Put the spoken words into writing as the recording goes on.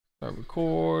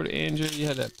record. Andrew, you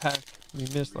had that pack we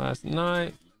missed last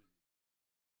night.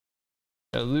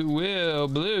 Got a Will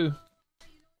Blue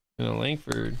and a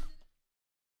Langford.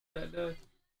 That does.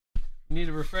 Need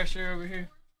a refresher over here?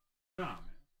 No,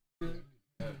 man.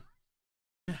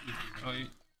 Oh,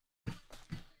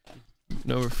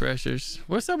 no refreshers.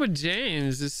 What's up with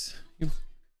James?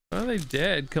 Why are they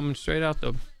dead? Coming straight off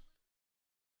the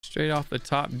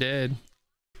top dead.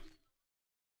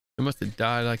 They must have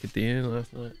died like at the end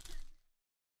last night.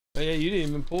 Oh yeah, you didn't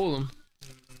even pull them.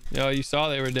 No, you saw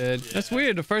they were dead. Yeah. That's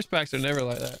weird. The first packs are never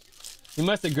like that. You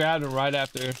must have grabbed them right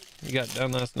after you got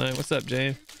done last night. What's up,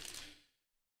 James?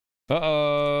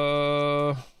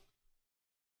 Uh-oh.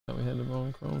 Thought we had the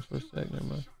wrong chromes for a sec. Never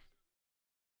mind.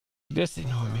 Just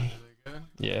ignore me.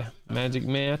 Yeah, Magic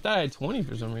Man. I thought I had 20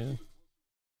 for some reason.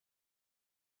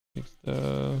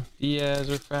 Diaz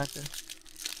refractor.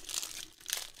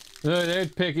 No, they're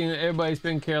picking. Everybody's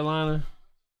picking Carolina.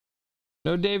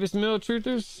 No Davis Mill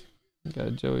truthers. Got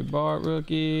a Joey Bart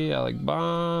rookie. Alec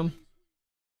Baum.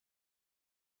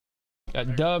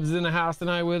 Got Dubs in the house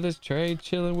tonight with us. Trey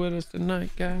chilling with us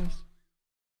tonight, guys.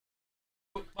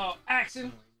 Football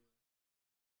action.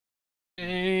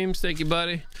 James, thank you,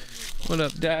 buddy. What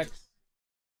up, Dax?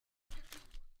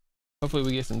 Hopefully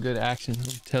we get some good action on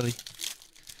Telly.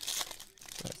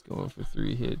 That's going for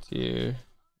 3 hits here.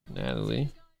 Natalie.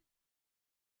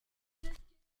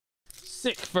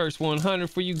 Sick first 100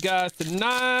 for you guys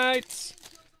tonight.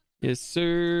 Yes,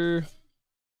 sir.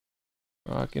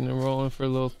 Rocking and rolling for a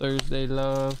little Thursday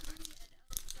love.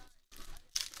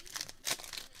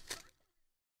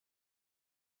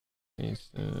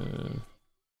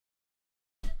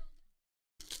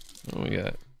 Oh, we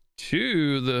got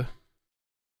 2 of the.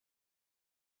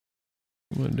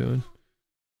 What am I doing?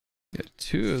 Got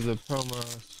 2 of the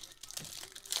promos.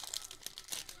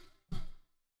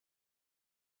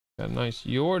 Got a nice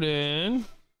Jordan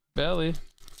belly.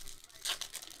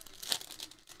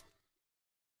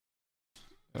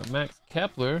 Got Max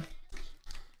Kepler.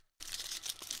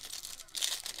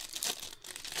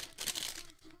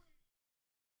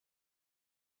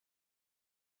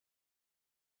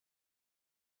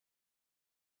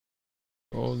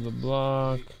 Hold the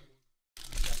block.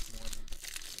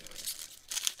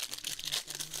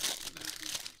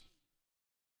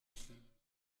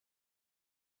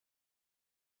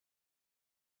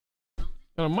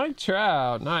 Got a Mike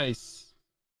Trout. Nice.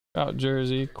 Trout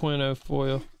jersey. Quino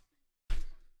foil.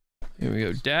 Here we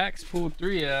go. Dax pulled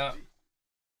 3 out.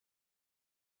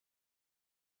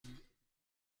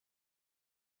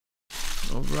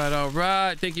 All right, all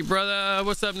right. Thank you, brother.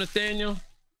 What's up, Nathaniel?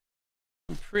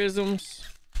 Prisms.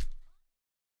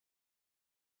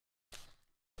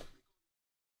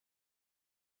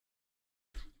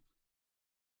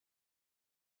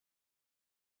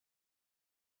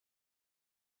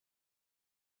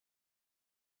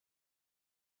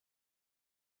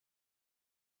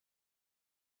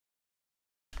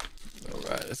 All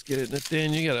right, let's get it,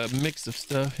 Nathaniel. You got a mix of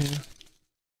stuff here.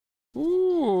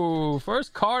 Ooh,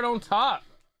 first card on top.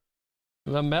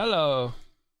 LaMelo.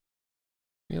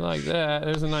 You like that?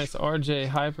 There's a nice RJ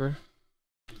Hyper.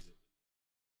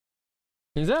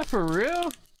 Is that for real?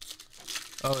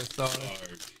 Oh, it's sorry.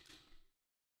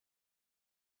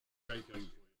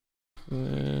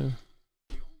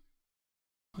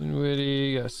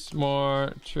 Witty, got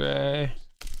Smart, Trey.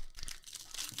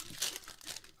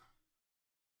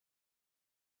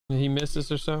 Did he miss us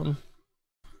or something?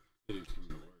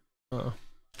 Oh,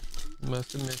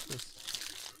 must have missed us.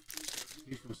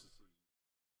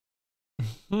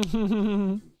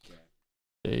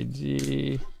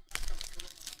 KG.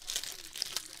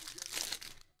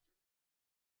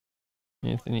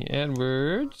 Anthony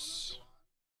Edwards.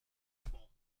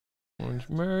 Orange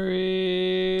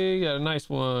Murray. Got a nice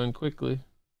one quickly.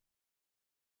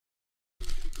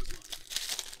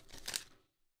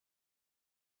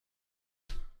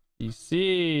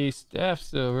 DC. Staff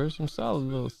silver. Some solid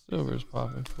little silvers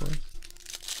popping for us.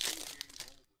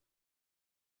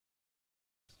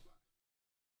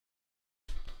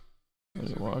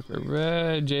 Walker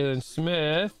red, Jalen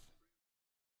Smith.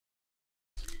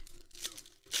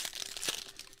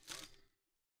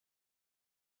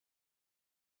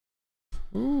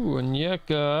 Ooh,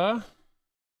 Onyeka.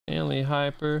 Stanley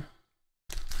Hyper.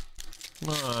 Come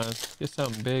on, get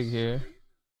something big here.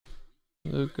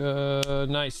 Luka,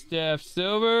 nice Steph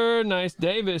silver, nice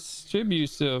Davis tribute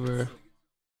silver.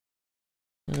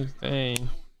 There's Bane.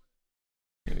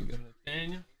 Here we go,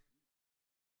 Nathaniel.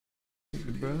 Thank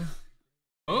you, brother.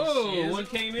 Oh, one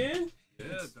came in? Yeah,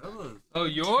 that was. Oh,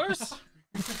 yours?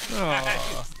 Oh.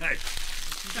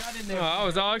 I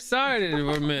was all excited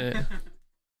for a minute.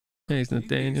 Thanks,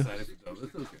 Nathaniel.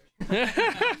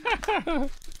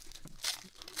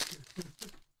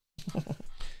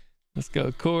 Let's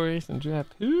go, Corey. Some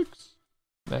draft hooks.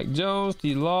 Mac Jones,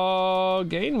 T-Law,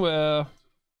 Gainwell,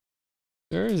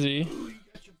 Jersey.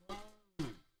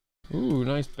 Ooh,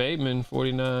 nice Bateman,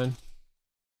 49.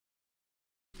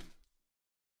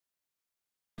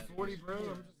 40, bro.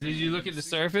 Did you look at the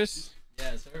surface?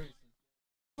 Yeah, surface.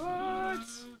 What?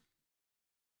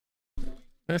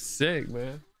 That's sick,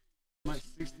 man. My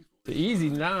 60. The easy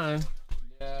 9.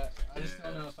 Yeah, I just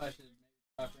don't know if I should maybe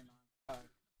try for 9.5.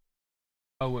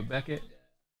 Oh, with Beckett?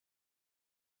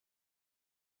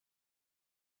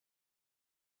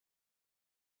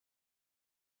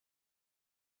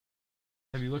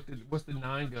 Have you looked at what's the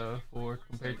 9 go for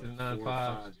compared to the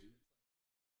 9.5?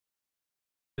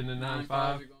 In the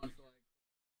 9.5?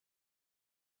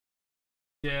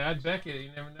 Yeah, I'd Beckett. You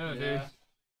never know, dude.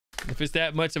 If it's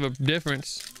that much of a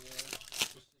difference.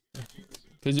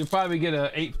 Because you'll probably get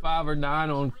a 8.5 or 9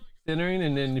 on centering,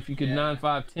 and then if you could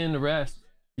 9.5, 10 the rest,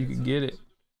 you could get it.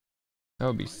 That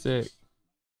would be sick.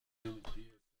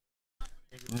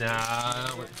 Nah,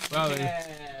 probably.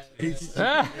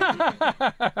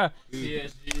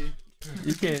 PSG.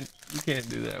 You can't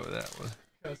do that with that one.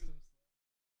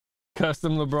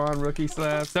 Custom LeBron rookie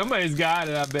slab. Somebody's got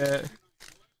it, I bet.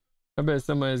 I bet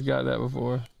somebody's got that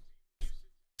before.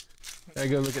 Hey,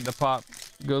 go look at the pop.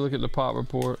 Go look at the pop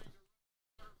report.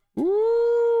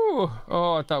 Woo!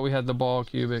 Oh, I thought we had the ball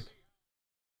cubic.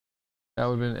 That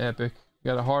would have been epic.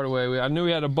 Got a Hardaway. I knew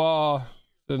we had a ball.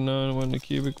 So no, it wasn't a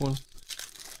cubic one.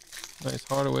 Nice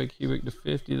Hardaway cubic to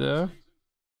 50 though.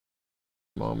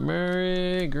 Jamal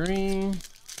Murray, green.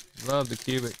 Love the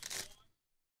cubic.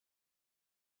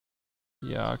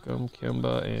 Yakum,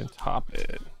 Kimba, and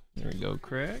Toppin. There we go,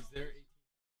 Craig.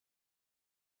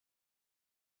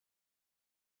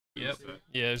 Yep.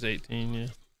 Yeah, there's 18, yeah.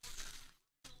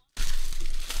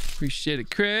 Appreciate it,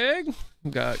 Craig.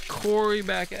 Got Corey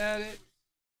back at it.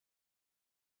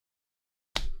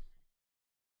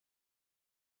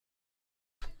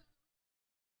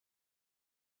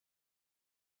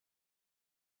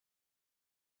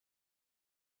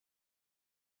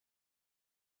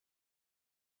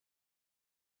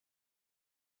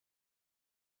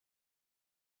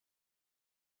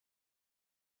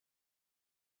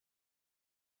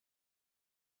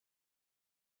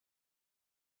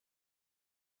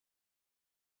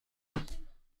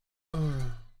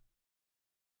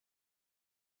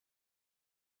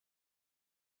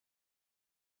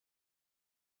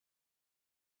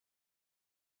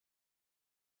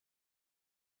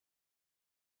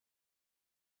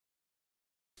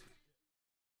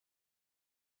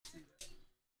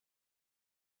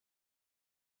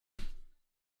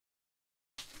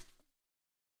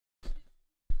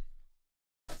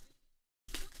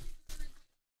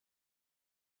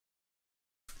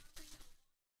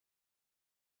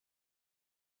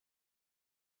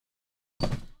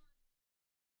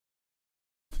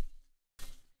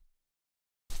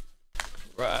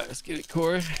 Right, let's get it,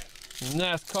 Corey.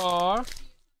 NASCAR.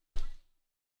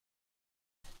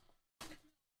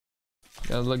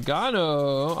 Got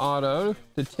Logano auto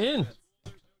to 10.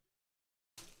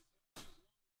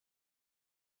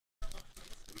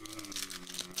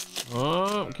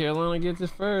 Oh, Carolina gets it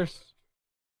first.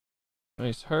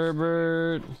 Nice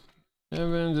Herbert.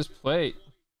 Evans, just plate.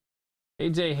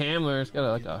 AJ Hamler's got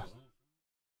like a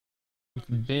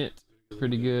bent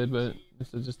pretty good, but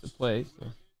this is just a plate. So.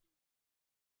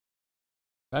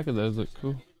 Back of those look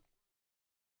cool.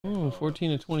 Oh,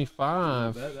 14 to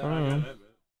 25.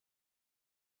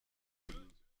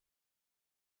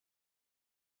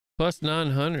 Plus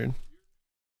 900.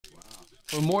 Wow.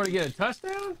 Or more to get a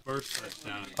touchdown? First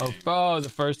touchdown. Oh, the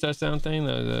first touchdown thing?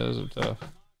 Those are tough.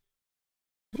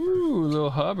 Ooh, little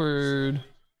Hubbard.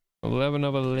 11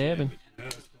 of 11.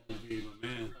 That's gonna be my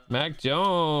man. Mac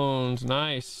Jones.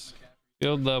 Nice.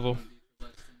 Field level.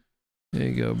 There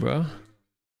you go, bro.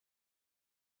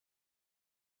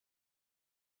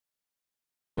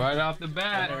 Right off the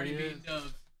bat.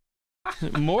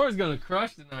 Moore's gonna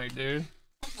crush tonight, dude.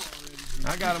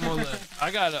 I got him on the.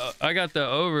 I got the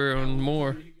over on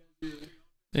Moore.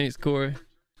 Thanks, Corey.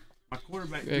 My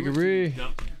quarterback. Gregory.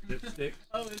 Dipstick.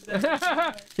 Oh, is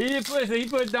that? he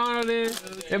put Donald in.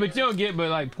 Yeah, but you don't get but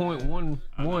like 0.11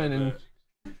 and.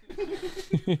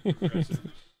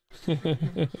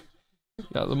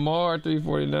 Got Lamar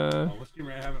 349. Oh, what's he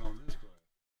having on this play?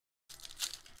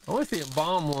 I want to see a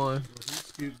bomb one.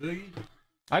 Scoot Boogie.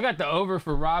 I got the over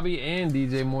for Robbie and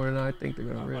DJ more than I think they're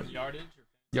gonna rip.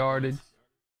 Yardage.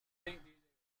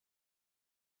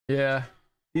 Yeah.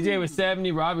 DJ was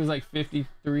 70. Robbie was like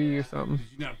 53 or something. Did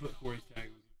you not put Corey's tag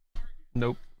on?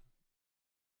 Nope.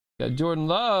 Got Jordan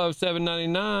Love,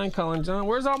 $7.99. Colin John.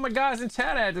 Where's all my guys in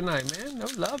chat at tonight, man? No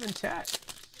love in chat.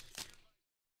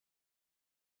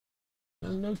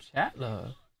 There's no chat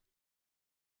love.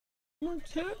 No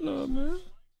chat love, man.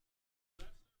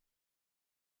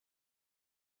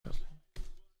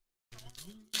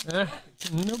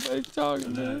 Nobody's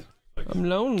talking, man. I'm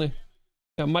lonely.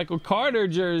 Got Michael Carter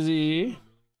jersey.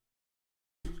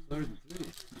 They're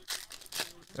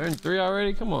in 3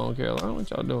 already? Come on, Caroline. What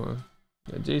y'all doing?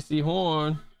 Got JC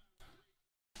Horn.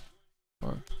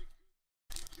 Are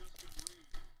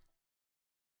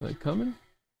they coming?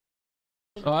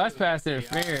 Oh, that's pass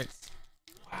interference.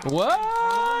 What?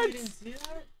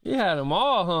 You had them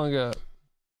all hung up.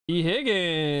 E.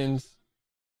 Higgins.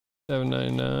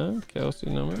 $7.99. Kelsey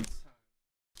number.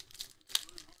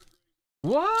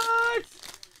 What?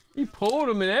 He pulled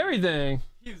him and everything.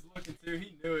 He was looking through.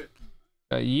 He knew it.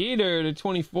 Got Yeater to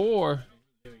 24.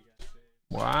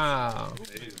 Wow.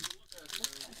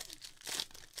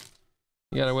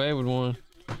 You got away with one.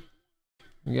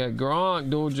 We got Gronk,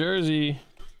 dual jersey.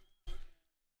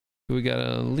 We got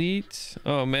an elite.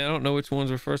 Oh man, I don't know which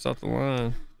ones were first off the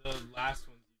line. The last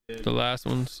ones you did. The last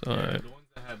ones? All Yeah, right. the ones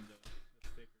that had the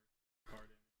sticker card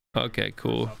in it. Okay,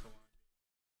 cool. Off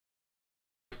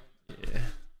the line. Yeah.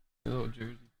 Good little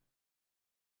jersey.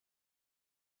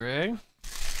 Greg?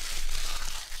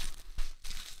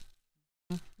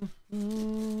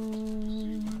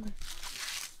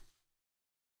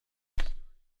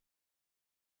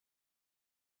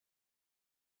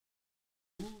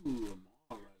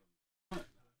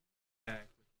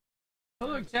 Oh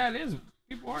look, chat is.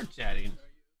 People are chatting.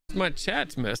 My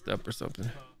chat's messed up or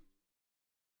something.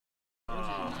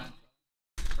 Hurts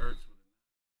with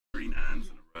 3 nines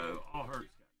in a row. All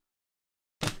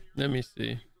Hurts. Let me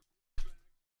see.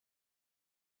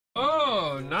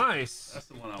 Oh, nice. That's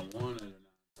the one I wanted.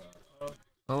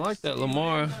 I like that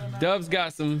Lamar. Dove's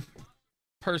got some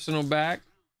personal back.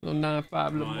 Little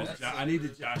 9.5 Lamar. I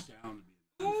needed Josh Allen to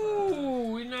be.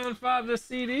 Ooh, we 9.5 the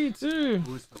CD too.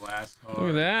 Who was the last card? Look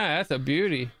at that. That's a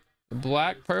beauty. The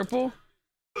black purple.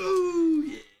 Ooh,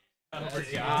 yeah.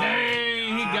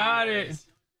 Dang, he got it.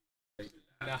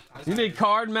 You need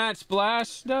card match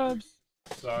splash, Dubs?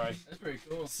 Sorry. That's pretty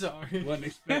cool. Sorry. Wasn't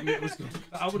expecting it was going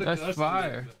I would have That's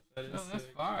fire. That is No, that's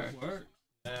sick. fire.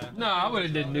 Yeah. No, I would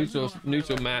have did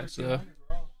neutral match though.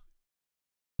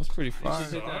 That's pretty You should fire.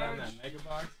 hit that on that mega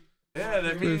box. Yeah,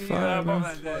 that Pretty means you fire, up on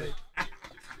man. that day.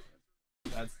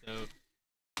 That's dope.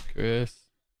 Chris.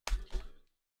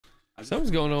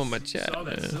 Something's going on with my chat, Saw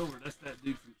that man. silver. That's that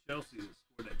dude from Chelsea that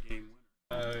scored that game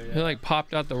winner. He like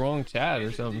popped out the wrong chat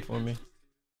or something for me.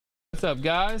 What's up,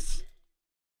 guys?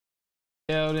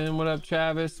 Eldon, what up,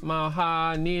 Travis? Mile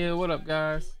High, Nia, what up,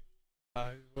 guys?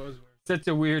 Such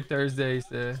a weird Thursday, he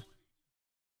said.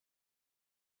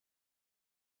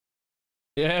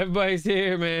 Yeah, everybody's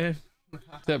here, man.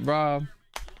 What's up, Rob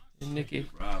and Nikki?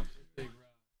 Rob.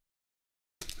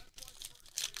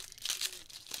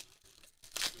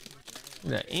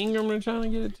 That Ingram they're trying to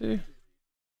get it to.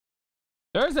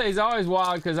 Thursday's always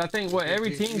wild because I think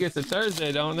every team gets a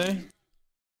Thursday, don't they?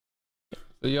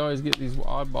 So you always get these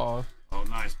oddballs. Oh,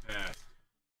 nice pass.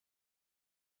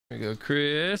 There you go,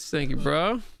 Chris. Thank you,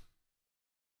 bro.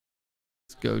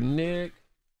 Let's go, Nick.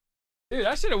 Dude,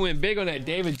 I should have went big on that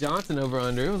David Johnson over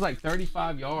under. It was like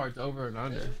 35 yards over and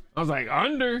under. I was like,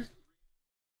 under?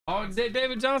 Oh,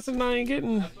 David Johnson not even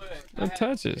getting no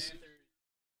touches.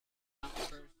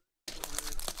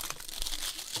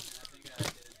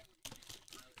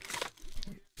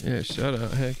 Yeah, shut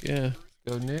up. Heck yeah. Let's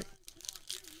go, Nick.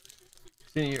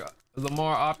 Seen your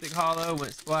Lamar Optic Hollow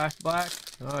went splash black.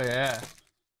 Oh, yeah.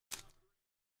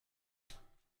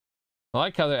 I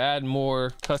like how they're adding more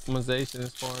customization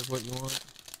as far as what you want.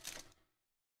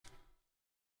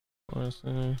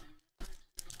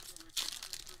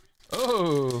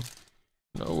 Oh,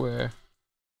 nowhere.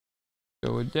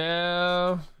 Go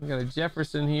Adele. We got a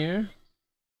Jefferson here.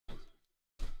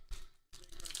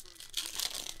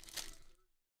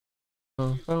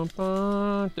 Bum, bum,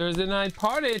 bum. Thursday night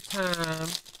party time.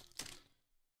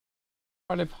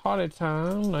 Party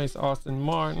time. Nice Austin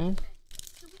Martin.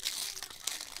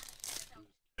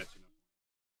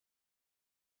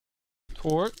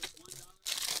 Torque.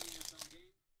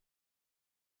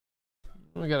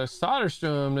 We got a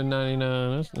Soderstrom to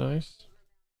 99. That's nice.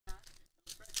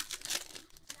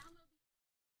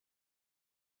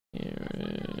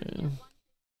 Aaron.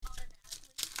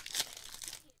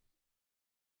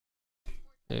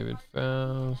 David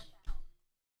Fowles.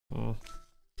 Oh.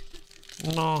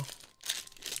 No.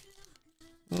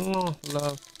 No,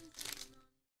 love.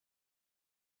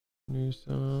 New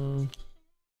song.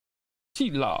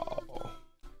 T-Law.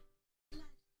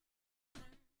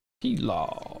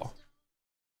 T-Law.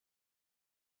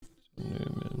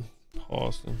 Newman.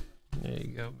 Paulson. There you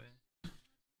go, man.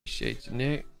 Appreciate you,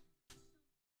 Nick.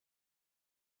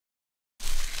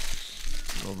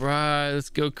 All right, let's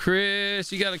go,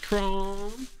 Chris. You got a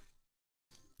chrome.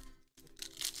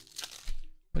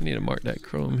 I need to mark that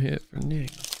chrome hit for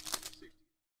Nick.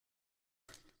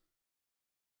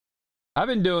 I've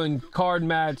been doing card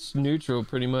match neutral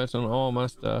pretty much on all my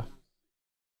stuff.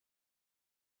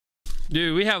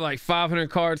 Dude, we have like 500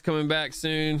 cards coming back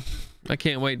soon. I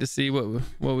can't wait to see what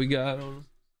we got on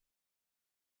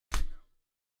them.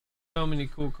 So many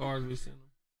cool cards we sent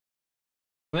them.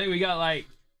 I think we got like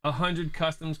 100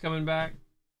 customs coming back.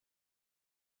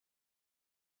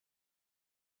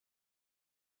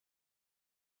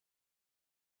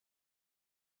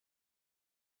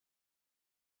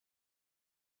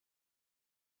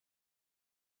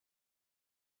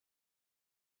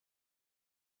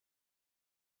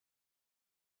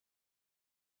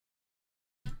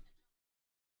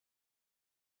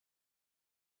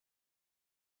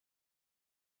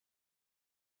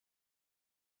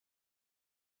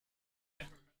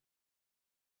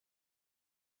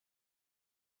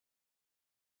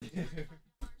 All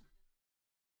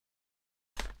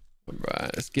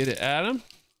right, let's get it, Adam.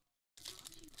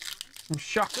 Some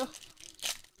Shaka.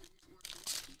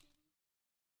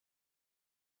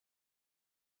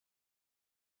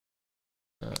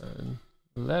 Uh,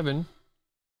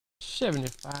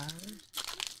 11.75.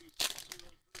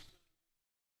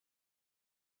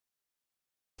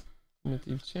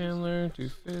 Timothy Chandler,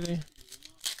 250.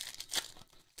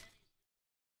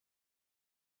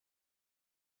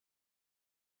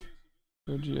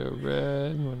 Sergio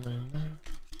Red, 199. I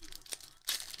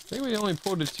think we only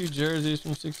pulled the 2 jerseys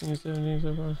from 16 and 17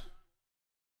 so far.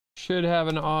 Should have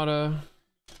an auto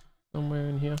somewhere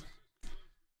in here.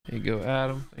 There you go,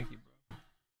 Adam. Thank you,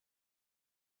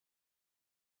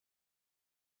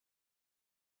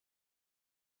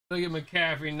 bro. Look at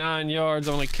McCaffrey, 9 yards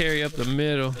on a carry up the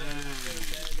middle.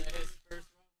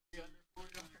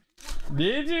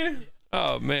 Did you?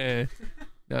 Oh man,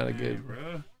 not a good,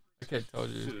 bro. I could have told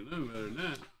you. Should have known better than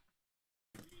that.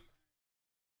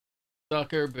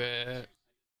 Sucker bet.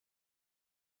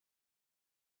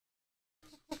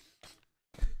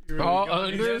 All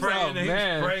unders? Oh,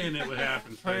 man. Praying it would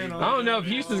happen. I don't know if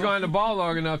Houston's going to ball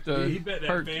long enough to he bet that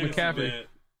hurt fantasy McCaffrey.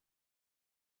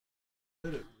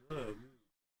 Bet.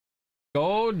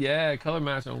 Gold? Yeah, color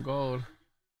match on gold.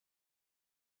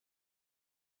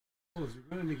 Oh, is he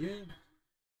running the game?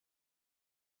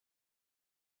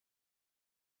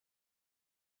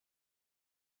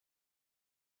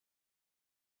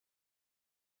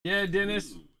 Yeah,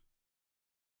 Dennis.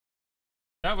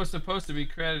 That was supposed to be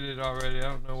credited already.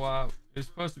 I don't know why. It's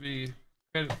supposed to be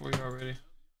credit for you already.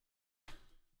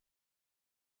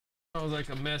 That was like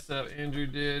a mess up Andrew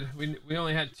did. We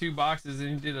only had 2 boxes and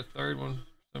he did a 3rd one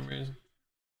for some reason.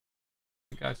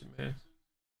 I got you, man.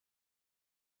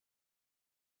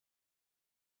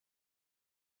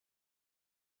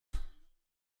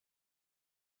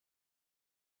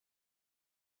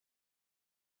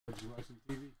 Did you watch some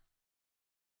TV?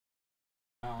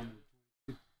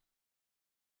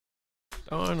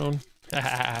 Arnold.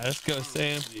 Let's go,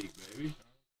 Sam.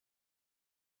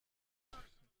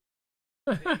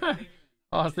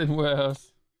 Austin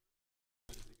Wells.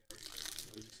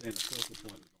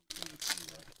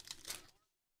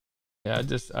 Yeah, I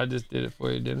just did it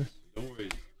for you, Dennis. Don't worry.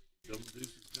 Double deuce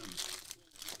is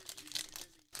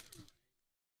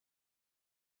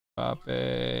coming.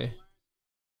 Pape.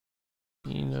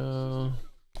 Eno.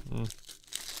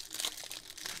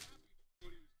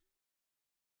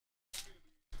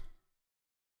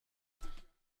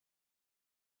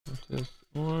 This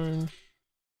orange.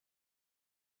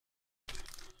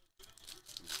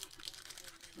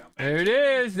 There it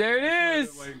is. There it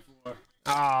is.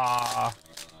 Ah.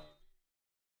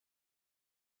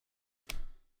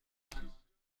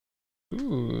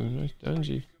 Ooh, nice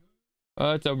Dungy.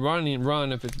 It's a running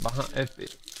run if it's behind.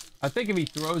 I think if he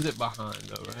throws it behind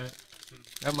though, right?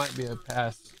 That might be a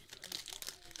pass.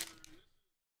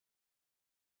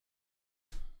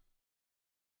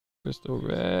 Crystal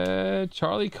red.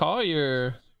 Charlie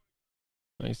Collier.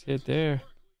 Nice hit there.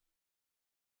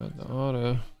 Got the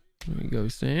auto. There you go,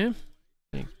 Sam.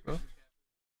 Thanks, bro.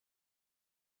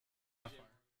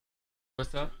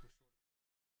 What's up?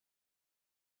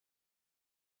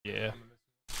 Yeah.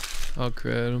 I'll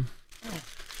credit him.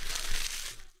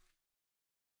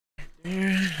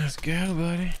 There, let's go,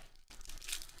 buddy.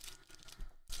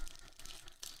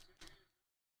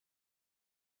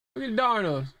 Look at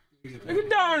Darnold. Look at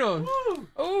Darnold.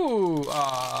 Ooh,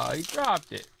 he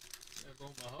dropped it.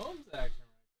 Mahomes action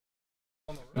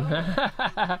on the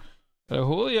Got a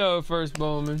Julio first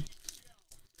Bowman.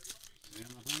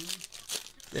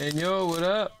 Daniel, what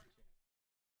up?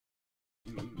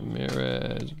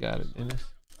 Ramirez, got it, Dennis.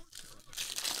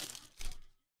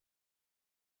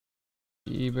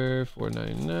 Bieber,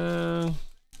 $4.99.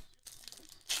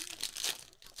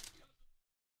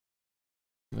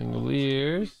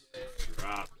 Langoliers.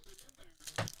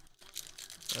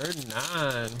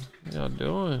 39. What y'all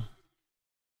doing?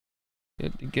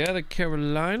 Get together,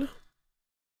 Carolina.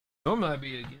 Normally I'd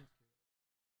be against.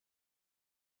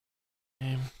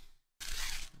 Damn.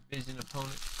 Division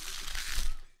opponent.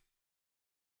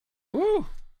 Woo!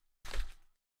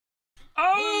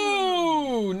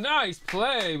 Oh, nice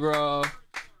play, bro.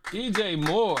 DJ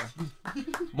Moore.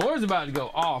 Moore's about to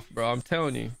go off, bro. I'm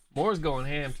telling you. Moore's going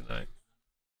ham tonight.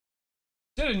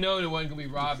 Should have known it wasn't gonna be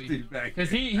Robbie, because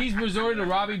he's resorted to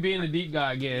Robbie being the deep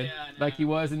guy again, like he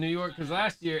was in New York. Because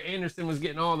last year Anderson was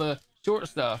getting all the short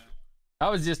stuff. That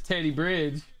was just Teddy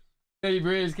Bridge. Teddy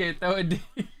Bridge can't throw it deep.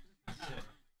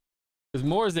 Because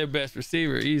Moore's their best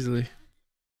receiver easily.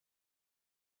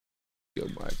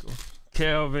 Good Michael.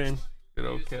 Kelvin. Good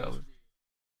old Kelvin.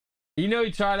 You know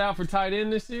he tried out for tight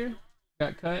end this year?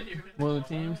 Got cut? One of the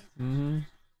teams? Mm-hmm.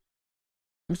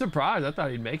 I'm surprised. I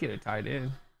thought he'd make it a tight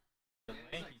end.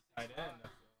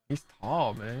 He's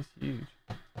tall, man. He's huge.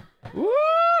 Woo!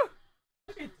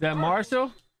 Is that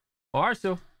Marshall?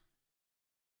 Marshall.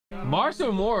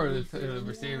 Marshall Moore are the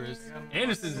receivers.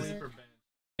 Anderson's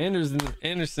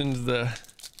the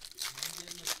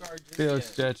field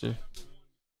stretcher.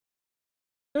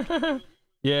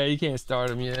 Yeah, you can't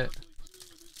start him yet.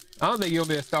 I don't think you'll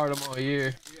be able to start him all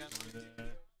year.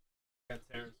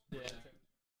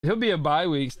 He'll be a bye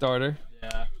week starter.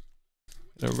 Yeah.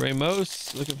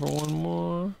 Ramos looking for one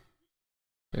more.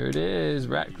 There it is,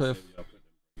 Ratcliffe.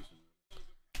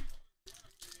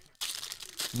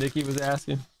 Nikki was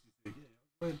asking.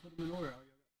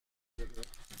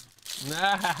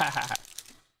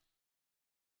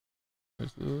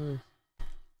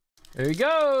 There he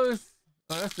goes.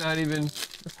 Oh, that's not even.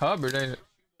 That's Hubbard, ain't it?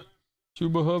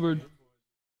 Chuba Hubbard.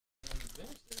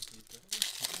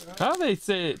 How do they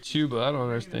say it, Chuba? I don't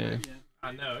understand.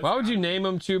 I know. Why would you name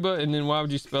him Chuba and then why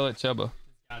would you spell it Chubba?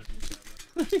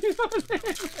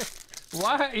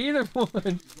 Why either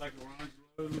one?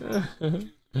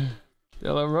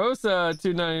 De La Rosa,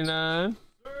 $2.99.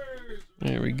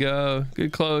 There we go.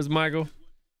 Good close, Michael.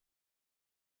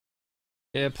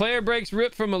 Yeah, player breaks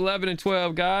ripped from 11 and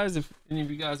 12, guys. If any of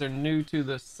you guys are new to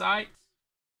the site,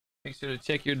 make sure to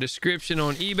check your description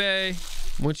on eBay.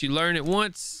 Once you learn it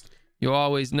once, you'll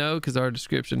always know, because our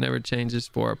description never changes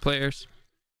for our players.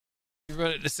 We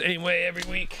run it the same way every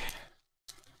week.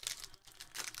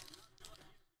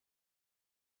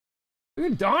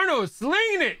 Look at Darnold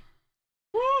slinging it.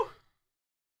 Woo!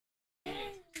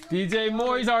 DJ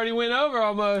Moore, he's already went over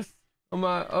almost. On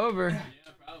my over.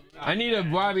 I need a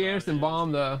Robbie Anderson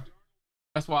bomb though.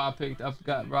 That's why I picked up.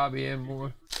 Got Robbie and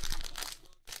Moore.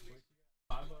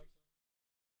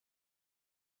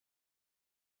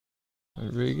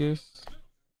 Rodriguez.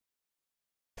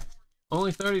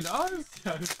 Only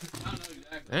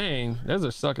 $30? Dang, those are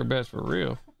sucker bets for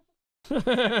real.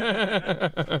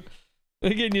 They're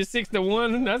getting you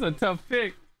 6-1. That's a tough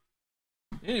pick.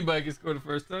 Anybody can score the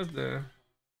first touchdown.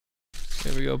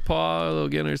 There we go, Paul. A little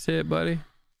getter's hit, buddy.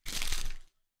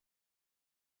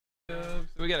 So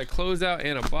we got a closeout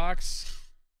and a box.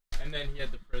 And then he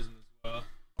had the prison as well.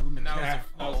 And that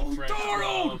was a fresh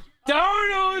Darnold!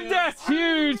 Darnold! That's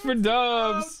huge for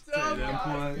Dubs.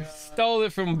 Stole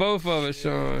it from both of us,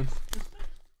 Sean.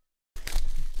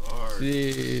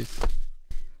 Jeez.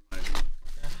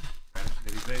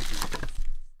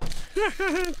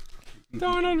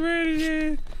 Darnold ready,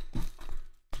 dude.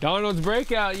 Darnold's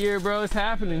breakout year, bro. It's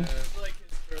happening.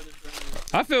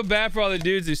 I feel bad for all the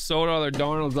dudes who sold all their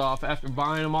Darnolds off after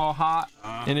buying them all hot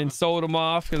and then sold them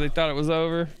off because they thought it was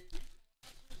over.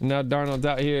 And now Darnold's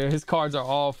out here. His cards are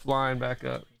all flying back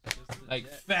up. Like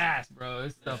fast, bro.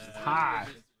 This stuff is high.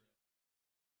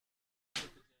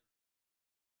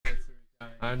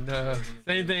 I know.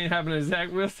 Same thing happened to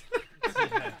Zach Wilson.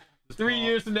 3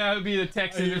 years from now, it'll be the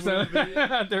Texans or something.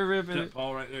 They're ripping it.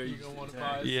 Paul right there. You gonna want to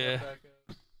buy yeah.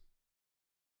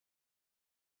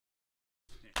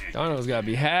 Darnold's got to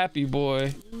be happy,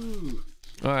 boy.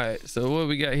 All right, so what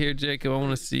we got here, Jacob? I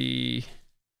want to see.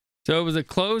 So it was a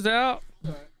closeout?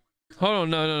 Hold on,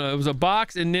 no. It was a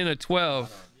box and then a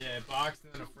 12. Yeah, box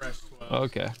and then a fresh 12.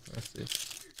 Okay, let's see.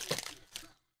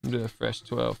 I'm doing a fresh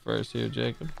 12 first here,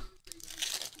 Jacob.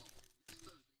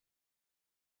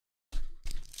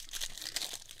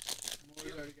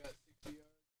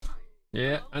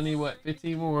 Yeah, I need what,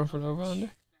 15 more for the over-under?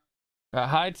 Got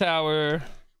Hightower.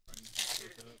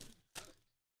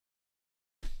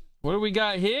 What do we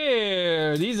got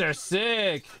here? These are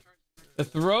sick. The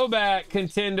throwback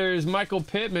contenders, Michael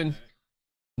Pittman.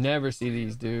 Never see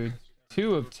these, dude.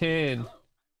 2 of 10.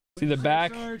 See the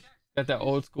back? Got that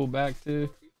old school back too.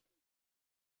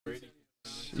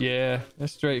 Yeah,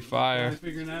 that's straight fire.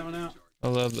 Figuring that one out. I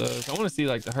love those. I want to see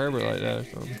like the Herbert like that or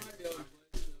something.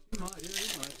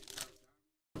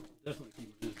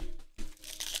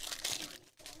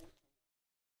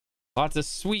 Lots of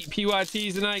sweet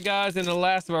PYTs tonight, guys. And the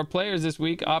last of our players this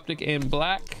week, Optic and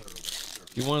Black.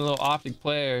 If you want a little Optic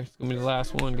player, it's gonna be the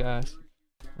last one, guys.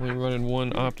 Only running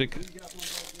one Optic,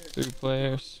 3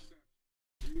 players.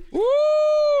 Woo!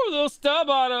 Little stub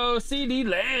auto, CD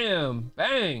Lamb.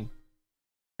 Bang.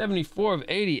 74 of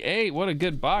 88. What a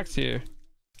good box here.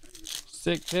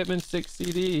 6 Pittman, 6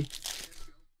 CD.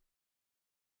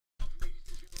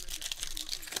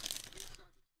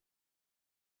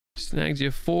 Snags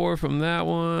you 4 from that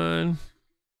one.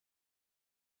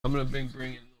 I'm gonna bring in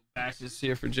little batches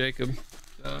here for Jacob.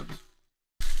 All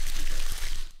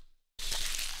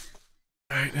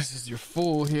right, this is your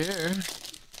full here.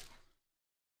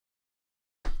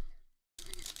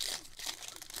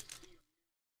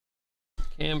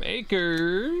 Cam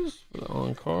Akers for the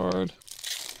on card.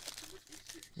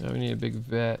 Now we need a big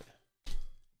vet.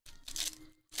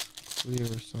 Clear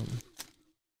or something.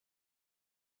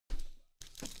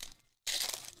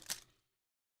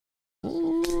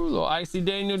 Ooh, little icy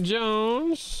Daniel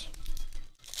Jones.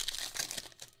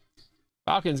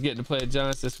 Falcons getting to play at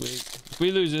Giants this week. If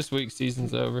we lose this week,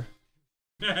 season's over.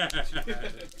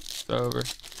 It's over.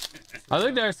 I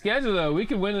looked at our schedule though. We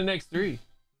could win the next 3.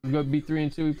 We're gonna be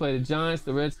 3-2. We play the Giants,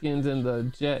 the Redskins, and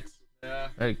the Jets. Yeah.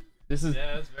 Like this is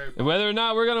that's very fun. whether or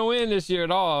not we're gonna win this year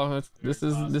at all. This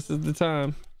is the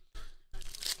time.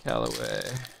 Callaway.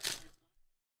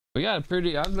 We got a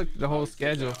pretty. I looked at the whole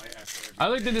schedule. I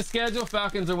looked at the schedule.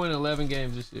 Falcons are winning 11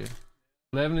 games this year.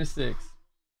 11-6.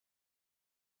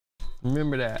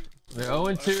 Remember that. They're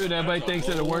 0-2, and everybody thinks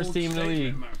they're the worst team in the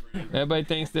league. Everybody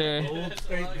thinks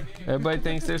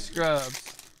they're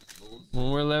scrubs.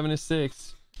 When we're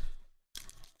 11-6.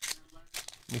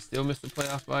 We still missed the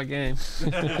playoff by a game.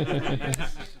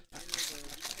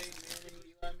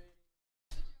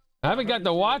 I haven't got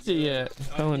to watch it yet.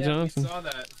 Colin Johnson. We saw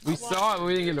that. We saw it, but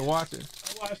we didn't get to watch it.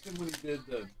 I watched him when he did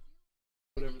the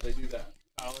whatever they do, that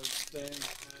college thing.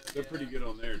 They're pretty good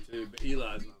on there too, but Eli's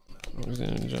not on that one.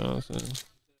 Alexander Johnson.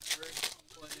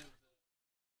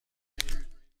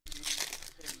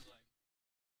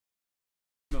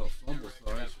 No, fumble,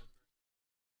 sorry.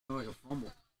 Like a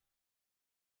fumble.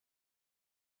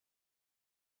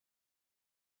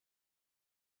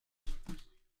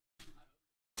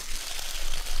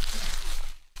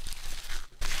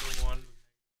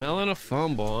 Smelling a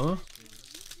fumble, huh?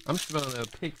 I'm smelling a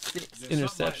pick 6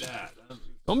 interception.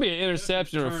 Don't be an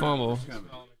interception or a fumble.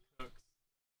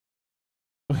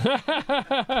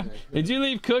 Did you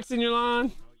leave Cooks in your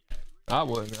line? I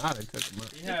wouldn't. I'd have took him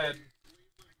up. He had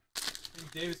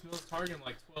Davis Mills targeting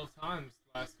like 12 times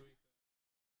last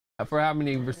week. For how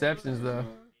many receptions though?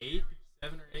 8,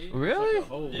 7 or 8.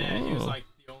 Really? Yeah, he was like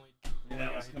the only.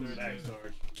 That was coming back,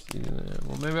 Sarge. Yeah,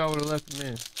 well, maybe I would have left him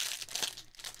in.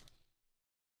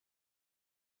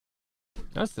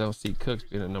 I still see Cooks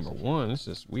being a number 1. It's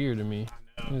just weird to me.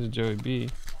 There's Joey B.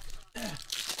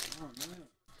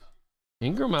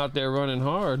 Ingram out there running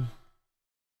hard.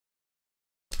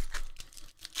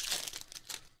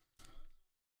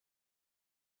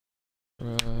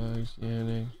 Ruggs,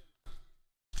 Yannick.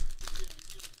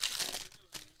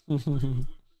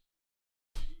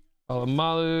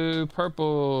 Alamalu,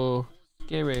 purple.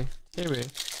 Scary.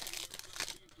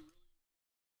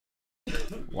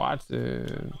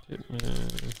 Watson, Pittman.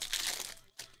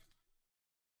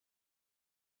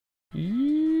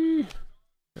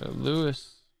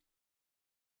 Lewis.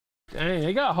 Dang,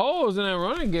 they got holes in that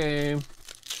running game.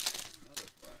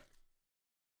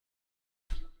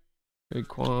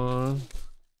 Raekwon.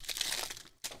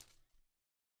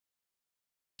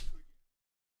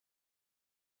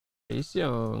 Chase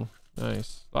Young.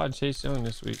 Nice. A lot of Chase Young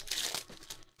this week.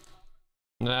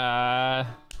 Nah.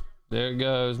 There it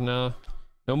goes. No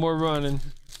more running.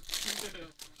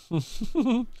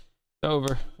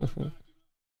 Over.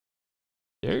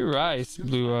 Jerry Rice,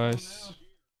 blue ice.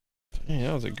 Dang,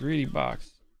 that was a greedy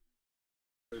box.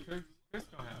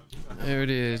 There it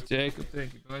is, Jacob.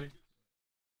 Thank you, buddy.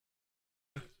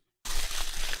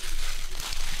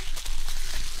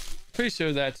 Pretty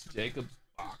sure that's Jacob's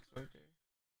box right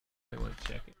there. I want to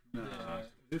check it. No,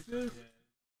 this is.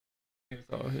 It's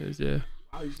all his, yeah.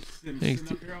 Wow, you just sitting Thanks,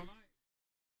 up here all night.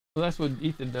 Well, that's what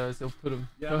Ethan does. He'll put them.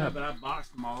 Yeah, no, but I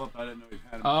boxed them all up. I didn't know he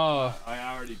had them. Oh,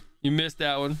 I already. you missed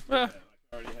that one. Yeah, like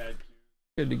I already had.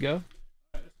 Good to go. Alright,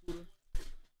 that's cool.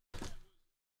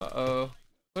 Uh-oh.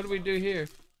 What do we do here?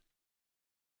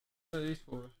 What are these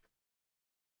for?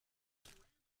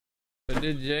 I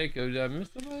did Jacob. Did I miss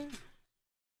somebody?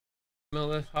 No,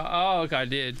 less hot. Oh, okay, I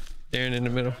did. Darren in the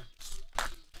middle.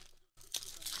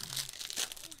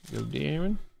 Go,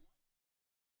 Darren.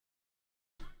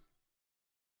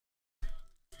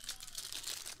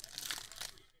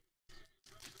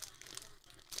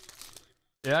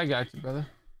 Yeah, I got you, brother.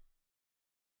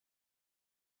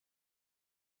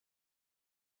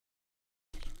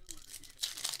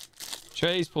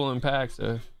 Trey's pulling packs,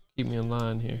 so keep me in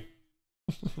line here.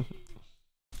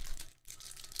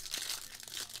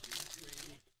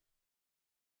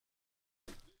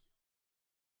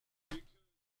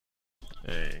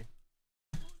 Hey.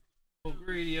 A little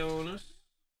greedy on us.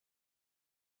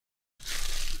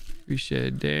 Appreciate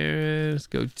it, Darren. Let's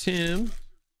go, Tim.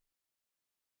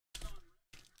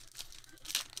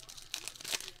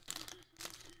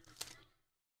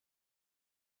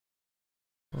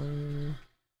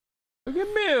 Look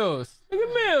at Mills. Look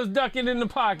at Mills ducking in the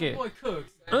pocket. Boy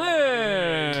cooks.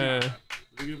 Yeah.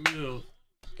 Look at Mills.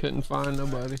 Couldn't find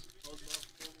nobody.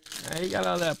 Hey, he got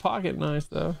out of that pocket nice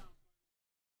though.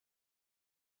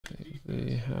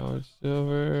 See, Howard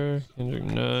Silver, Kendrick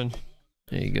Nunn.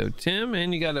 There you go, Tim,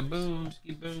 and you got a boom,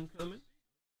 ski boom coming.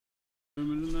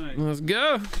 Boom tonight. Let's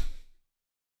go. What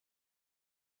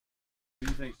do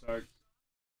you think, Sarge?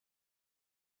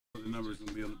 What the number's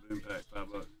gonna be on the boom pack?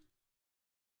 $5.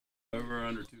 Over or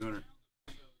under 200?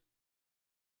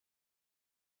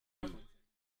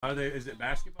 Are they? Is it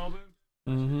basketball boom?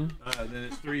 Mm-hmm. Then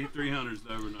it's 300s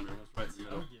the over and under. That's right in the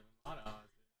middle.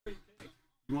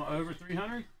 You want over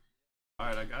 300? All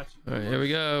right, I got you. All right, here we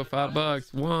go.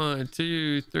 $5. 1,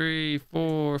 2, 3,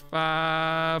 4,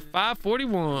 5.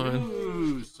 541.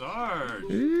 Ooh, Sarge.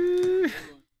 Ooh.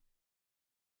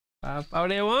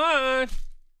 541.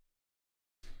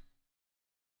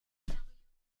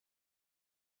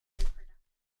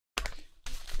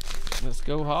 Let's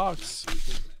go, Hawks.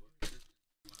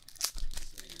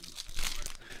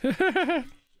 Got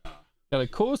a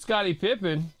cool Scottie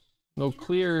Pippen. No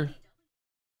clear.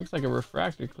 Looks like a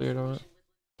refractor cleared on it.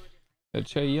 Got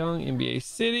Trey Young, NBA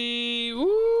City.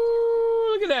 Ooh,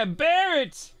 look at that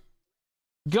Barrett.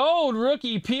 Gold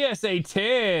rookie PSA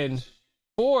 10.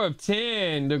 4 of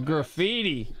 10. The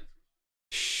graffiti.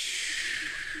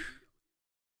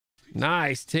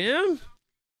 Nice, Tim.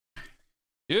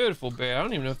 Beautiful bear. I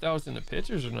don't even know if that was in the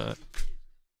pictures or not.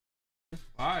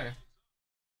 Fire.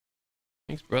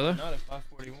 Thanks, brother. Not at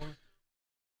 541.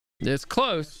 It's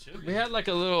close. We had like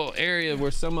a little area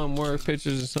where some of them were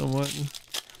pictures and some wasn't.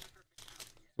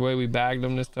 The way we bagged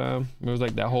them this time, it was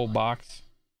like that whole box.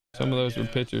 Some of those were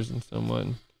pictures and some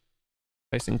wasn't.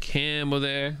 Tyson Campbell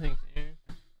there. Thanks, Aaron.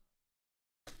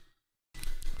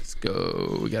 Let's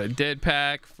go. We got a dead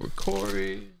pack for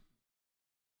Corey.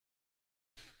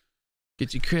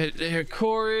 Get you credit there,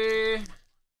 Corey.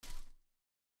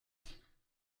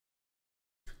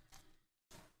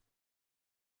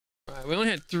 All right, we only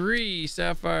had 3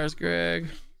 sapphires, Greg.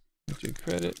 Get your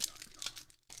credit.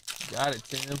 Got it,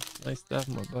 Tim. Nice stuff,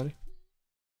 my buddy.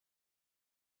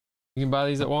 You can buy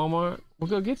these at Walmart. We'll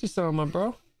go get you some, my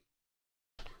bro.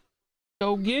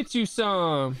 Go get you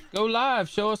some. Go live.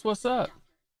 Show us what's up.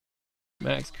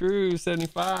 Max Cruz,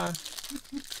 75.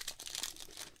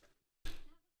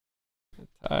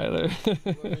 Tyler. Let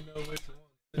me know which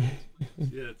one.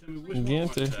 Yeah, tell me which one.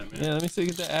 Ginter. Yeah, let me see.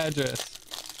 Get the address.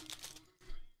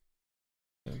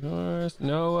 Norris,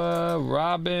 Noah,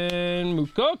 Robin,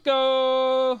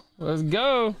 Mukoko. Let's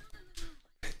go.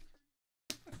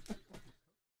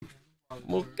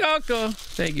 Mukoko.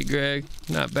 Thank you, Greg.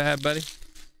 Not bad, buddy.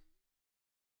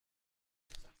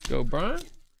 Go, Brian.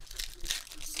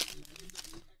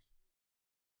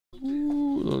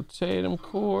 Ooh, little Tatum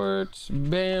Court.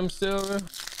 Bam Silver.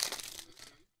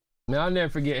 Now, I'll never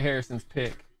forget Harrison's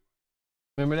pick.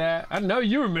 Remember that? I know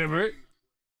you remember it.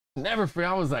 Never forget.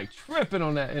 I was like tripping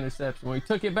on that interception when he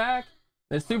took it back.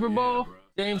 The Super Bowl,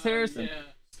 James Harrison.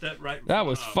 Step right. That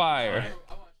was fire.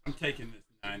 Right. I'm taking this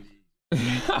 90.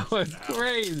 That was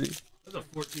crazy. That's a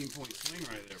 14-point swing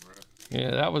right there, bro.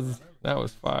 Yeah, that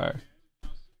was fire.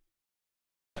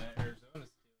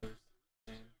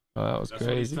 Oh, that was That's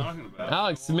crazy. what he's talking about.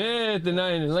 Alex Smith and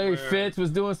Larry Fitz was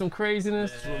doing some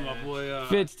craziness. That's what my boy,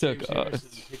 Fitz took James us. Harrison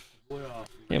picked the boy off.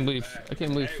 I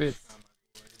can't believe Fitz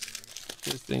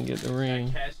just didn't get the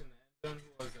ring. Cash in the end zone.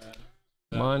 Who was that?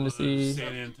 Mondesi.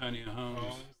 San Antonio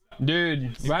Holmes.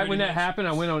 Dude, right when that happened,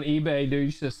 I went on eBay, dude.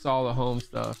 You should have saw the home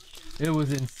stuff. It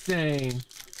was insane.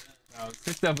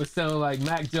 This stuff was sounding like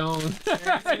Mac Jones.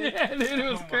 Yeah, dude,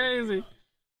 it was crazy.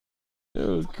 It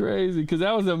was crazy because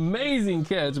that was an amazing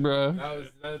catch, bro. I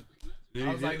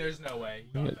was like, there's no way.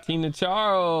 Tina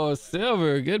Charles,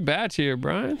 silver. Good batch here,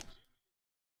 Brian.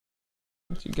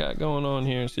 What you got going on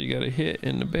here? So you got a hit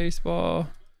in the baseball.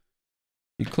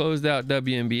 You closed out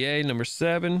WNBA number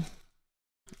 7.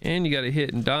 And you got a hit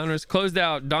in Donruss. Closed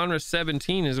out Donruss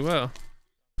 17 as well.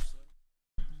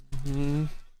 Mm-hmm.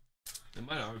 It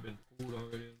might have already been pulled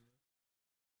already.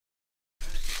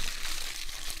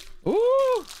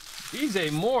 Ooh!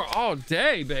 DJ Moore all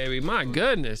day, baby. My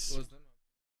goodness.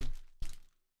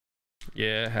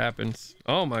 Yeah, it happens.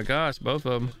 Oh my gosh, both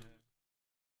of them.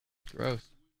 Gross.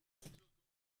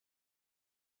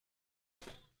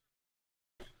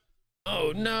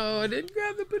 Oh no, I didn't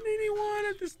grab the Panini one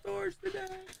at the stores today.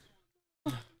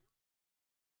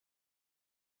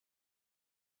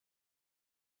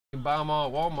 You can buy them all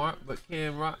at Walmart, but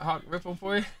can Hawk rip them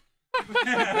for you?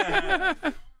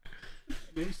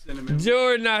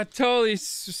 Jordan, I totally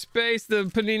spaced the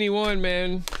Panini one,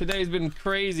 man. Today's been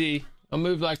crazy. I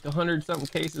moved like 100 something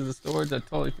cases of storage. I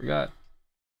totally forgot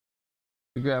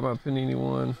to grab my Panini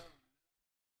one.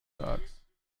 Sucks.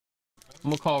 I'm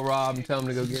gonna call Rob and tell him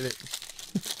to go get it.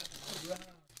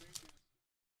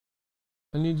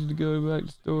 I need you to go back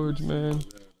to storage, man.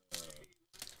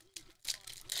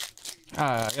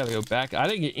 I gotta go back. I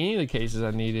didn't get any of the cases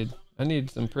I needed. I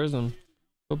needed some Prism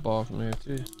football from there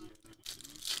too.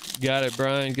 Got it,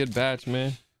 Brian. Good batch,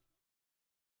 man.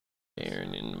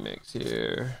 Aaron in the mix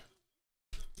here.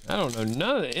 I don't know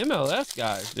none of the MLS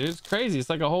guys, dude. It's crazy. It's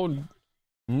like a whole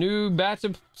new batch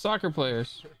of soccer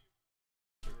players.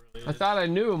 I thought I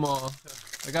knew them all.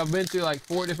 Like I've been through like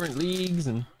 4 different leagues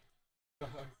and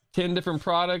 10 different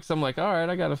products. I'm like, all right,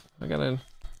 I got a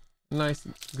nice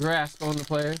grasp on the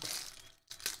player.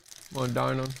 I'm gonna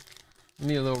darn them. I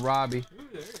need a little Robbie.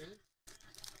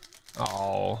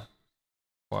 Oh,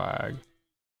 flag.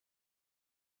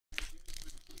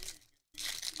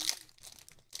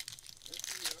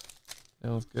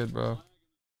 Sounds good, bro.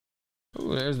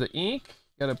 Ooh, there's the ink.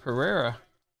 Got a Pereira.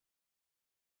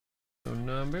 No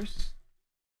numbers.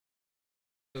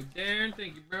 So Darren,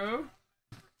 thank you, bro.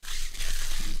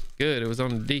 Good, it was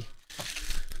on the D.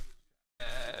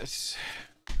 Yes.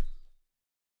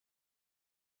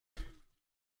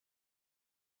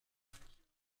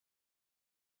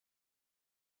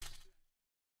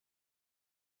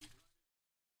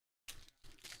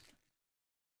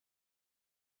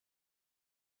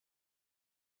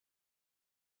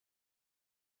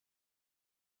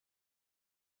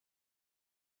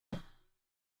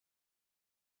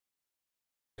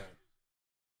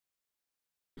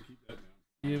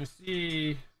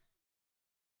 UMC.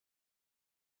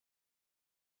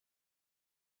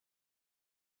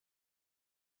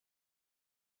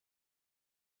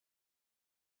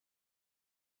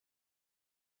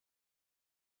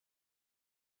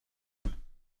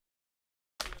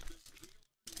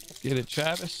 Get it,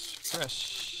 Travis.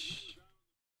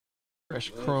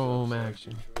 Fresh chrome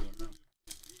action.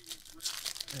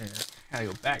 Man, I gotta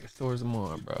go back to stores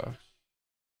tomorrow, bro.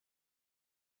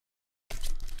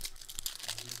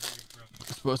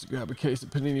 I'm supposed to grab a case of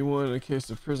Panini one and a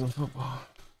case of Prism football.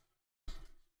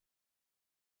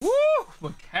 Woo!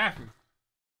 McCaffrey.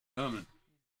 Coming.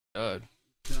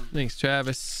 Thanks,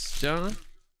 Travis. John?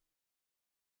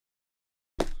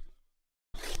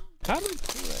 How did I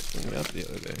pull that thing up the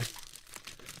other day?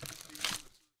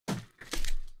 I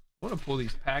want to pull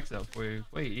these packs up for you.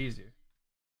 Way easier.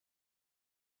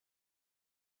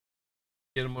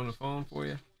 Get them on the phone for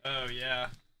you. Oh, yeah.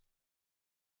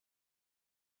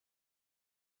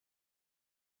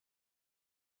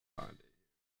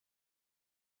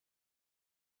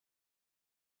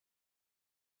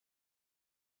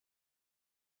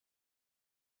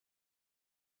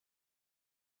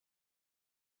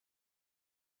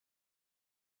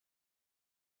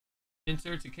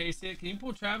 Insert to case hit. Can you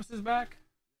pull Travis's back?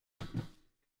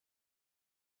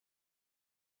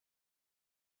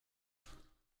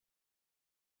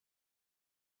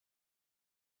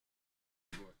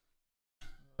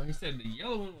 Like I said, the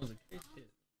yellow one was a case hit.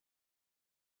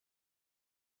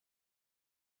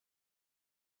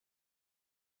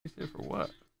 Case hit for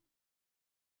what?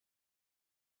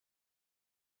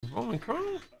 Roman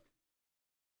Chrome?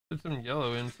 Put some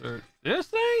yellow insert. This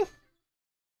thing?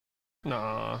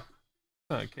 Nah.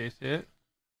 Not a case hit.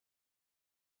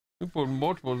 We pulled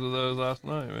multiples of those last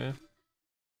night, man.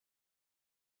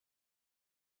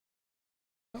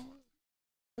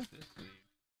 What's this sleeve?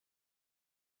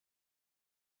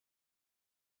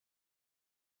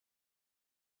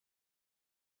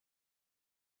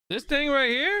 This thing right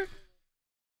here?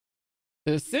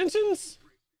 The Ascensions?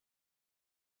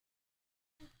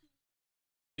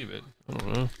 I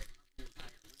don't know.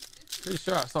 Pretty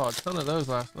sure I saw a ton of those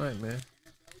last night, man.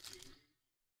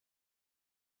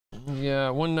 Yeah,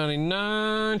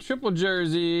 199 triple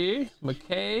jersey.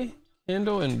 McKay,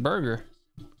 Kendall, and Berger.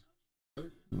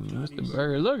 Mr.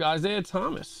 Berger. Look, Isaiah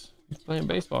Thomas. He's playing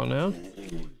baseball now.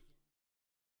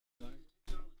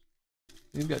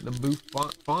 He's got the booth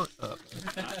font up.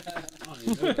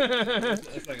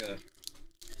 That's like a.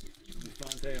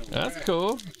 That's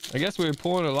cool. I guess we were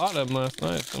pulling a lot of them last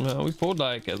night somehow. We pulled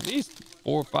like at least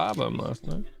 4 or 5 of them last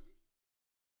night.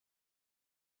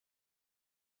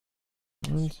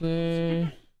 Let's see.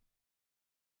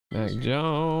 Mac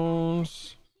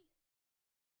Jones.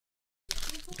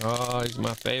 Oh, these are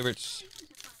my favorites.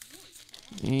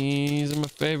 These are my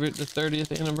favorite. The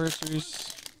 30th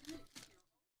anniversaries.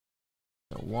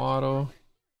 Waddle.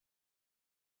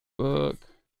 Book.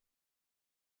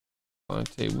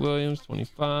 Monte Williams,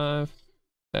 25.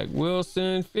 Zach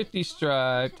Wilson, 50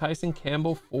 stripe. Tyson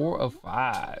Campbell, 4 of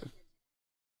 5.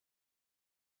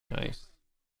 Nice.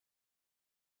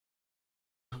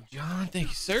 John, thank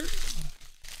you, sir.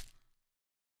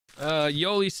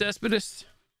 Yoli Cespedes.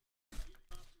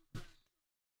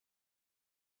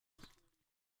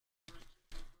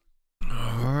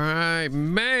 All right,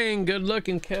 man. Good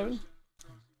looking, Kevin.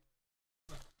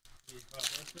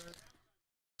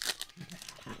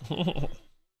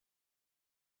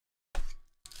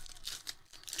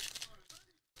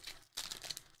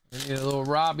 Get a little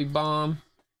Robbie bomb.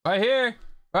 Right here.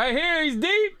 Right here. He's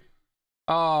deep.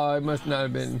 Oh, it must not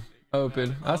have been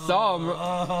open. I saw him.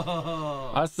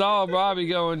 I saw Robbie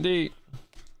going deep.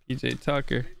 PJ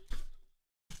Tucker.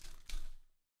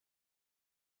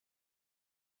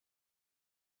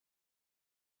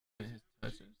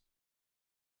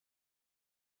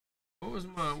 What was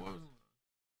my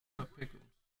pickle?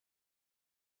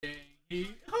 He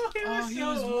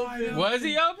was open. Was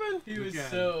he open? He was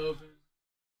so open.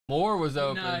 Moore was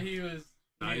open. Nah, he was.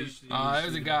 There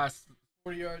was a guy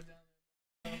 40 yards down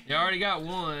there. You already got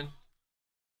one.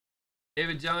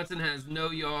 David Johnson has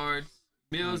no yards.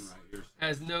 Mills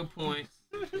has no points.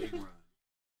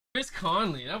 Chris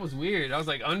Conley, that was weird. I was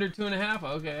like under 2.5.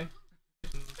 Okay.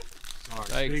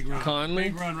 Sarge, Like big run. Conley.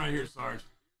 Big run right here, Sarge.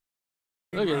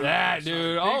 Look at that,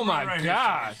 dude. Oh my right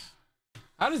gosh.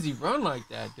 How does he run like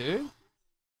that, dude?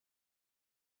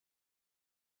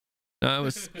 No,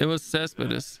 it was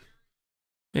Cespedes.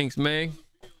 Thanks, Meg.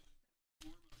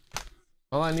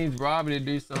 All I need is Robbie to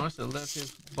do something. I should have left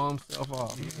his bum self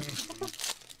off.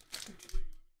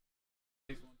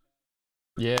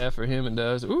 Yeah, for him it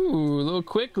does. Ooh, a little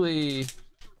quickly.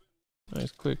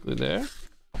 Nice quickly there.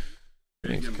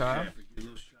 Thanks, Kyle. A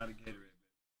little shot of Gatorade.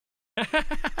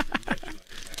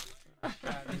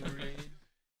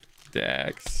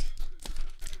 Dax.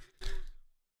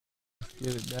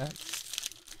 Get it, Dax.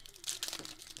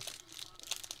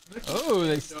 Oh,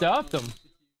 they stopped him.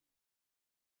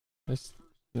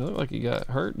 You look like he got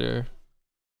hurt there.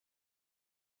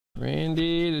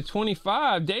 Randy to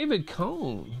 25. David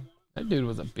Cone. That dude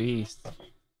was a beast.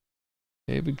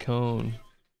 David Cone.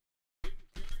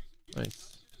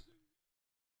 Nice.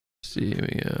 Let's see,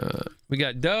 we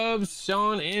got Dubs,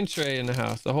 Sean, and Trey in the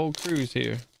house. The whole crew's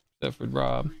here, except for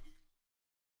Rob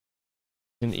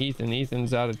and Ethan.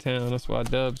 Ethan's out of town. That's why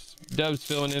Dubs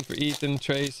filling in for Ethan.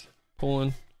 Trey's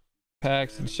pulling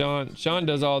packs, and Sean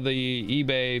does all the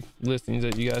eBay listings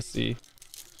that you guys see,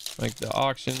 like the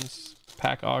auctions,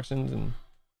 pack auctions, and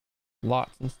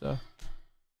lots and stuff.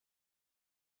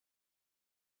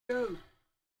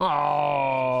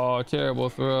 Oh, terrible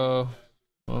throw,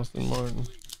 Austin Martin.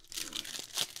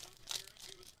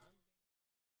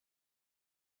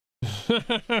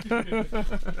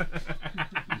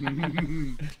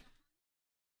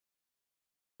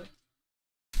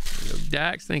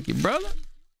 Dax, thank you, brother.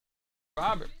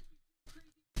 Robert.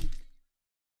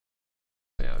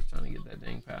 Yeah, I was trying to get that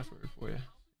dang password for you.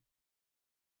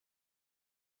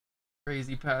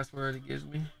 Crazy password it gives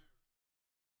me.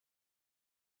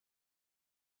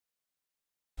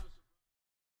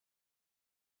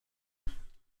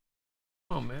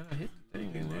 Oh man, I hit the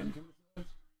thing in there.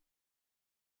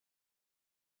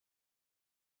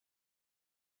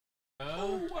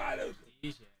 Oh, wide open.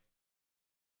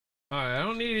 Alright, I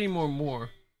don't need any more.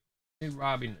 I need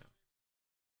Robbie now.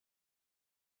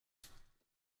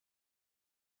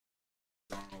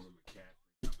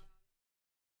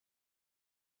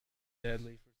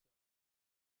 Deadly.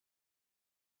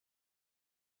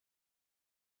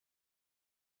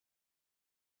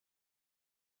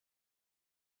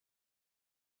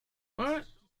 What?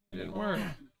 It didn't work.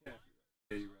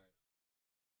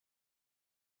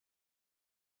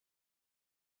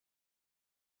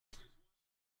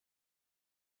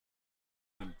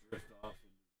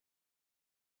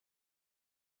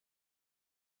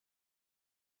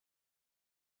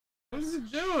 is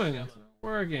it doing? It's not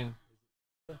working.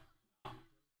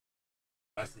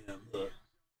 I see him. Look.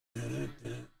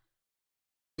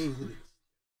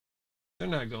 They're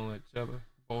not gonna let Chubba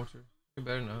vulture. They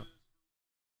better not.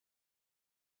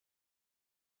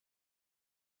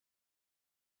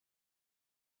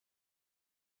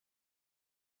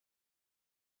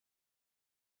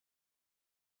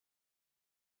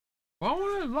 Why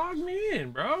won't it log me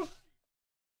in, bro?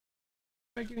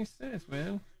 Make any sense,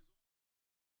 man?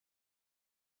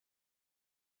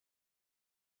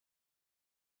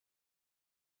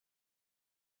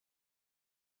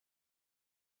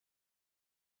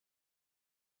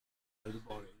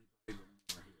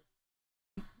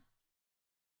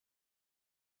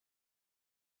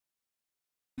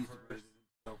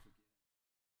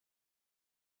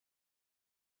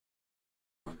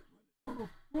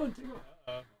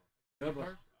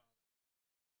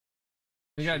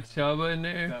 You got Chubba in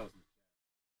there.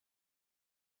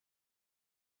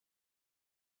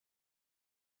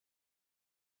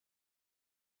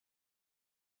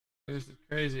 This is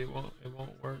crazy. It won't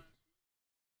work.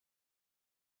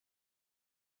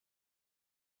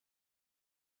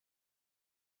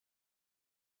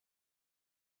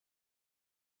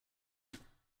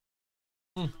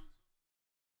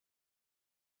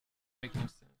 Making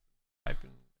sense.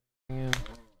 Typing in.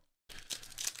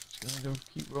 Just gonna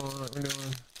keep rolling like we're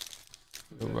doing.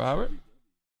 Go Robert.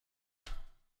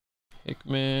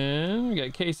 Hickman. We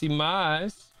got Casey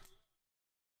Mize.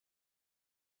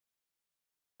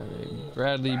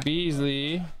 Bradley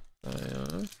Beasley.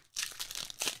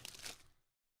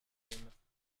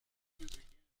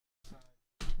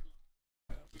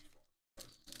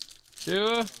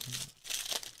 Tua.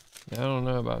 Yeah, I don't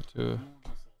know about Tua.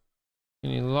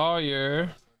 Any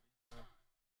lawyer.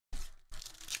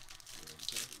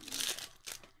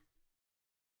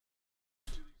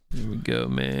 Here we go,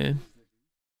 man.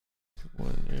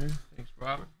 One there. Thanks,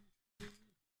 Robert.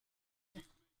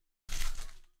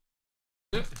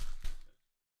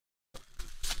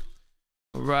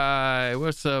 All right,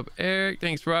 what's up, Eric?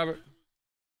 Thanks, Robert.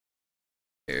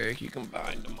 Eric, you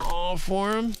combined them all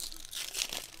for him.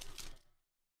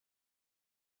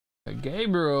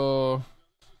 Gabriel.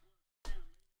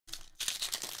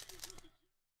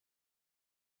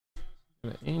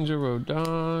 Angel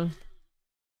Rodon.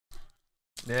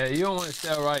 Yeah, you don't want to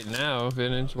sell right now.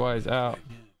 Vintage wise out.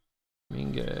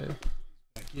 Mingo.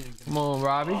 Come on,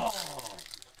 Robbie.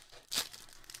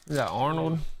 Is that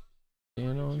Arnold?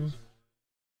 Dan Arnold.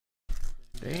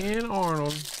 Dan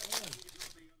Arnold.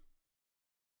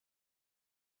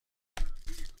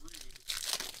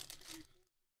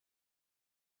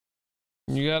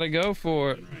 You gotta go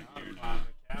for it.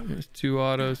 There's 2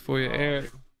 autos for you,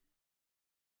 Eric.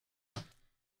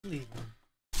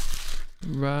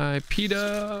 Right,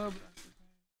 P-Dub.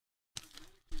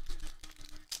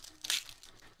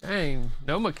 Dang,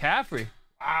 no McCaffrey.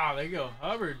 Wow, there you go,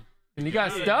 Hubbard. And he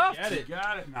got stuffed? He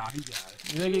got it? Nah, he got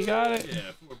it. You think he got it?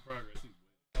 Yeah, forward progress.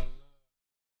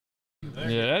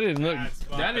 Yeah, that didn't look.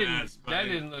 That Bad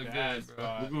didn't look good,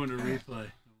 bro. We're going to replay.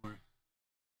 Don't worry.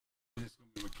 It's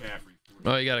going to be McCaffrey.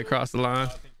 Oh, you got to cross the line.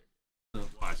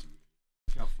 Watch him.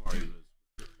 Look how far he was.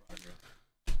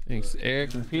 Thanks,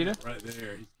 Eric and Peter. Right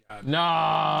there. He's got it.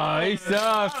 Nah, he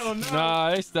stuffed. Nah,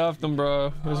 they stuffed him,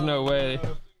 bro. There's no way.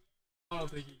 I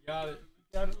don't think he got it.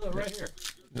 He got it, look, right here.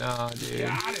 Nah, dude.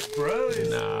 Got it, bro. It's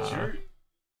Nah.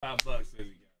 $5 says he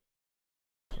got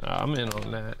it. Nah, I'm in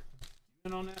on that.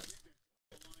 You in on that?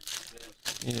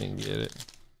 You didn't get it.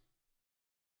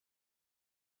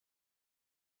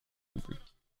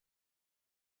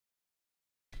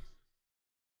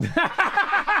 $5.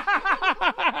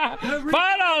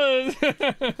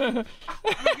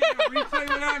 Replay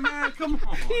with that, man. Come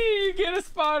on. You get a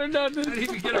spot or nothing.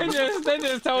 They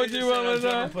just told you what was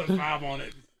up. Put 5 on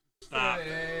it. Stop.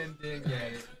 And didn't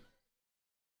get it.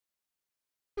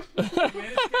 Man,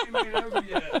 this game ain't over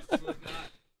yet.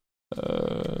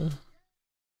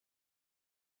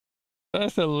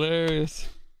 That's hilarious.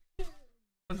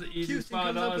 That's the easiest Houston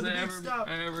comes up $5 with a big stop. I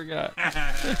ever got.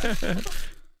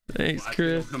 Thanks, Thanks,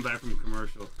 Chris. Come back from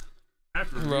commercial.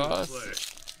 After Ross.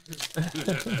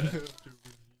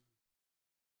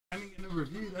 I didn't get no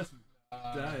review. That's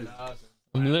Awesome.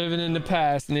 I'm living in the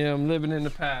past, Neil. I'm living in the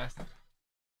past.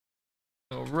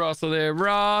 Oh, Russell there.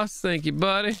 Ross, thank you,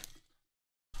 buddy.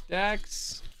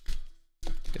 Dax.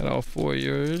 Got all 4 of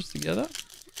yours together.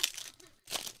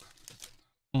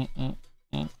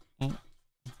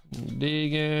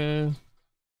 Digging.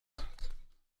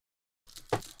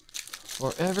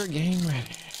 Forever game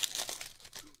ready.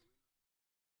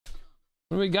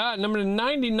 What do we got? Number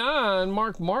 99,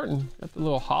 Mark Martin. Got the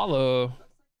little hollow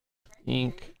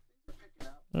ink.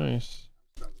 Nice.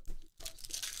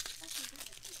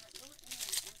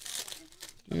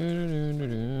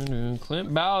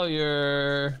 Clint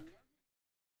Bowyer.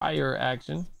 Higher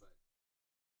action.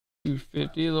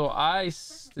 250. A little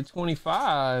ice to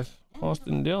 25.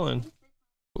 Austin Dillon.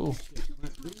 Cool.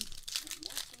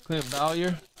 Clint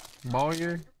Bowyer.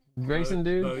 Bowyer. Grayson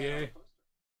dude. Boye.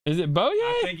 Is it Bowyer?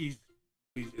 I think he's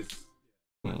just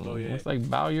Looks like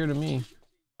Bowyer to me.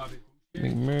 Bobby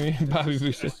McMurray. Bobby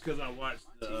Boucher. That's because I watched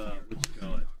what you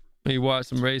call it. You watched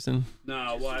some racing. No,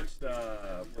 I watched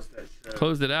what's that show?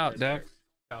 Closed it out, Dak.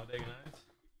 Talladega Nights.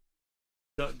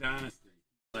 Duck Dynasty.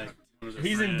 Like one of their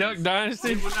He's in friends. Duck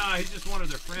Dynasty. Well, no, he's just one of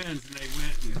their friends, and they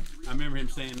went. And I remember him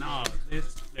saying, "No,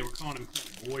 they were calling him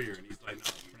Clint Boyer," and he's like, "No,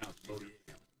 it's pronounced Boyer."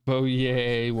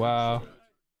 Bowyer. Wow.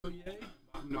 Boyer,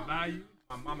 from the Bayou.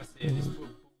 My mama said this book.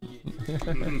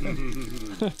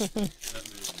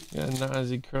 Got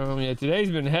Nazi Chrome. Yeah,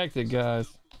 today's been hectic, guys.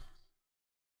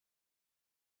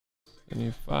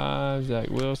 75, Zach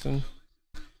Wilson.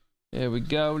 There we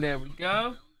go. There we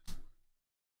go.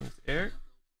 Thanks, Eric.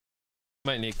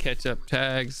 Might need catch up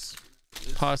tags.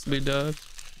 Possibly Doug.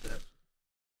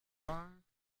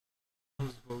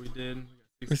 That's what we did.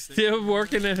 We're still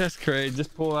working it. That's crazy.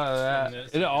 Just pull out of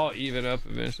that. It'll all even up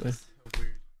eventually. So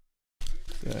weird.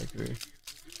 Exactly.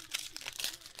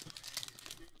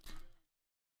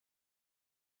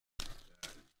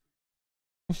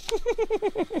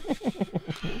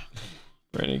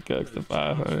 Brandon Cooks to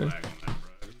 500.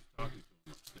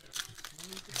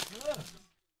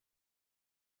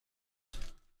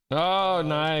 Oh,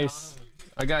 nice.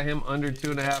 I got him under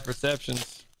 2.5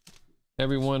 receptions.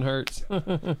 Every one hurts.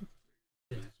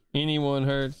 Anyone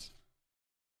hurts.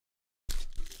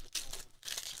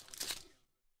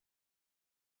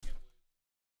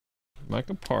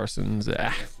 Micah Parsons.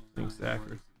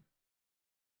 Exactly.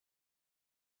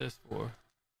 This for.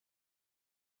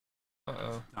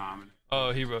 Uh-oh. Dominic.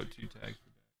 Oh, he wrote 2 tags.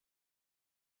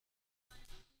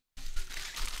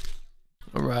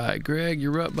 All right, Greg,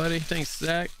 you're up, buddy. Thanks,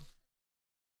 Zach.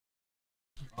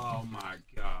 Oh my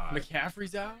God.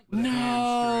 McCaffrey's out?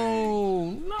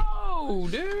 No,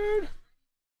 dude.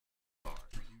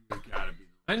 Gotta be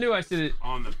I knew I should have.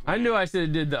 on the planet. I knew I should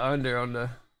have did the under on the.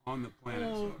 On the planet.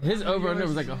 Oh. His over under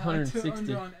was like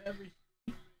 160.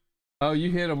 Oh,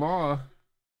 you hit them all.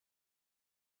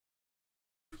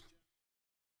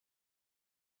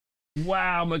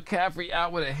 Wow, McCaffrey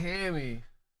out with a hammy.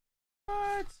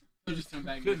 What? Just come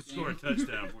back. Couldn't score a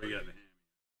touchdown before he got the hand.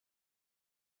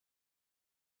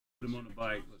 Put him on the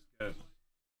bike. Let's go.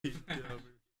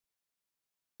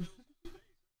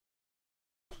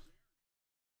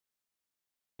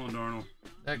 Come on, Darnold.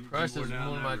 That You crushes wore one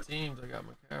down of my that- teams. I got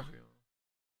McCaffrey on.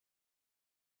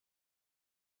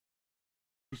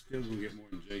 He's still gonna get more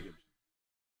than Jacobs.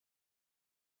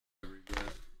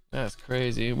 That's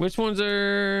crazy. Which ones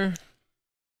are?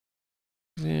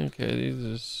 Yeah, okay,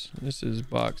 this is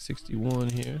box 61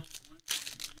 here.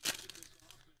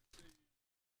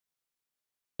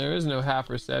 There is no half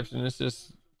reception. It's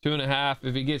just 2.5.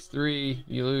 If he gets 3,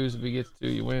 you lose. If he gets 2,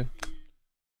 you win.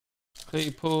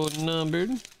 Claypool numbered.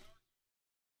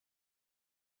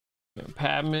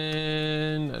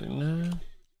 Padman 99.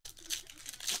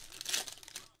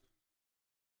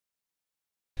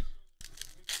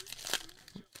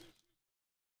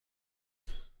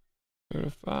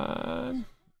 Certified.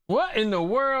 What in the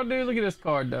world, dude? Look at this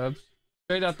card, Dubs.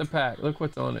 Straight out the pack. Look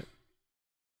what's on it.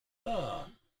 I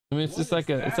mean, it's just like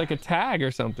it's like a tag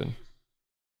or something.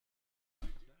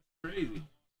 Crazy.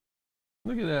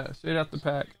 Look at that. Straight out the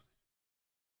pack.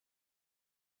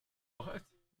 What?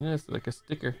 Yeah, it's like a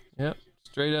sticker. Yep.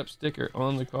 Straight up sticker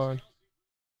on the card.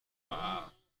 Wow.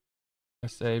 I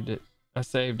saved it. I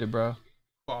saved it, bro.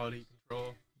 Quality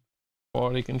control.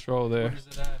 Quality control there. Where is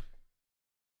it at?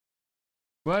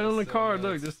 Right on the So card,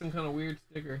 nice. look, just some kind of weird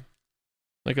sticker.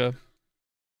 Like a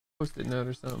post-it note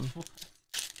or something.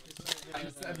 How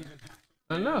does that even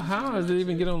I don't know, how does it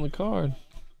even get on the card?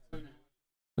 At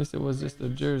least it was just a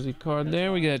jersey card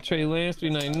there. We got Trey Lance,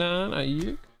 399,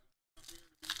 Ayuk.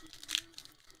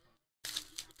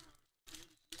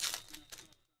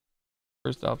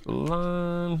 First off the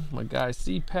line, my guy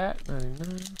C-Pat,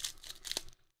 99.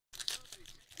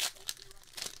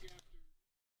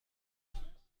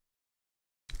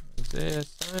 Isaiah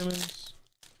Simons.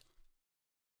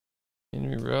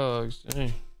 Henry Ruggs.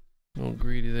 Dang. A little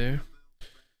greedy there.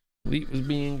 Elite was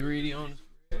being greedy on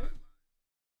his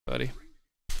buddy.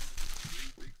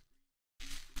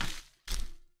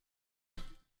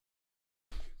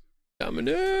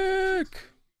 Dominic!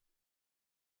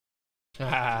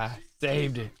 Ah,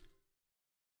 saved it.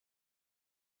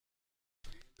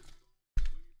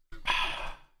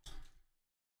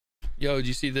 Yo, did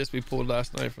you see this we pulled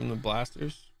last night from the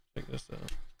blasters? Check this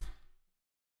out.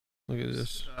 Look at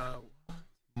this.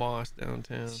 Moss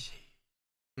downtown.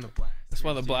 The blasters, That's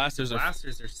why the blasters are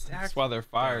stacked. That's why they're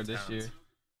fired this downtowns. year.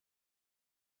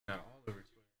 Yeah, all over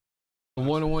Twitter. The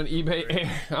 1-on-1 eBay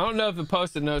Air. I don't know if the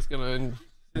Post-it note's gonna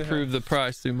improve the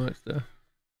price too much though.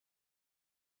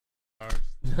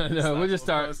 I know, we'll just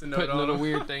start putting little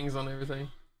weird things on everything.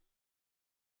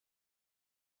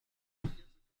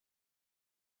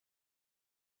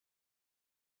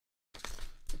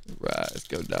 Right, let's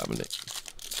go Dominic.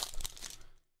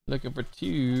 Looking for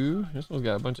 2. This one's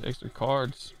got a bunch of extra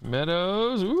cards.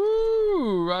 Meadows.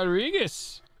 Ooh,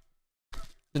 Rodriguez.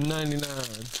 The 99.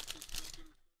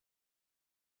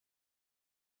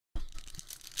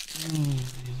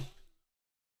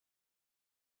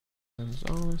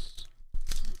 Gonzalez.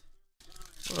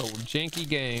 What a janky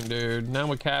game, dude. Now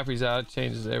McCaffrey's out, it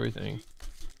changes everything.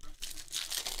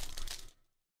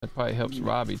 That probably helps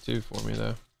Robbie too for me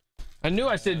though. I knew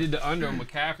I said did the under on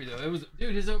McCaffrey though. It was,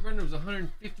 dude, his over under was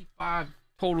 155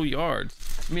 total yards.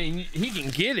 I mean, he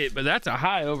can get it, but that's a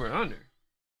high over under.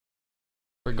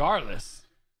 Regardless.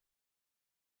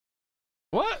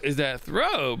 What is that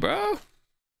throw, bro?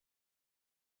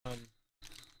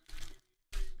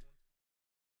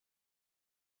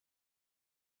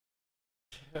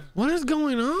 What is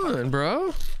going on,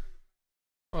 bro?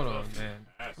 Hold on, man.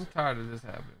 I'm tired of this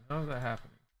happening. How's that happening?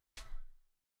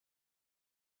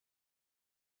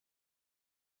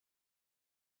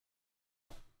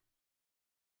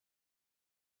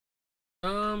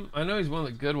 I know he's one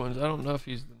of the good ones. I don't know if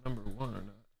he's the number 1 or not.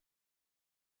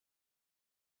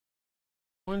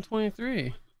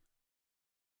 123.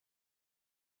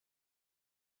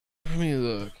 Let me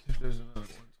look if there's another one.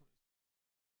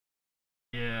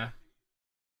 Yeah.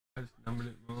 I just numbered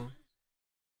it wrong.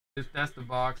 If that's the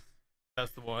box,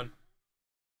 that's the one.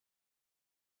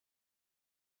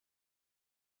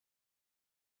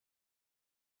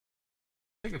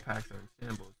 I think the packs are in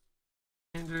shambles.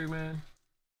 Injury, man.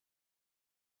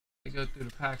 They go through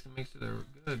the packs and make sure they're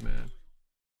good, man.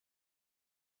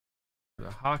 The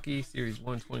Hockey Series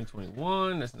 1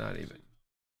 2021. That's not even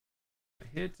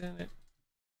hits in it.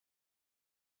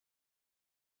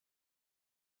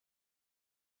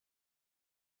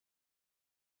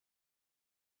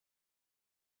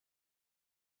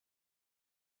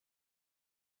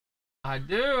 I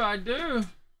do. I think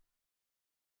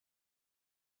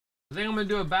I'm gonna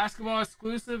do a basketball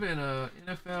exclusive and a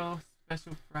NFL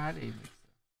special Friday mix.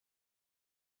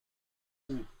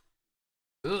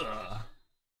 Ugh.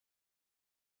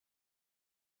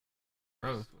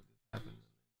 Gross, what just happened?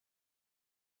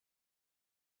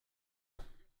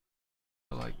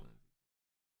 I like Lindsay.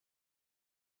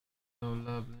 No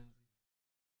love, Lindsay.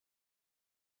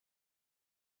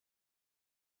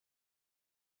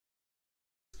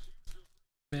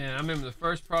 Man, I remember the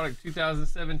first product,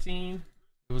 2017.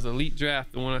 It was Elite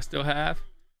Draft, the one I still have.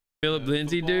 Philip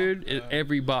Lindsay, dude, in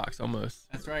every box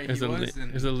almost. That's right. There's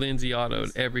a Lindsay auto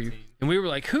in every, and we were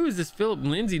like, "Who is this Philip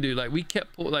Lindsay dude?" Like we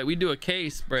kept like we do a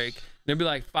case break, there'd be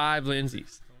like 5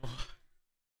 Lindsays,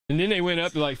 and then they went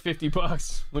up to like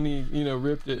 $50 when he,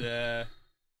 ripped it. Yeah.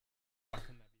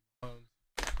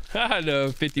 I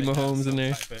know 50 Mahomes in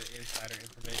there. Type of insider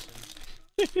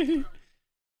information.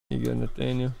 You go,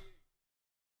 Nathaniel.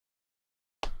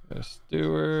 Got a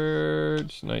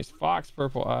Stewart, nice Fox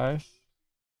purple eyes.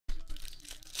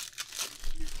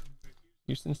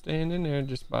 Houston staying in there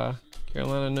just by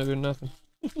Carolina, no good nothing.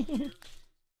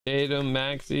 Tatum,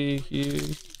 Maxey,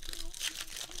 Hughes.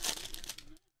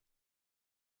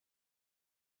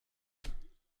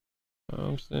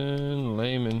 Thompson,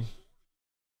 Layman.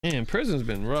 Man, prison's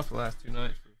been rough the last 2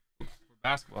 nights for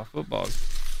basketball.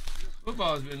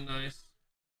 Football's been nice.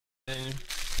 Daniel.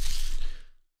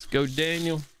 Let's go,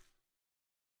 Daniel.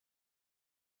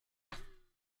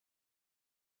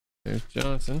 There's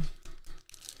Johnson.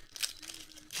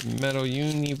 Metal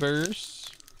Universe.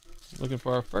 Looking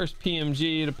for our first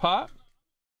PMG to pop.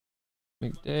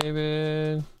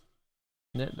 McDavid.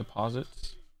 Net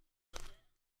deposits.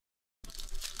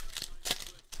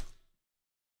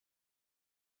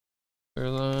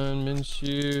 Caroline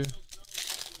Minshew.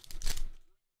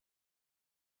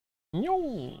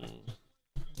 Yo.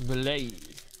 Blade.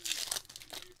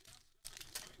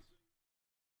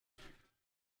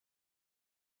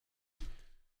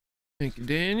 Thank you,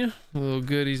 Daniel. A little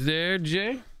goodies there,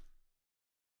 Jay.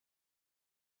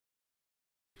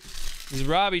 This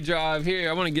Robbie drive here.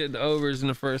 I want to get the overs in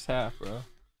the first half, bro.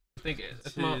 I think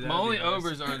it's my only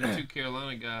overs are the 2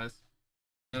 Carolina guys.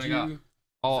 And I got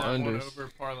all unders. Over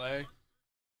parlay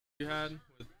you had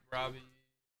with Robbie.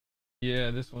 Yeah,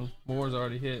 this one. Moore's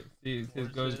already hit. See, his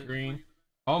goes green.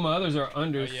 All my others are Oh,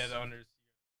 unders. yeah, the unders.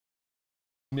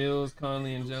 Mills,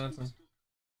 Conley, and Johnson.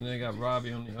 And they got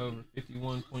Robbie on the over,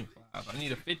 51.5. I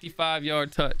need a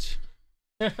 55-yard touch.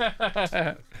 Oh,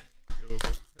 yeah.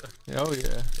 Definitely.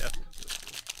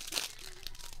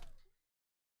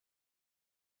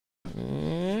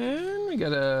 And we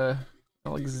got a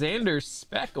Alexander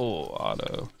Speckle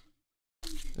auto.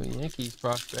 The Yankees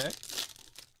prospect.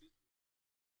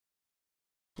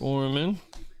 Foreman.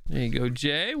 There you go,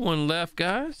 Jay. One left,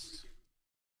 guys.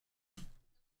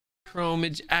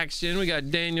 Chromage action. We got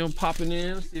Daniel popping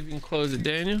in. Let's see if we can close it,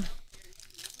 Daniel.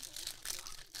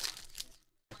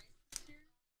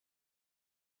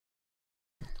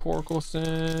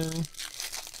 Torkelson.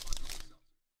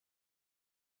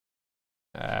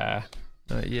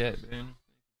 Not yet, man.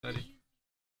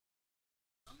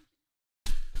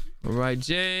 All right,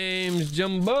 James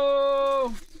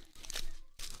Jumbo.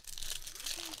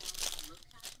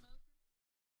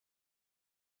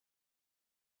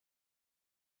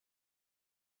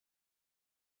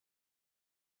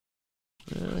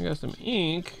 I got some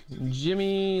ink.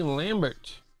 Jimmy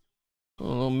Lambert. A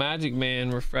little Magic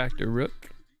Man refractor rook.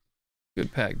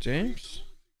 Good pack, James.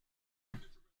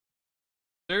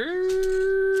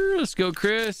 Let's go,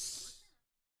 Chris.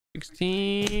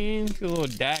 16. Get a little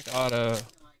Dak auto.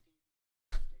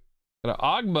 Got an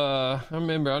Ogba. I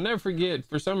remember. I'll never forget.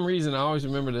 For some reason, I always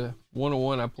remember the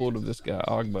 101 I pulled of this guy,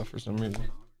 Ogba, for some reason.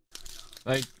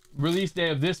 Like, release day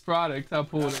of this product, I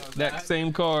pulled that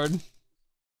same card. For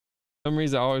some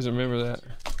reason, I always remember that.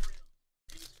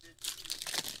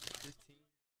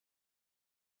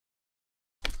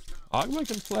 Ogba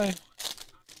can play.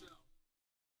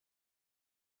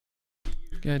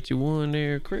 Got you one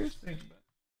there, Chris.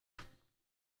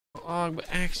 Ogba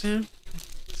action.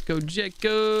 Let's go,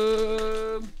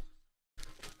 Jacob.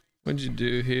 What'd you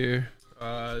do here?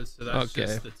 So that's okay,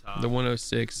 just the top. the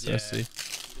 106. Yeah. I see.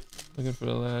 Looking for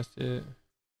the last hit.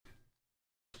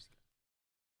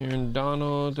 Aaron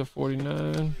Donald to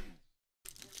 49.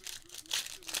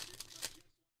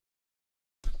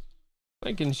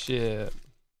 Blankenship.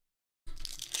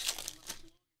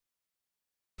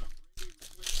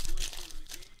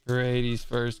 Brady's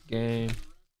first game.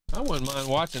 I wouldn't mind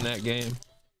watching that game.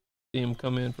 See him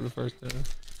come in for the first time. I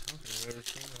don't think I've ever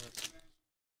seen that.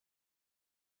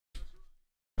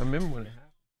 I remember when it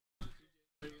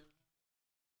happened.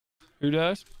 Who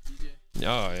does? DJ.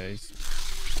 Oh, yeah, he's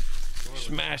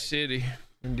Smash City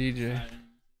from DJ.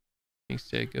 Thanks,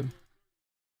 Jacob.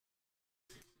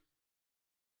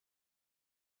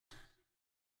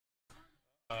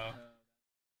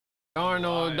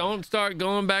 Arnold, don't start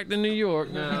going back to New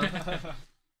York now.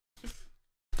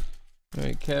 All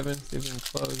right, Kevin, see if we can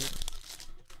close it.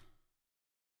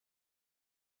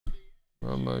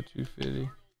 Rumbo 250.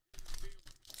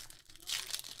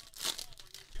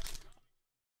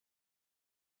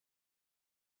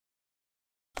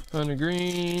 Hunter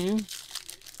Green.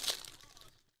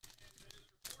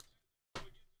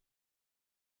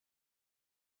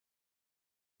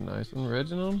 Nice one,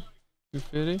 Reginald.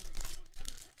 250.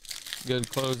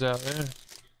 Good close out there.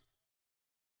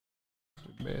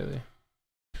 Barely.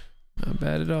 Not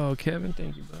bad at all, Kevin.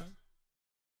 Thank you, bud.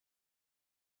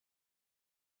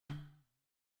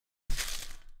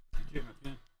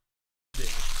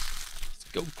 Let's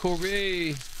go,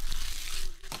 Corey.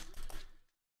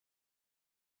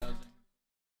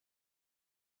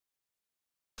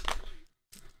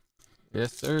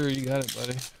 Yes, sir. You got it,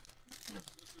 buddy.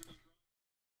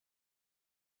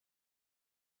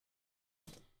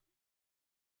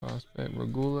 Prospect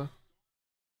Regula.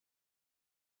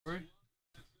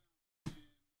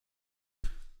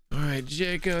 All right,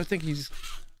 Jacob. I think he's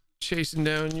chasing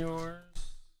down yours.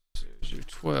 There's your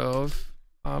 12.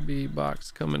 Hobby box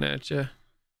coming at you. I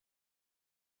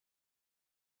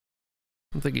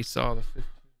don't think he saw the 15.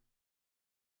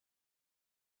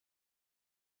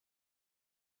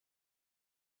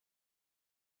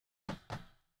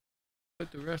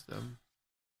 Put the rest of them.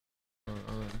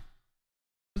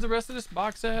 Where's the rest of this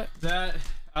box at? That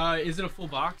is it a full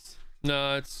box?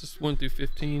 No, it's just 1 through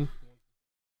 15.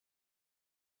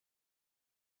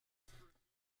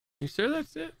 You sure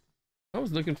that's it? I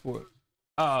was looking for it.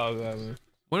 Oh,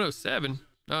 107.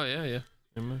 Oh, yeah.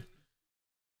 Never mind.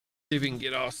 See if we can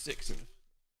get all 6 in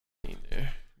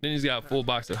there. Then he's got a full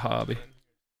box of Hobby.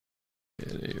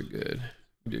 Yeah, you're good.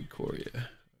 You did Corey, yeah.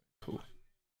 Cool.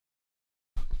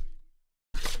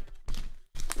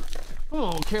 Come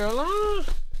on, Carolina.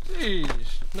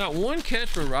 Jeez. Not one catch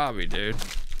for Robbie, dude.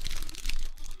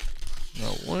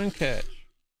 Not one catch.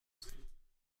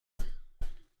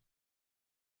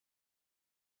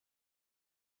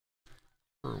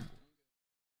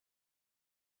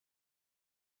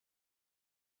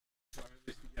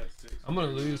 I'm gonna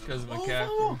lose because of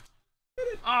McCaffrey.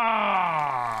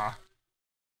 Ah!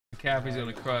 McCaffrey's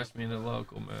gonna crush me in the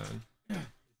local, man.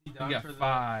 He got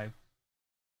 5.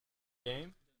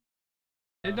 Game?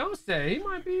 It don't say. He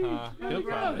might be. He'll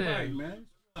probably Right, man.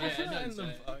 Yeah, it doesn't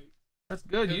say. That's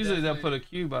good. It Usually they'll does put say. a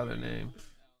Q by their name.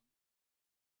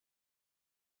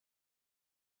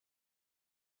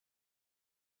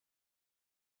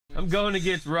 I'm going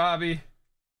against Robbie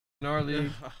in our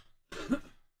league.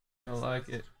 I like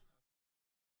it.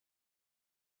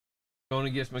 Going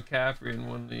against McCaffrey in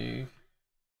one league.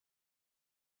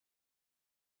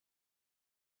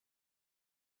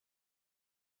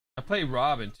 I played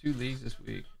Rob in 2 leagues this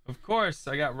week. Of course,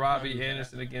 I got Robbie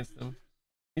Anderson against him.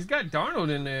 He's got Darnold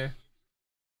in there.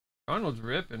 Darnold's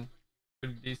ripping.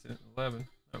 Pretty decent. 11.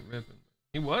 Not ripping.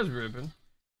 He was ripping.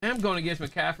 And I'm going against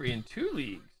McCaffrey in 2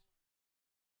 leagues.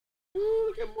 Ooh,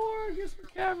 look at Moore against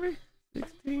McCaffrey.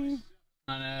 16.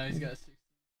 I know, he's got 6.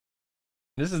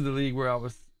 This is the league where I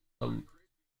was a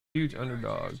huge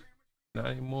underdog. Not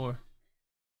anymore.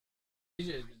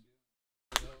 DJ's been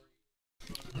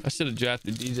I should have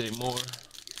drafted DJ Moore.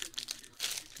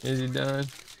 Is he done?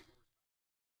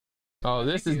 Oh,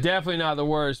 this is definitely not the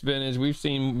worst vintage. We've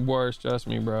seen worse, trust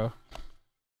me, bro.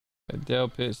 Adele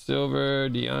Pitt Silver,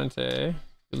 Deontay.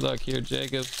 Good luck here,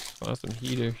 Jacob. Find some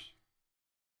heaters.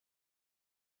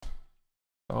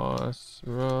 Boss,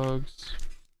 Ruggs.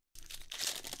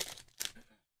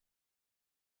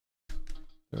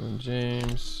 Dylan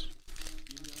James.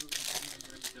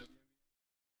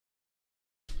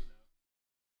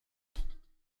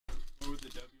 What was the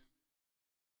W?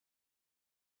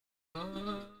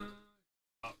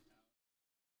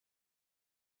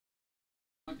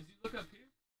 Did you look up here?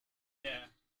 Yeah.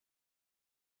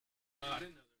 I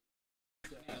didn't know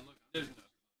there. Yeah, look, there's no.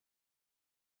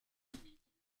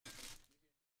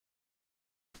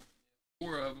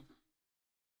 4 of them.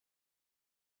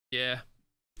 Yeah.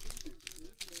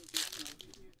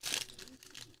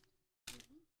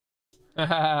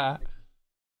 What's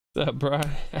up, Brian?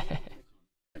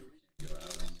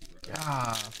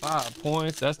 God, 5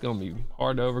 points. That's gonna be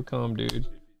hard to overcome, dude.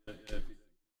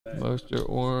 Mostert,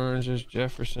 Orange, is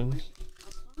Jefferson.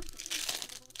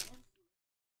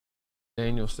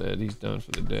 Daniel said he's done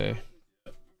for the day.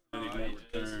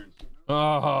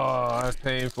 Oh, that's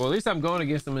painful. At least I'm going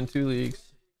against him in 2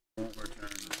 leagues.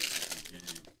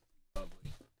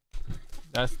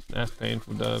 That's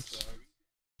painful, Dubs.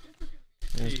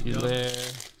 There's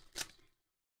Hilaire.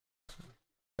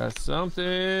 Got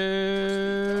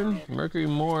something. Mercury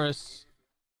Morris.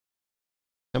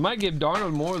 I might give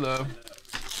Darnold more though.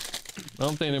 I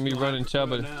don't think they're gonna be running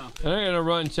Chuba. They're gonna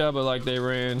run Chuba like they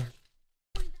ran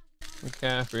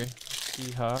McCaffrey.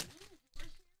 T-Hawk.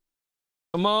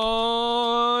 Come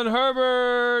on,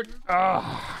 Herbert.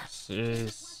 Ah,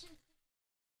 jeez.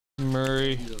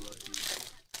 Murray.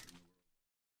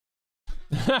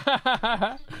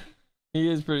 He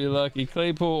is pretty lucky.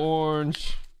 Claypool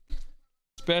Orange.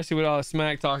 Especially with all the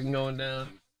smack talking going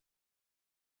down.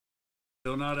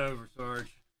 Still not over, Sarge.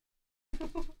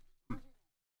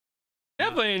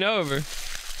 Definitely ain't over.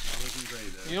 Not looking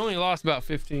great, though. You only lost about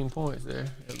 15 points there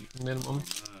at minimum.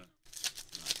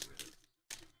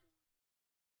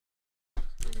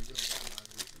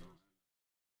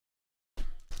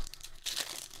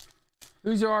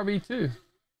 Who's your RB2?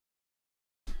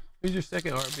 Who's your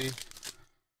second RB?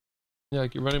 You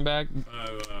like your running back?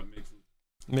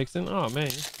 Mixon? Oh man,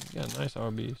 you got nice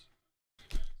RBs.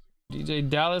 DJ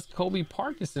Dallas, Kobe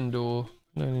Parkinson duel.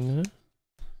 99.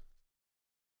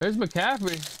 There's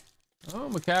McCaffrey. Oh,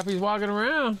 McCaffrey's walking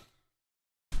around.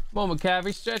 Come on,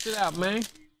 McCaffrey, stretch it out, man.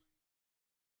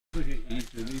 Look at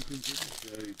Ethan. Ethan's at the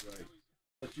show. He's like, I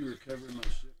thought you were covering my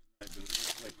shit tonight, but it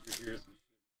looks like you're here at the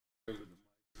over the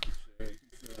mic.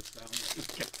 So I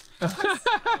sound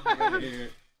like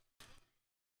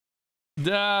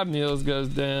Da Mills goes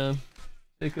down.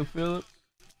 Jacob Phillips.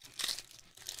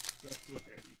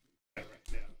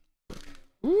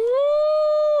 Woo!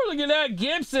 Look at that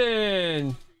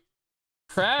Gibson.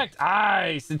 Cracked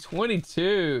ice in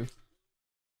 22.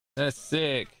 That's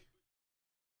sick.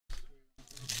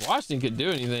 Washington could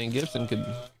do anything. Gibson could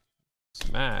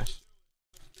smash.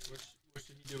 What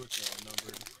should he do with the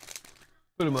number?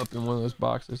 Put him up in one of those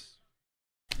boxes.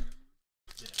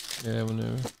 Yeah,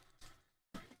 whenever.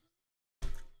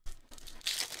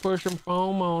 Push some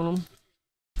foam on them.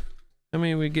 How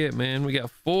many we get, man? We got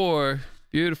 4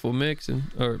 beautiful Gibson.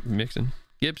 Hold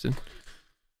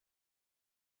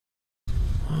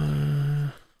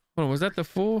on, was that the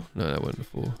full? No, that wasn't the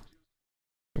full.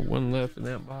 One left in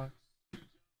that box.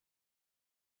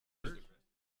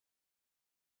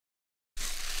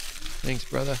 Thanks,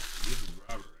 brother. This is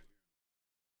Robert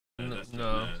right here.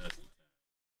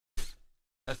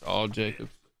 That's all Jacob.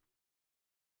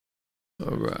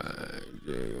 All right,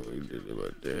 we did it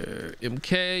right there.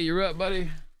 MK, you're up,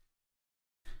 buddy.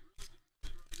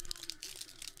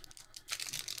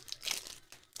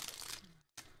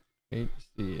 Hate to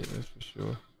see it, that's for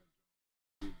sure.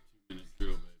 2 minutes drill,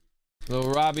 baby.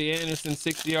 Little Robbie Anderson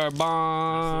 60-yard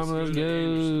bomb. Let's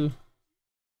go.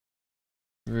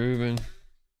 Ruben.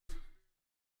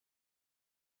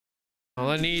 All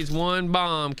I need is one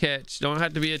bomb catch. Don't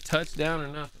have to be a touchdown or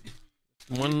nothing.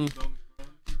 One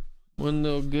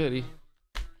little goodie.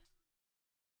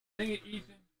 Sing it,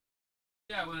 Ethan.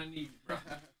 Yeah, when I need it, bro.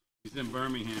 He's in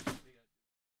Birmingham.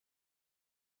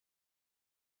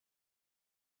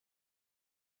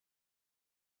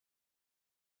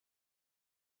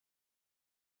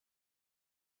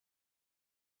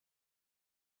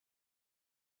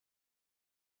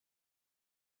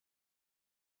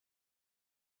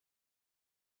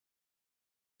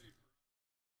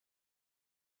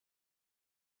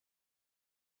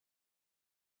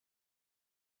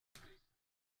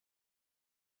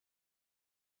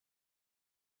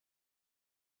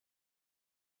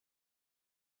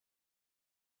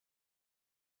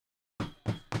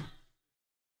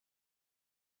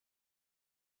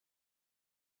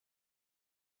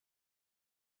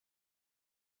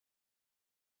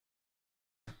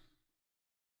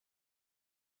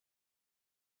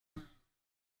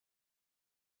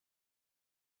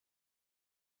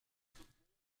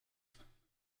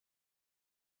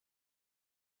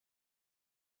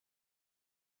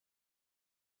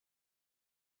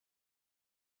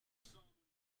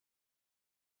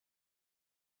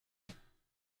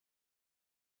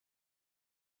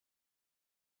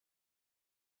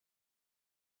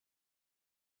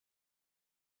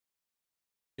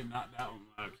 Not that one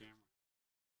out of camera.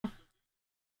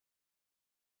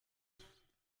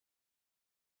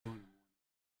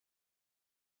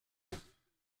 Is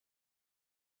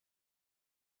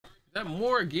that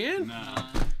more again? Nah.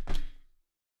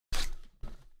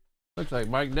 Looks like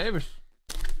Mike Davis.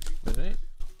 But it ain't.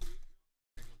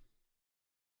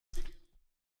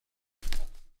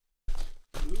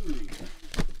 Ooh.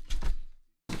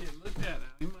 Can't look at it.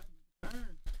 He might turn.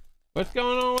 What's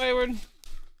going on, Wayward?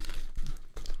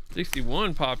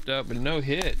 61 popped up, but no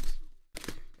hits.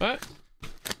 What?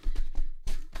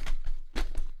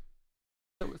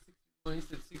 That was 61. He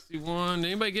said 61.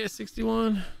 Did anybody get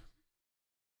 61?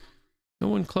 No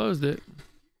one closed it.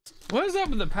 What is up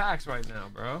with the packs right now,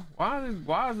 bro? Why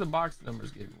is the box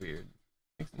numbers getting weird?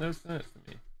 Makes no sense to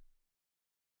me.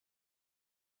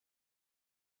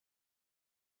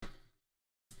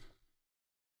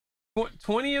 What,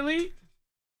 20 elite?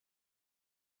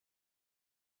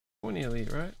 20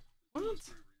 elite, right? What?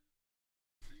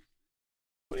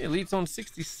 20 elite's on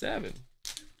 67. What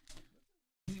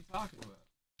are you talking about?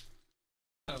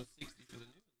 That was 60 for the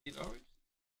new elite already.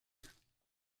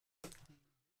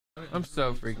 I'm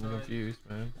so freaking confused,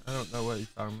 man. I don't know what he's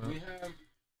talking about.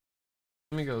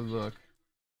 Let me go look.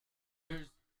 There's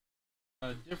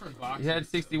different boxes. He had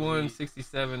 61 and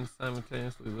 67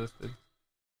 simultaneously listed.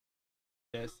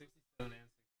 Yeah, 67 and 60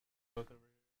 both over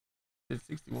here.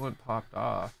 61 popped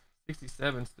off.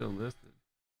 67 still listed.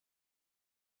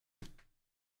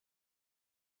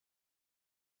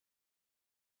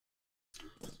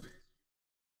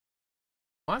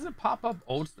 Why does it pop up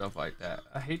old stuff like that?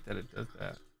 I hate that it does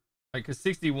that. Like, cause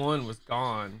 61 was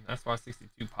gone. That's why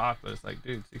 62 popped. But it's like,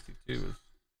 dude, 62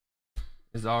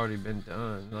 has already been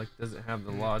done. Like, doesn't have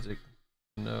the logic.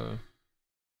 No.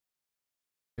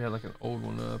 We had like an old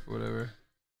one up or whatever.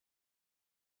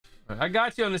 All right, I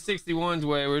got you on the 61s,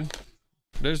 Wayward.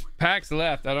 There's packs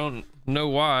left. I don't know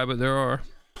why, but there are.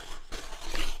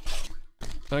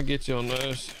 I'll get you on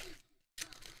those.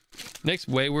 Next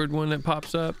Wayward one that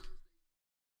pops up.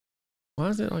 Why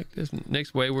is it like this?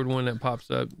 Next Wayward one that pops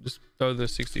up, just throw the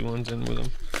 61s in with them.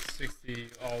 60,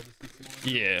 all the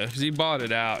 61. Yeah, because he bought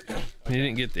it out. He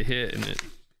didn't get the hit, and it's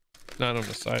not on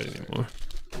the site anymore.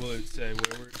 Will it say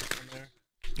Wayward on there?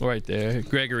 Right there.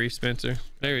 Gregory Spencer.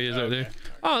 There he is right there. Okay.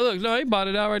 Oh, look. No, he bought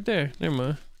it out right there. Never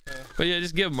mind. But yeah,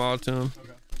 just give them all to him.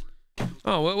 Okay.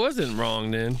 Oh, what wasn't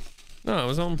wrong then? No, it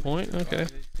was on point. Okay.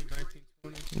 18,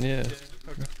 19, 20. Yeah.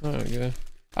 Okay. All right, good.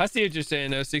 I see what you're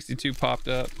saying, though. 62 popped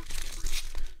up.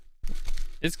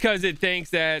 It's because it thinks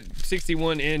that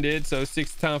 61 ended, so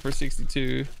 6 time for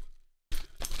 62.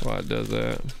 That's why it does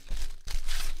that.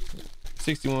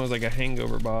 61 was like a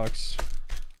hangover box.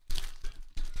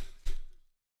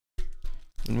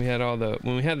 When we had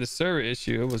the server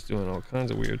issue, it was doing all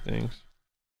kinds of weird things.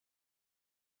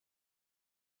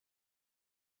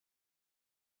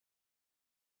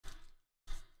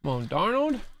 Come on,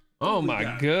 Darnold. Oh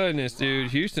my goodness,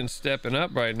 dude. Houston's stepping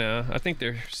up right now. I think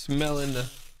they're smelling it.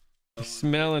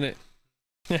 Man,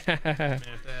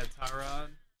 if they had Tyrod,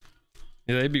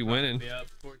 Yeah, they'd be winning. be up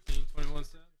 14, 21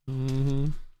 7. Mm-hmm.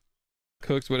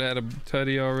 Cooks would have had a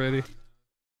tutty already.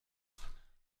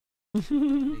 I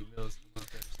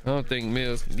don't think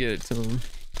Mills can get it to him.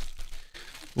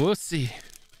 We'll see.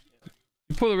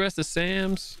 You pull the rest of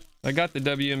Sam's. I got the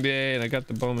WNBA and I got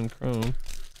the Bowman Chrome.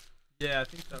 Yeah, I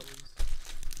think that was.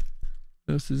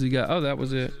 What else has he got? Oh, that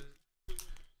was it.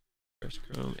 First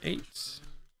Chrome 8.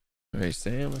 All right,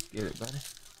 Sam, let's get it, buddy.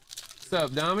 What's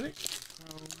up, Dominic?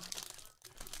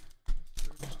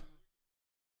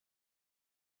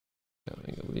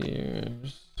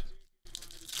 Cavaliers.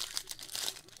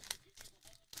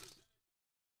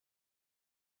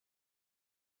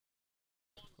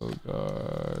 Oh,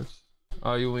 guards.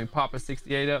 Oh, you want me to pop a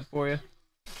 68 up for you?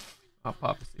 I'll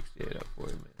pop a 68 up for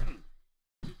you, man.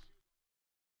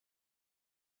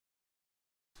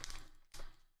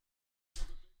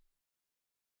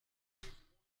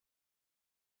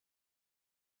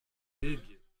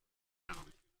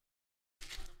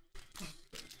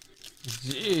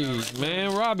 Jeez,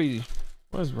 man, Robbie.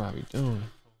 What's Robbie doing?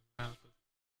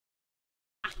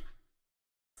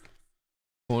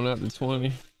 Going up to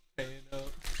 20. Paying up.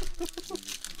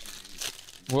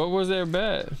 What was their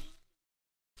bet?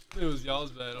 It was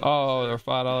y'all's bet. Oh, their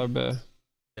 $5 bet.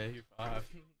 Yeah, you're 5.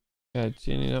 Yeah,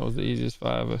 Chinny, that was the easiest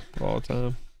 5 of all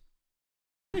time.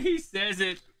 He says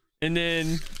it, and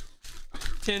then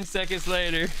 10 seconds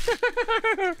later.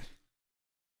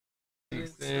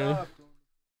 Thanks, Sam.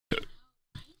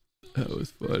 That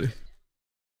was funny.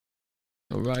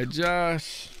 All right,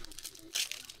 Josh.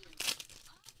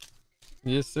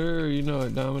 Yes, sir. You know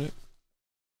it, Dominic.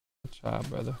 Good try,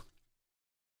 brother.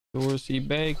 Dorsey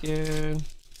Bacon.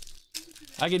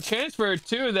 I can transfer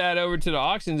 2 of that over to the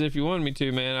auctions if you want me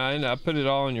to, man. I put it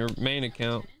all on your main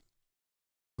account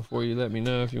before you let me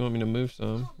know if you want me to move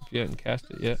some, if you hadn't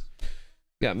cast it yet.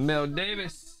 Got Mel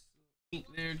Davis. Ink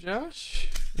there, Josh.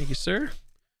 Thank you, sir.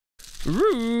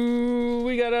 Ooh,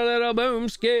 we got a little boom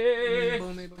skate.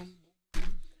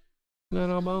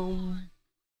 Little boom.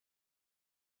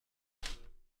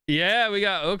 Yeah, we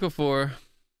got Okafor.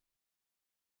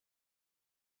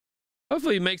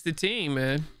 Hopefully he makes the team,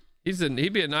 man.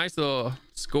 He'd be a nice little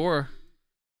scorer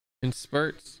in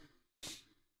spurts.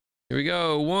 Here we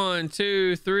go. 1,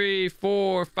 2, 3,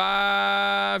 4,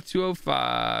 5.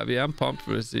 205. Yeah, I'm pumped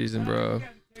for the season, bro.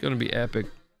 It's gonna be epic.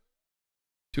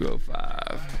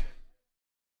 205.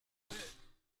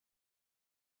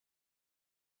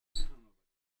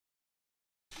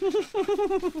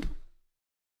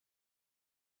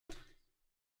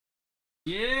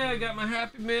 Yeah, I got my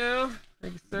Happy Meal.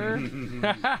 Thank you, sir.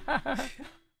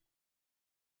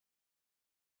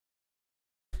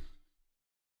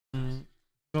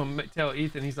 Gonna tell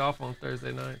Ethan he's off on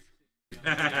Thursday night.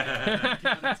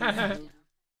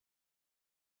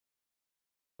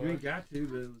 You ain't got to,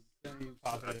 but it was the same.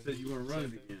 I said you want to run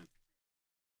it again.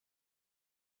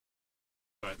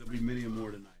 All right, there'll be many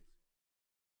more tonight.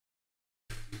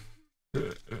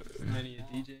 Many a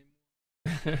DJ.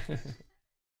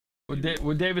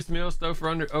 Would Davis Mills throw for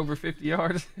over 50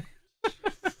 yards?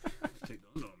 Take the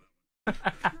under on that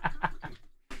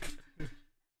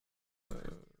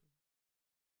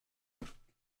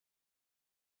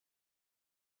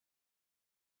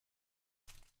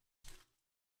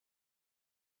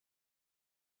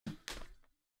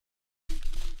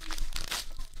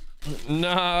one.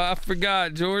 No, I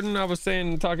forgot, Jordan. I was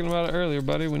talking about it earlier,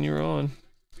 buddy, when you were on.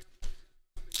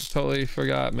 Totally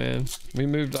forgot, man. We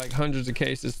moved like hundreds of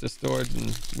cases to storage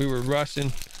and we were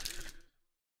rushing,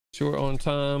 short on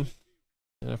time,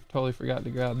 and I totally forgot to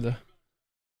grab the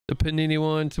Panini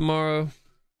one tomorrow.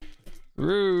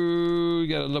 Roo, you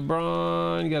got a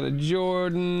LeBron, you got a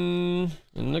Jordan,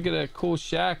 and look at that cool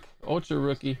Shaq Ultra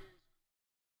rookie.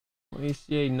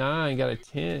 ACA 9, got a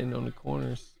 10 on the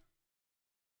corners.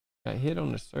 Got hit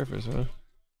on the surface, huh?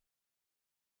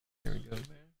 Here we go,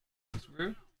 man. It's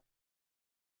Roo.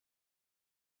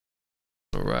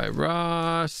 All right,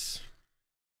 Ross.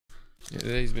 Yeah,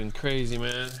 today's been crazy,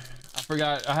 man. I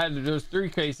forgot. There was 3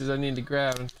 cases I needed to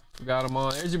grab and forgot them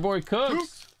all. There's your boy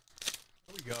Cooks.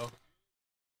 There we go.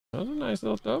 That was a nice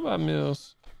little throw by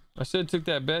Mills. I should have took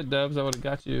that bet, Dubs. I would have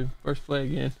got you first play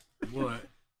again. What?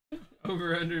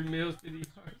 Over 100 Mills 50 yards.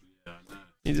 Yeah, nice.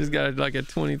 He just got like a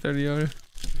 20, 30 yarder.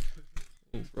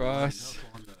 Thanks, Ross.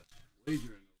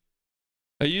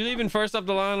 Are you leaving first up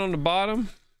the line on the bottom?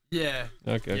 Yeah.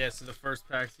 Okay. Yeah, so the first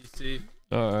packs you see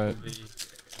All right. will be.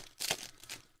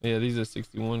 Yeah, these are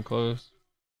 61 close.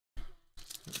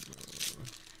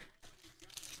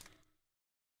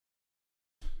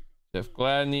 Jeff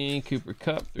Gladney, Cooper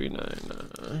Kupp,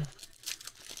 399.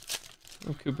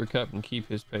 Cooper Kupp can keep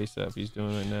his pace up. He's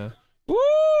doing it now. Woo!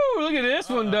 Look at this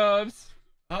one, Dubs.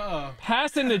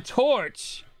 Passing the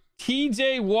torch.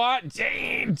 TJ Watt,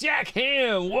 Jack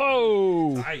Ham.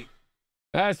 Whoa. Tight.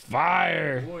 That's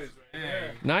fire. Boys right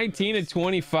there. 19 to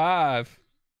 25.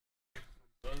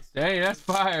 Dang, that's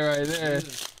fire right there.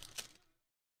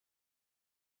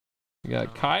 You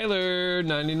got Kyler,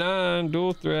 99,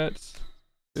 dual threats.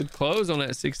 Good close on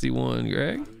that 61,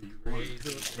 Greg.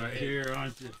 Right here,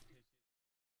 aren't you?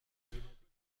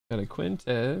 Got a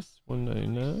Quintez,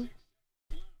 199.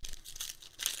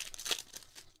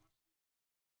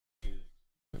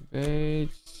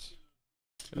 Bates,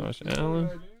 Josh Allen.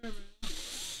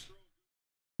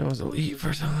 That was elite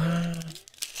for some.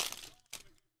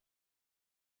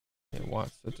 Yeah,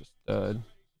 Watt's such a stud.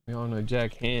 We all know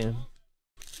Jack Ham,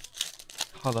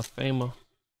 Hall of Famer.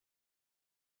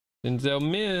 Denzel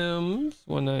Mims,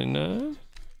 199.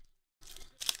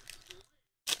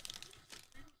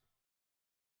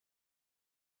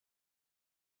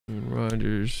 And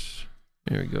Rodgers.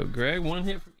 There we go, Greg. One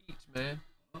hit for each, man.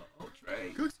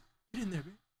 Trey. Get in there,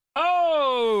 baby.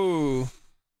 Oh!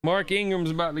 Mark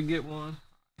Ingram's about to get one.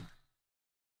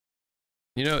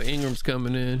 You know Ingram's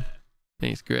coming in.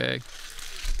 Thanks, Greg.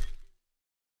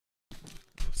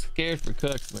 Scared for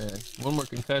Cooks, man. One more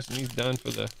concussion, he's done for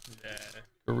the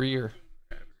career.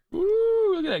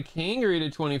 Woo! Look at that Kingery to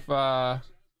 25.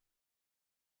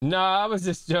 Nah, I was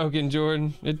just joking,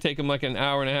 Jordan. It'd take him like an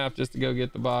hour and a half just to go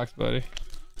get the box, buddy.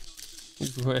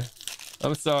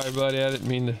 I'm sorry, buddy. I didn't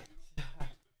mean to.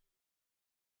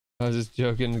 I was just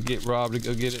joking to get Rob to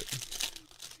go get it.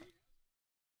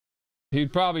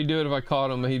 He'd probably do it if I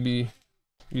caught him, but he'd be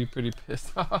pretty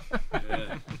pissed off.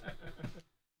 Yeah.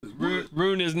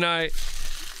 Ruin his night.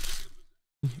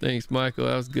 Thanks, Michael.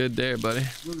 That was good there, buddy.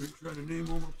 Look, they're trying to name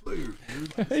all my players,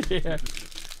 dude. Yeah.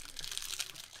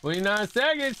 29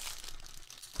 seconds.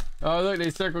 Oh, look,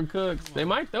 they circled Cooks. They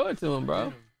might throw it to him,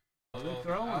 bro. Are they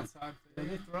throwing? Outside Are they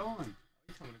fade. throwing?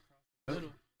 He's coming across the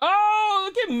middle. Oh,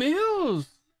 look at Mills.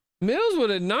 Mills with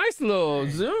a nice little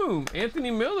zoom. Anthony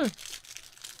Miller.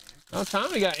 About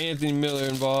time we got Anthony Miller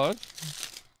involved.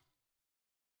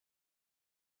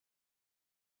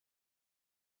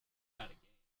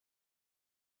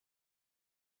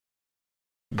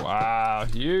 Wow,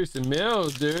 Houston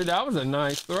Mills, dude. That was a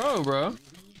nice throw, bro.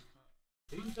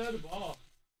 He can throw the ball.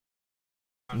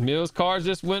 Mills cards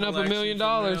just went up $1 million.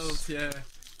 Yeah.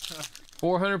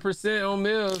 400% on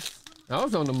Mills. That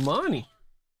was on the money.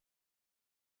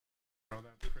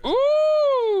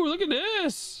 Ooh, look at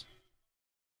this.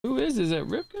 Who is this? Is that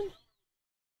Ripken?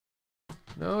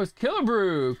 No, it's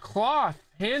Killebrew. Cloth.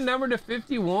 Hand number to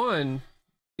 51.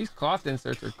 These cloth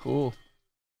inserts are cool.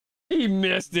 He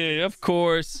missed it, of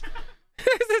course.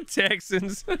 The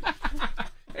Texans.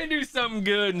 They do something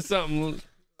good and something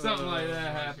like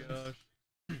that happens.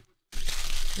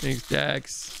 Thanks,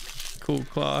 Dax. Cool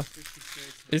cloth.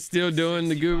 66, It's still doing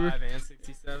the goober. 65 and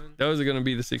 67. Those are going to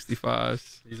be the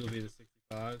 65s. These will be the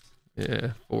 65s.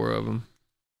 Yeah, 4 of them.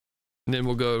 And then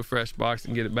we'll go to fresh box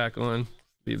and get it back on.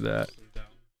 Leave that.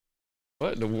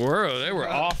 What in the world? They were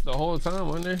off the whole time,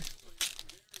 weren't they?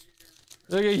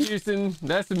 Look at Houston.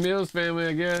 That's the Mills family,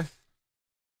 I guess.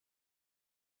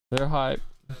 They're hype.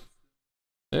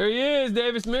 There he is,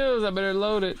 Davis Mills. I better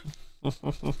load it. For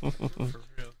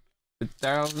real.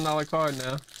 $1,000 card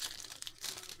now.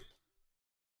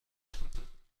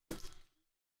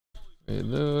 Ray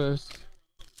Lewis.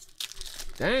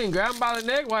 Dang, grab him by the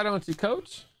neck. Why don't you,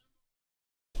 coach?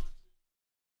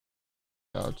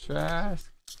 Oh, Trask.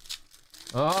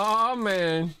 Oh,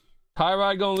 man.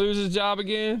 Tyrod gonna lose his job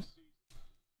again?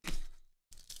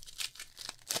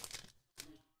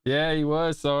 Yeah, he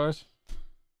was, Sarge.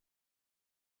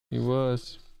 He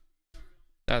was.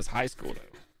 That's high school, though.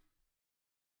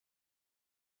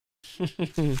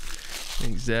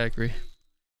 Exactly.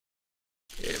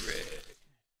 Eric.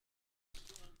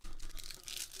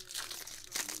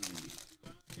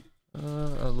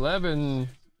 11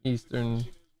 Eastern.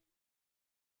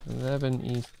 11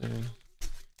 Eastern.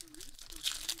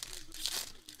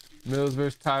 Mills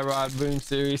versus Tyrod Boom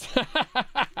series. Should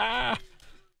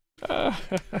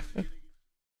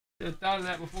have thought of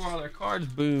that before all their cards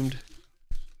boomed.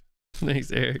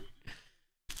 Thanks, Eric.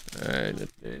 Alright,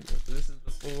 that's it. So this is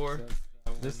the 4.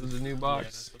 This is the new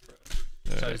box.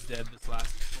 Yeah, All so right. it's dead this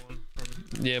last one.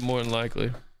 From Yeah, more than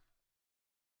likely.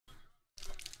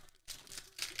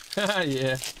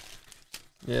 Yeah.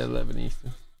 Yeah, 11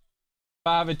 Eastern.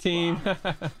 5 a team.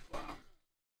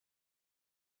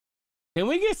 Can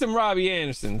we get some Robbie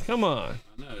Anderson? Come on.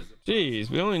 I know. Jeez,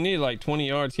 we only need like 20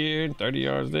 yards here and 30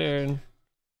 yards there. And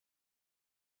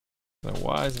The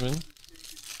Wiseman.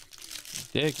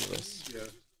 Ridiculous. Yeah.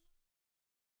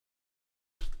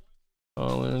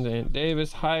 Collins and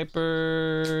Davis.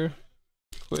 Hyper.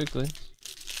 Quickly.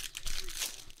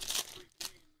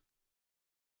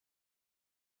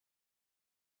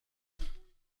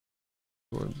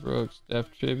 Jordan Brooks.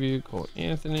 Steph Tribute. Cole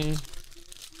Anthony.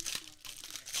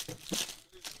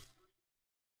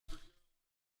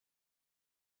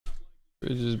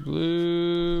 Bridges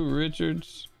blue.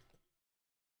 Richards.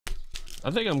 I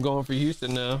think I'm going for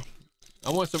Houston now. I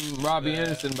want some Robbie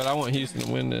Anderson, but I want Houston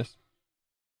to win this.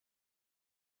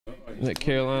 Let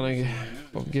Carolina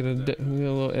get a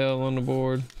little L on the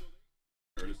board.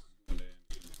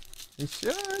 He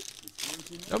should.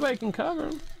 Nobody can cover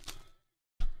him.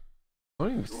 I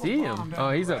don't even see him. Oh,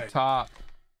 he's up top.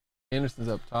 Anderson's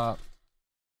up top.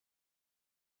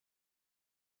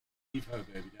 Keep her,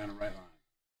 baby, down the right line.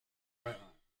 Right line.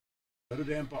 Put it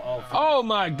in for all. Oh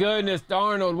my goodness,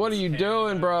 Darnold, what are you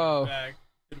doing, bro? Back.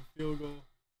 Hit a field goal.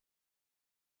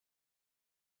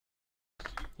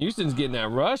 Houston's getting that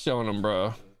rush on them,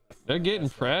 bro. They're getting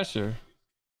pressure.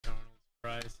 Donald's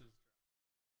price is.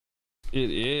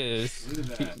 It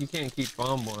is. You can't keep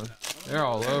fumbling. They're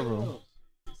all over them.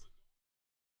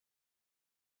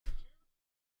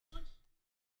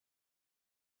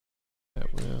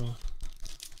 That will.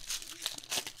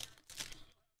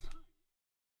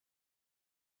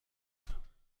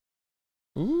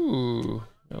 Ooh,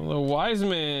 got a little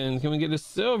Wiseman. Can we get a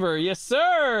silver? Yes,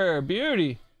 sir.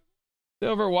 Beauty.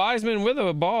 Silver Wiseman with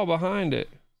a ball behind it.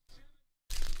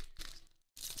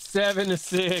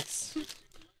 7-6.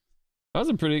 That was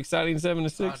a pretty exciting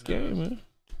 7-6 game, man.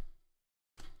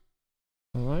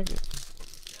 I like it.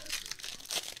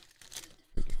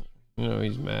 You know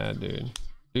he's mad, dude.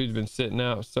 Dude's been sitting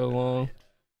out so long.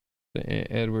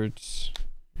 Edwards.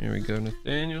 Here we go,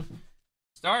 Nathaniel.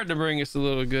 Starting to bring us a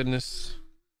little goodness.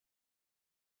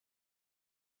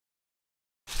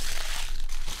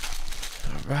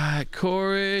 All right,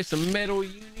 Corey. Some metal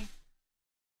uni.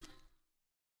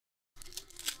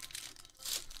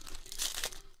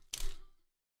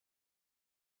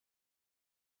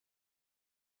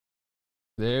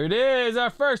 There it is, our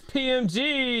first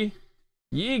PMG.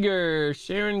 Yeager,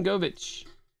 Sharon Govich.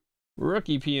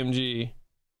 Rookie PMG.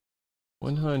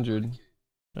 100.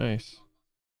 Nice.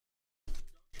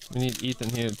 We need Ethan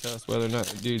here to tell us whether or not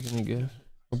the dude's any good.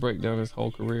 We'll break down his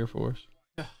whole career for us.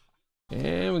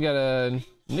 And we got a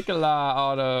Nikolai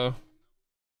auto.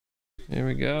 There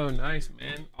we go. Nice,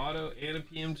 man. Auto and a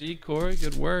PMG, Corey.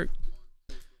 Good work.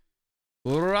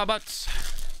 Robots.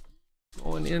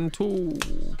 Going into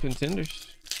contenders.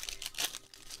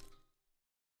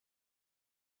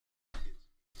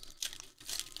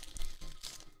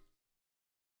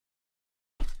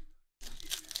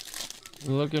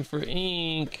 Looking for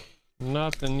ink.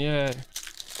 Nothing yet.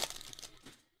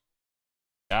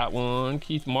 Got one.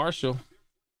 Keith Marshall.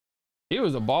 He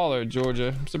was a baller at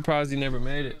Georgia. I'm surprised he never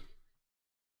made it.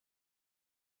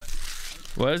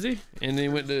 Was he? And then he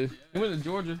went to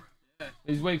Georgia.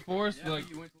 He's Wake Forest, like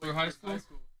for high school.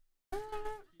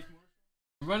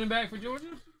 Running back for Georgia?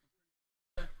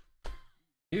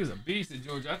 He was a beast at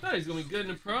Georgia. I thought he was gonna be good in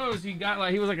the pros. He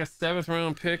was like a 7th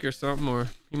round pick or something, or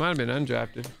he might have been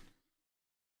undrafted.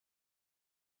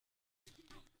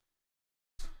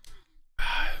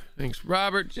 Thanks,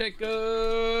 Robert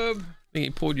Jacob. I think he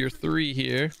pulled your 3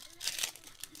 here.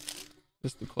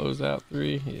 Just to close out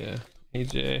 3. Yeah.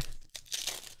 AJ.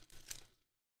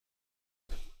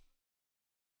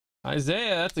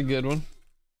 Isaiah, that's a good one.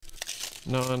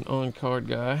 Non-on-card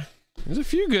guy. There's a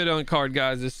few good on-card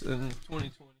guys this in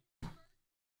 2020.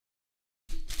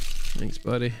 Thanks,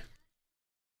 buddy.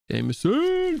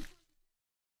 Jameson.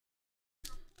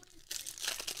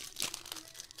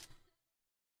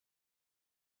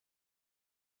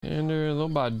 And a little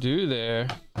Badu there.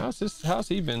 How's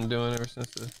he been doing ever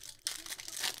since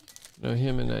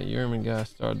him and that Yerman guy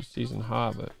started the season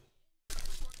hot, but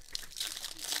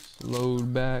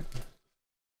slowed back.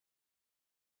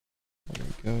 There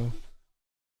we go.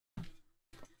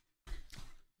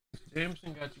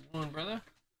 Jameson got you one, brother.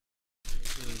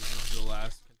 This is the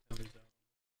last contenders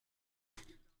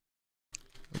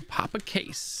out. Pop a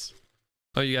case.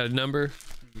 Oh, you got a number?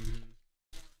 Mm-hmm.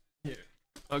 Here.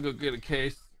 I'll go get a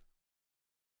case.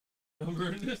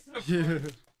 Number in this? Yeah.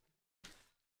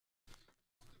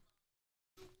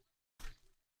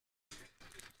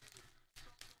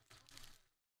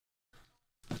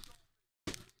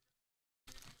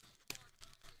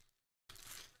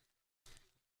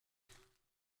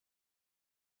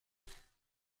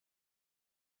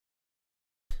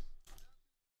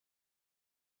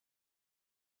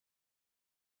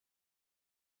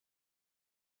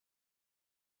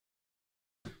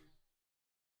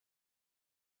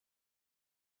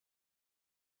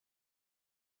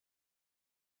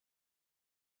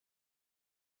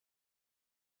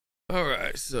 All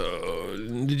right, so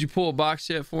did you pull a box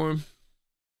yet for him?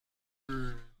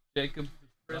 For Jacob?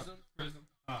 Prism? Prism.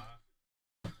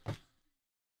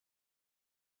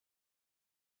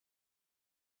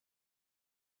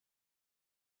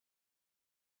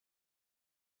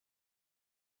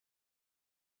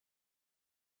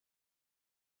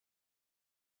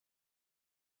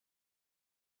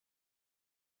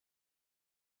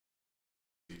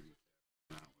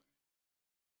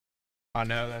 I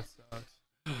know that sucks.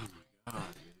 Oh my god.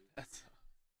 That's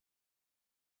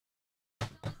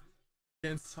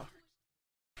again sorry.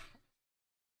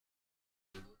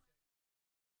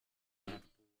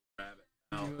 Rabbit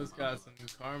You out. almost got some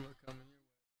karma coming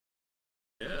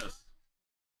your way. Yes.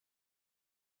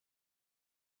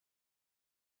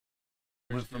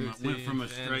 Went from a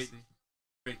straight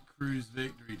cruise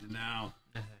victory to now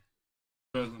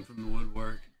struggling from the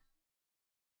woodwork.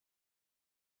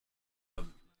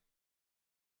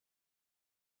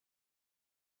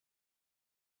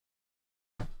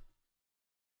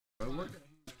 Bro, work that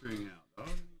hamstring out,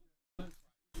 dog.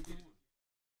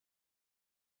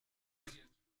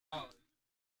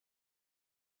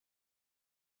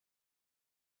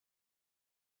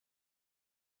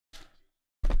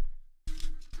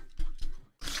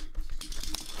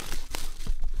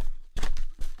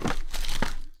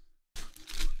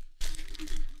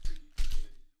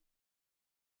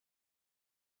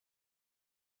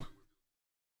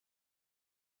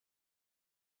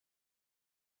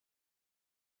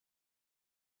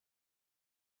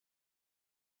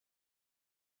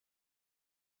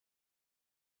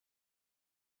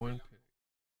 One pick.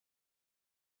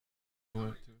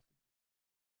 One, two.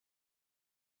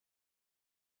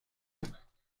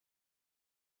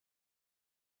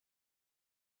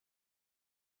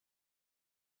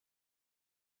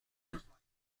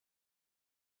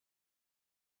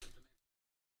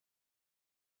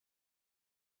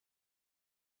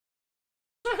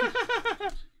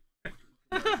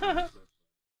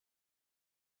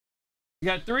 You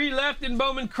got 3 left in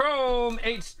Bowman Chrome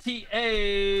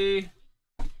HTA.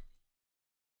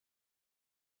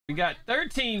 We got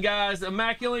 13 guys.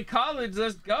 Immaculate College.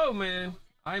 Let's go, man.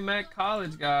 IMAC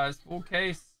College guys. Full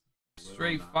case.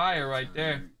 Straight fire right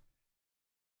there.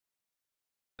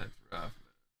 That's rough,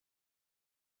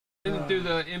 man. Didn't do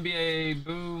the NBA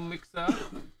boom mix up.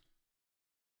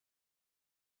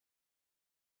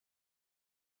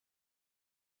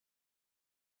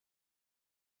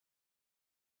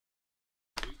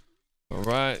 All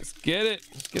right, let's get it.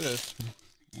 Let's get a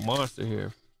monster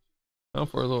here. Time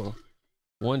for a little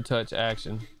one-touch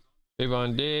action.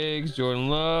 Trayvon Diggs, Jordan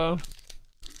Love.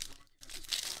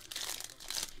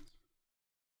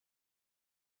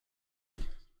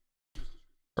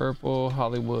 Purple,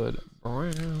 Hollywood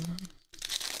Brown.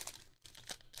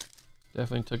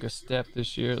 Definitely took a step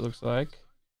this year, it looks like.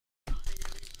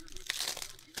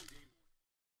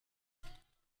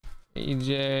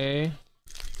 AJ.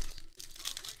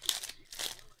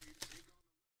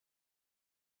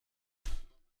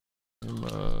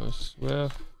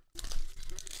 Swift.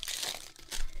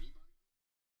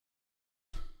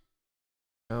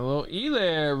 A little E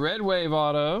there, Red Wave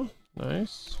auto.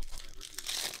 Nice.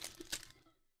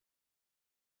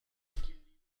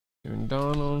 Aaron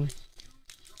Donald.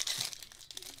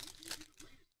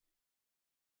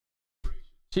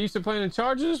 Chiefs are playing the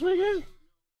Chargers this weekend?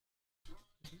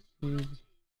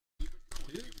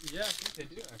 Yeah, I think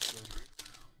they do actually.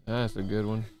 That's a good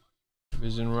one.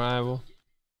 Division rival.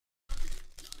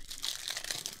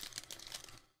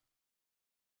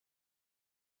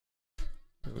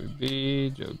 B,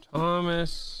 Joe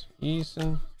Thomas,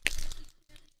 Eason.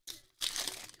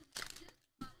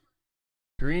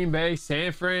 Green Bay,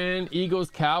 San Fran, Eagles,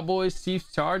 Cowboys,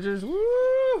 Chiefs, Chargers.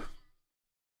 Woo!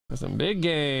 That's some big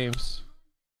games.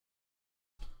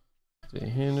 Jay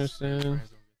Henderson.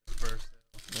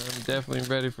 I'm definitely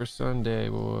ready for Sunday,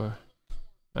 boy.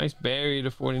 Nice Barry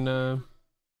to 49.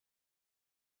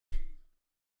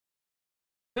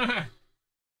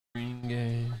 Green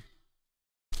game.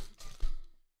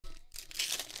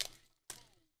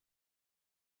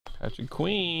 Patrick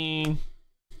Queen.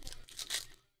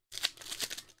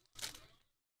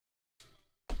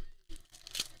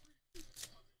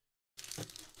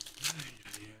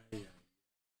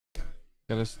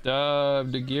 Got a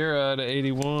stub. DeGuara to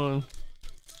 81.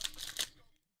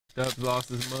 Stubbs lost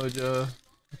his mojo.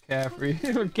 McCaffrey.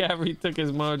 McCaffrey took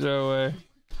his mojo away.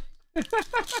 I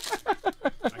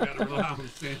gotta rely on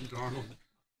Sam Darnold.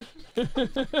 He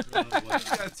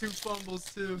got 2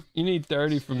 fumbles too. You need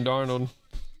 30 from Darnold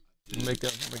to make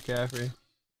up for McCaffrey.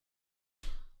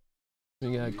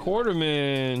 We got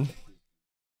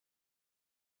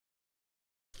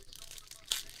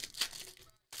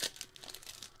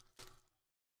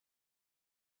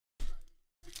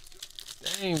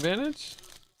Dang, vintage.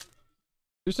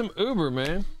 Do some Uber,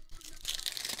 man.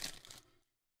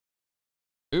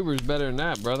 Uber's better than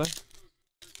that, brother.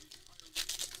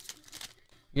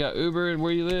 You got Uber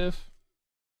where you live?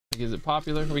 Like, is it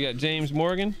popular? We got James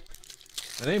Morgan.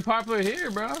 It ain't popular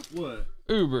here, bro. What?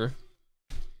 Uber.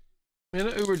 Man,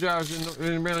 the Uber drivers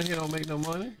around here don't make no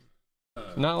money.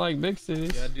 Not like big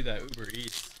cities. You gotta do that Uber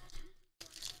Eats.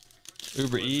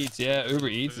 Uber Eats, yeah. Uber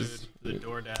Eats Food, is. the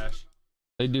DoorDash.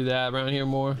 They do that around here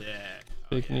more. Yeah.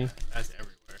 Picnic. That's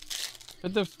everywhere.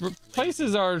 But the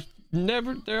places are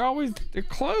never. They're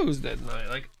closed at night.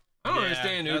 Like I don't Yeah,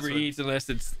 understand that's Uber what- Eats unless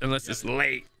it's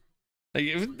late. Like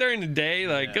if it's during the day,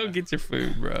 like go Yeah. get your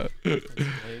food, bro.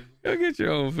 Go get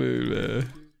your own food,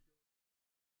 man.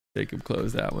 Jacob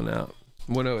closed that one out.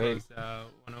 108. Closed out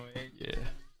 108. Yeah.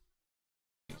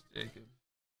 Thanks, Jacob.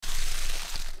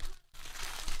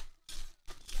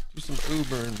 Do some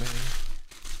Ubering, man.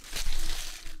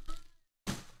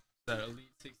 That Elite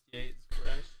 68 is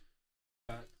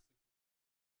fresh.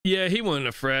 Yeah, he wasn't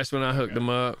a fresh when I hooked him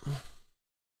up.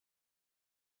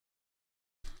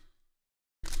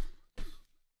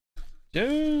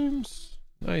 James.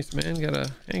 Nice, man. Got a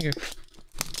hanger.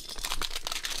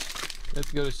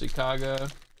 Let's go to Chicago.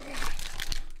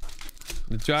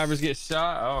 The drivers get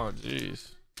shot. Oh,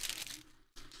 jeez.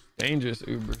 Dangerous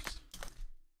Ubers.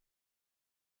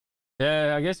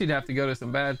 Yeah, I guess you'd have to go to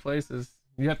some bad places.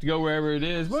 You have to go wherever it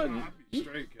is. But I'll be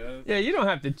straight, cuz. yeah, you don't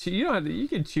have to. You don't have to. You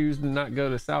can choose to not go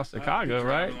to South Chicago,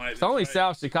 right? driving like It's this, only right?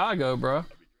 South Chicago, bro. I'll be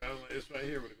driving like this right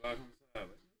here with a Glock on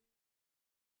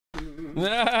the side.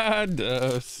 Nah,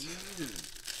 dust.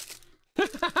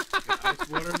 Got ice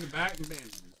water in the back and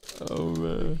bandages. Oh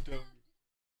man.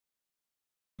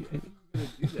 You gonna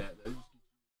do that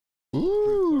though.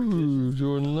 Ooh,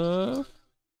 Jordan Love.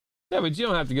 Yeah, but you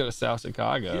don't have to go to South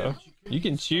Chicago. Yeah, but You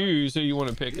can choose who you want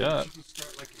to pick Yeah, up. you can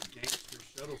start like a gangster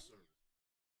shuttle service.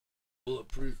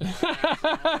 Bulletproof.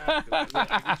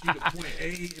 I get you to point A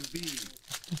and B,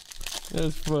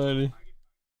 That's funny.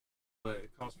 but it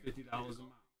costs $50 a mile.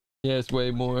 Yeah, it's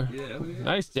way more. Yeah.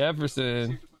 Nice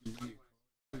Jefferson.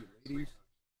 Ladies.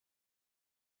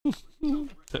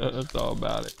 That's all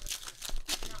about it.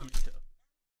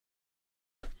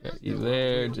 Got you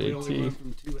there, We only run JT.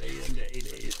 from 2 a.m. to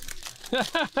 8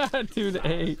 a.m. 2 to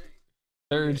 8.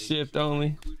 Third shift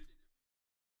only.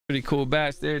 Pretty cool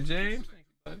batch there, James. Thank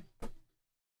you, buddy.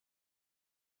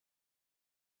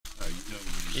 Oh,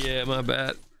 you know. Yeah, my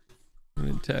bad. I'm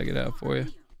gonna tag it out for you.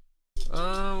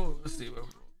 Let's see what.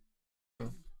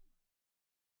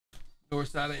 North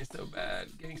side ain't so bad.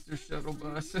 Gangster shuttle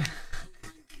bus.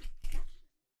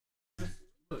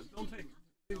 Look, don't start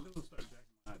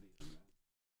jacking my ideas,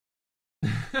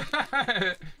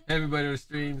 man. Everybody on the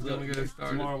stream's gonna get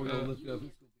started. Tomorrow we're gonna look up.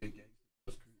 It's gonna be a gangster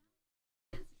bus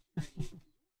cruise.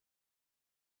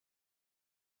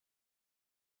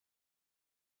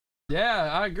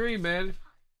 Yeah, I agree, man.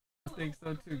 I think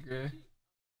so too, Greg.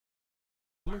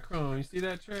 Chrome, you see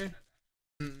that, Trey?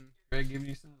 Greg giving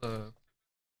you some love.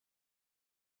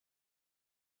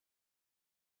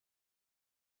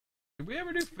 Did we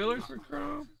ever do fillers for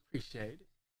Chrome? Appreciate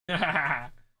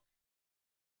it.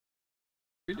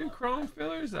 We do Chrome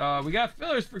fillers? We got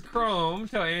fillers for Chrome.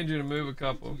 Tell Andrew to move a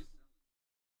couple.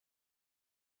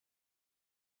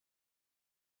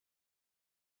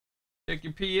 Check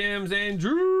your PMs,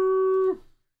 Andrew.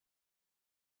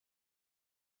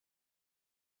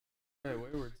 Hey,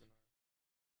 Wayward's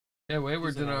Yeah,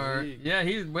 Wayward's He's in in our our. league.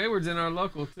 Yeah, Wayward's in our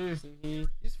local too.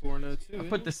 he's 4-0 too. I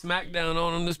put the smackdown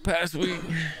on him this past week.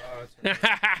 Oh, that's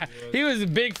right. He was a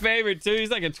big favorite too. He's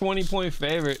like a 20-point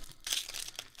favorite.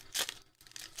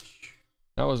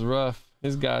 That was rough.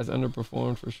 His guys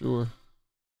underperformed for sure.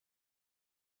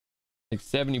 Like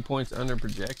 70 points under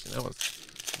projection.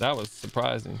 That was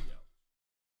surprising.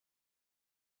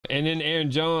 And then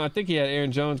Aaron Jones, I think he had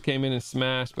Aaron Jones came in and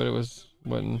smashed, but it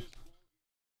wasn't.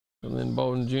 And then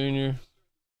Bolden Jr.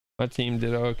 My team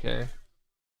did okay.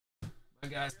 My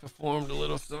guys performed a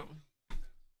little something.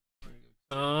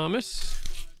 Thomas.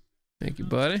 Thank you,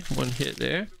 buddy. One hit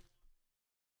there.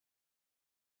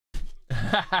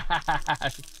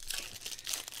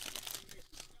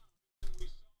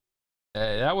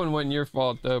 Hey, that one wasn't your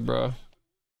fault though, bro.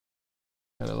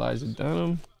 Got Elijah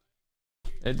Dunham.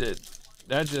 It did.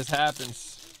 That just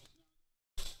happens.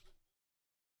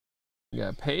 You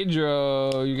got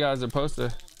Pedro. You guys are supposed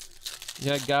to. You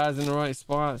got guys in the right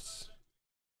spots.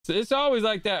 So it's always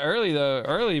like that early though.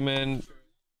 Early, man.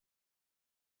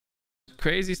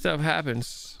 Crazy stuff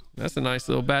happens. That's a nice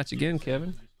little batch again,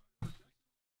 Kevin.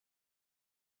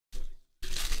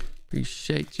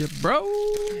 Appreciate you, bro.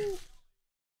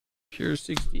 Pure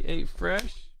 68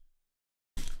 fresh.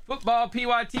 Football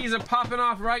PYTs are popping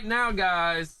off right now,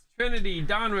 guys. Trinity,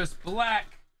 Donruss, Black,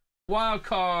 Wild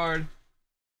Card.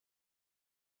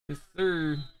 Yes,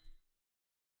 sir.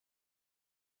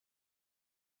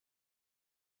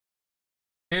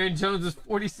 Aaron Jones is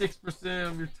 46%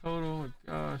 of your total. Oh my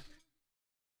gosh.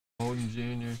 Holden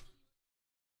Jr.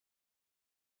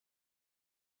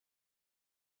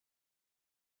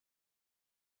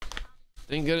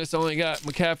 Thank goodness I only got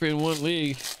McCaffrey in one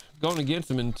league. Going against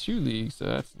him in 2 leagues, so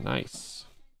that's nice.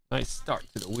 Nice start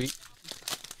to the week. I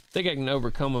think I can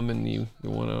overcome him in the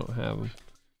one I don't have him.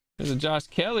 There's a Josh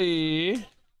Kelly.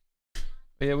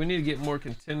 But yeah, we need to get more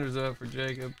contenders up for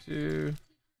Jacob too.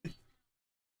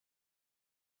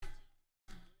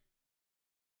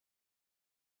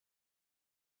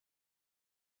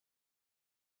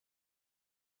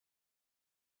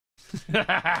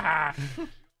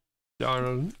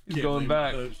 Darnold, he's going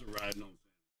back.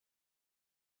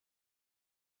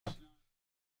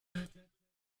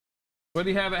 What do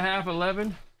you have at half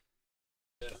 11?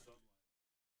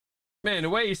 Man, the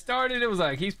way he started, it was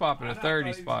like he's popping a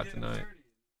 30 spot tonight.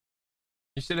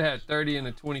 You should have had 30 and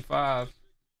a 25.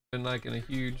 Been like in a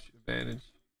huge advantage.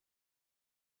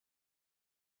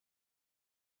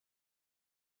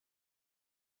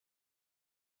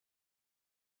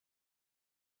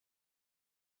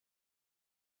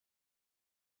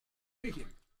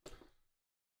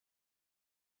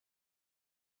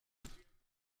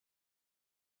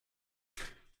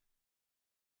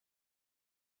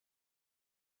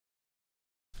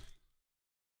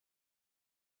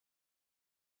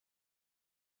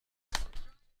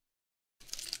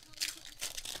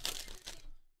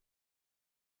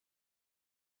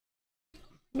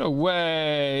 No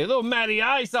way. A little Matty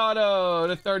Ice auto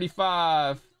to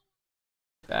 35.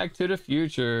 Back to the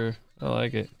future. I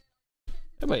like it.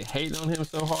 Everybody hating on him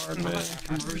so hard, man.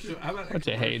 Bunch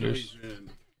of haters.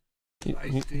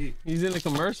 He's in the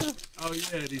commercial? Oh,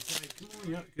 yeah. He's like, come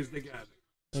on, yeah, because they got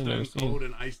Stone Cold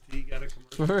and Ice Tea got a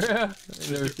commercial. For real?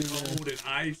 Mr. Cold and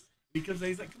Ice. Because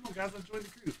he's like, come on, guys, let's join the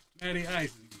crew. Matty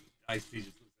Ice. And Ice Tea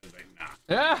just looks at him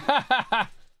like, nah.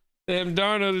 Damn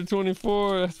Darno to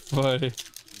 24. That's funny.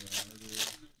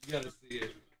 You gotta see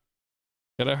it.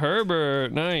 Got a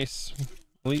Herbert. Nice.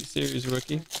 Elite Series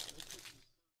rookie.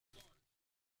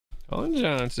 Colin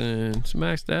Johnson.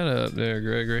 Smacks that up there,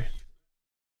 Gregory.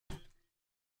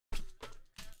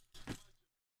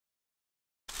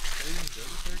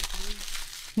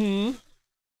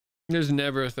 There's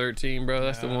never a 13, bro.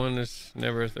 That's the one that's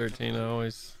never a 13. I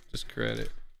always just credit.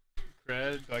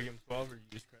 Cred? Do I give him 12 or you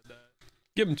just cred that?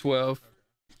 Give him 12.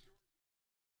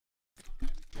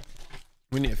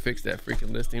 We need to fix that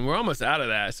freaking listing. We're almost out of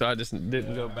that, so I just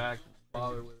didn't go back and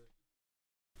bother with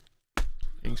it.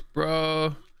 Thanks,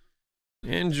 bro.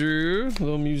 Andrew,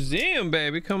 little museum,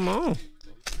 baby. Come on.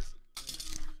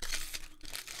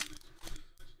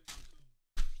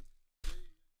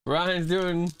 Ryan's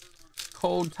doing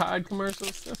cold Tide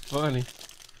commercials. That's funny.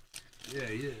 Yeah,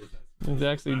 he is. He's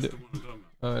actually That's the one I'm talking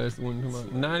about. Oh, that's the one come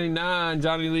up. 99,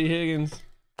 Johnny Lee Higgins.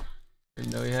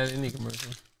 Didn't know he had any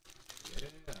commercials. Yeah.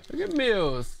 Look at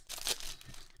Mills.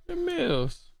 Look at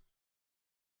Mills.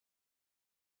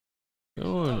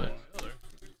 Going it.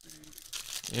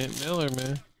 Aunt Miller,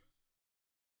 man.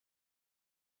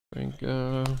 Think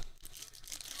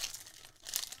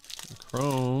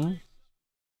Chrome.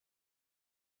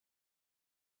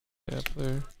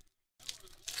 Kepler.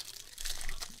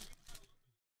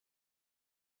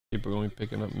 People are going to be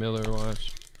picking up Miller,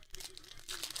 watch.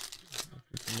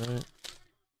 Tonight.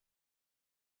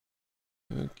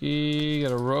 Rookie,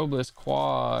 got a Robles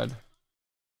quad.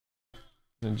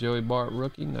 And Joey Bart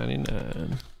rookie,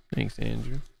 99. Thanks,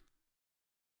 Andrew.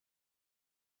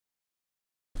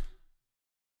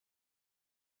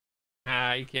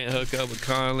 You can't hook up with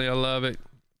Conley. I love it.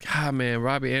 God, man,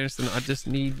 Robbie Anderson, I just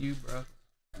need you, bro.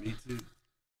 Me too.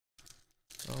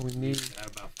 All we need. I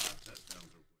have about 5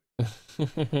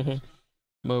 touchdowns.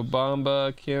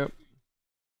 Mobamba, Kemp.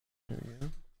 There we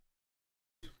go.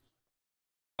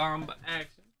 Bomba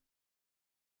action.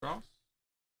 Cross.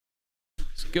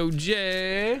 Let's go,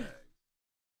 Jay.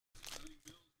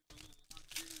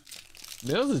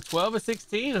 Mills is 12 of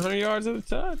 16, 100 yards of the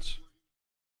touch.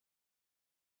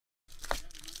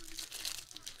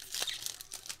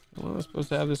 Well, we're supposed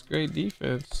to have this great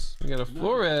defense. We got a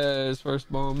Flores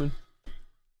first Bowman.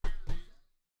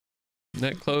 And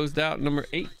that closed out number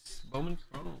 8. Bowman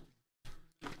Chrome.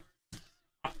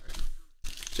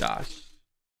 Josh.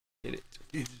 Get it.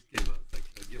 He just gave up. Like,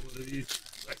 can I get one of these?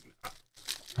 Like, nah.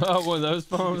 Oh, one of those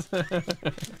phones? Oh,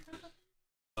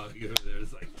 you go there.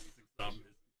 It's like 6 dollars.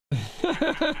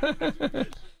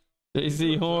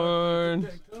 JC Horn.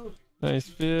 Nice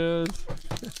fields.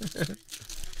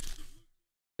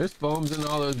 There's foams in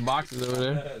all those boxes over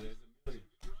there. There's a million.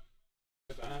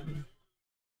 Right behind me.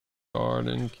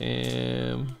 Garden,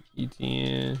 Cam,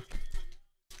 ETN.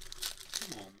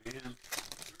 Come on, man.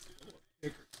 Oh, a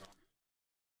picker coming.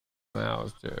 That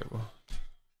was terrible.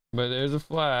 But there's a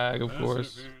flag, of Pass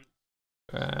course. interference.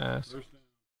 Pass. First down.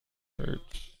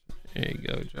 Search. There you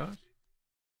go, Josh.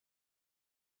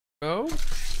 Go.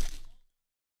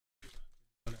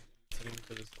 Sitting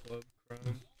for this club,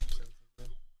 Chrome.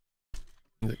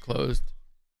 Is it closed?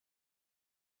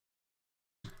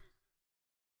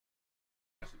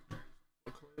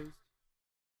 Closed.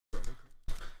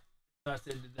 I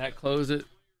said, did that close it?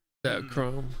 That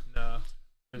Chrome. No.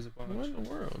 There's a bunch. What in the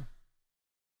world?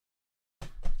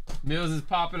 Mills is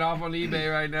popping off on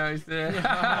eBay right now, he said.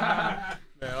 Man,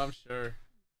 I'm sure.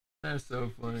 That's so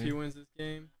If funny. he wins this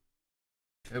game,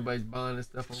 Everybody's buying this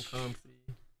stuff on ComC.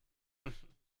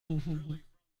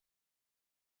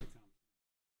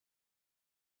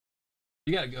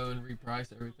 You gotta go and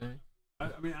reprice everything. I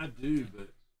mean, I do, but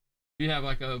You have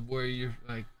like a where you're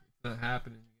like it's not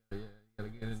happening. You gotta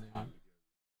get in there.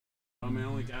 I mean, I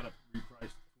only got to reprice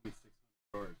 2,600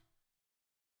 cards.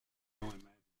 Only imagine.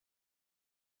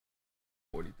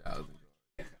 40,000.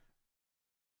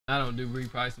 I don't do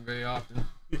repricing very often.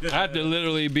 I have to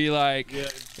literally be like Yeah.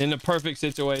 in the perfect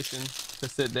situation to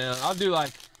sit down. I'll do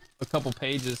like a couple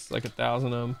pages, like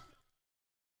 1,000 of them.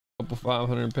 Couple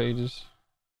 500 pages.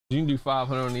 You can do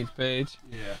 500 on each page.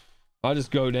 Yeah. I'll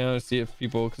just go down and see if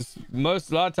people, because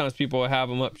a lot of times people will have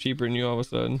them up cheaper than you all of a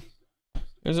sudden.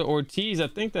 There's an Ortiz. I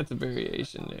think that's a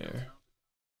variation there.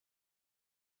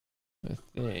 I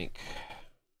think.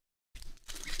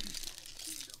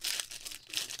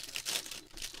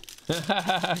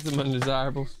 Some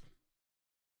undesirables.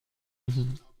 This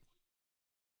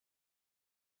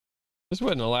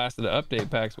wasn't the last of the update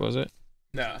packs, was it?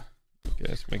 nah. Okay,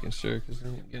 just making sure because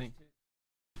I'm getting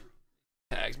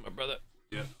tags, my brother.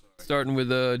 Yeah. Starting with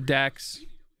Dax.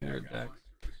 Here, Dax.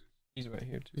 He's right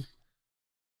here too.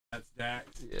 That's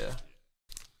Dax. Yeah.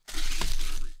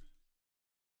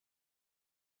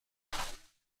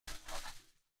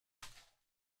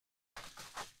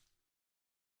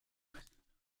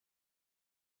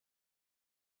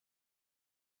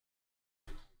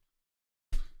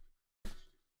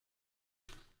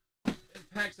 These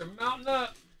packs are mounting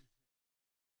up.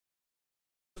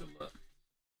 Put 'em up.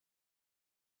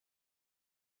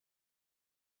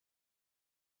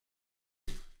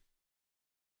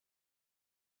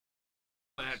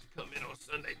 I have to come in on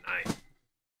Sunday night.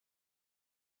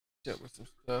 Check with some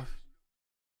stuff.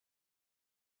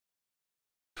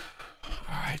 All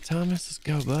right, Thomas, let's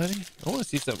go, buddy. I want to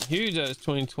see something huge out of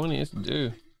 2020. Let's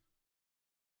do.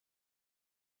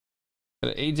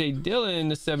 Got an AJ Dillon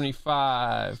to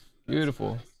 75.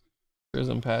 Beautiful.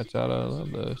 Prism patch out. I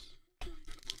love those.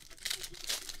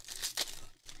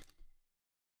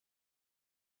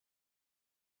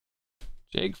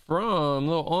 Jake Fromm,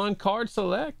 little on card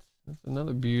select. That's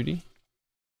another beauty.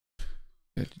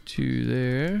 Got the two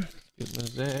there. Get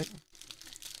Mosaic.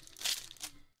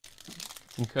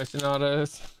 Concussion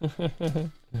autos.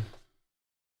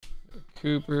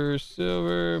 Cooper,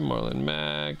 Silver, Marlon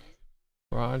Mack,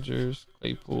 Rogers,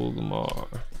 Claypool, Lamar.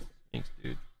 Thanks,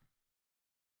 dude.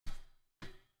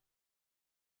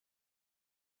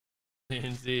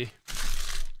 Lindsay.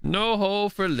 No hole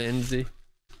for Lindsay.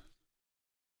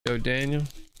 Go, Daniel.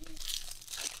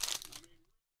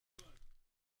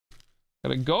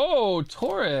 Gotta go,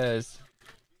 Torres.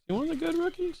 You one of the good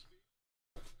rookies?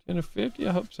 10 to 50,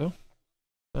 I hope so.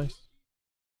 Nice.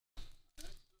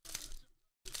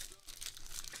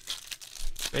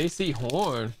 AC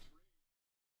Horn.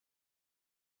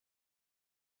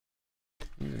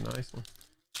 He's a nice one.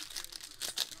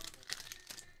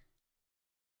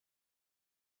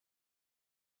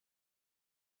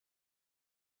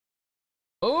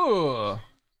 Oh,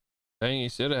 dang, he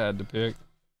should have had the pick.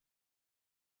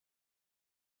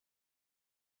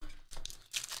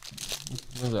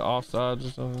 Was it offsides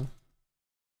or something?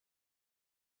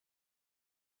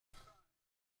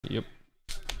 Yep.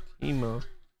 Emo.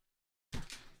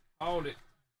 Hold it.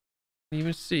 Didn't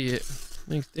even see it.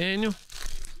 Thanks, Daniel.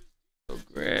 Oh,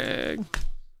 Greg.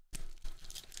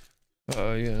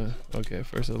 Oh, yeah. Okay,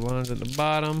 first of the ones at the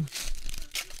bottom.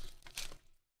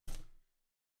 I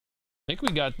think we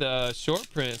got the short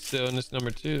print still in this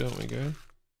number 2, don't we, Greg?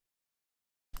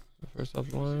 First off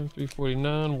the line,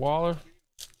 349, Waller.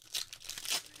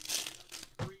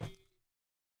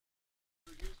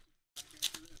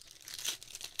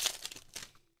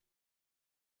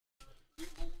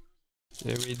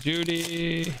 Jerry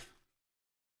Judy.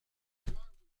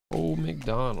 Old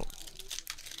McDonald.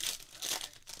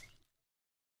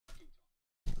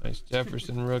 Nice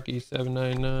Jefferson rookie,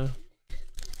 799.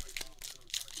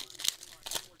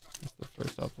 That's the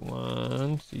first off the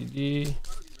line. CD.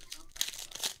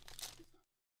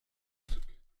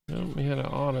 Nope, we had an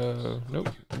auto.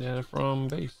 Nope, banana from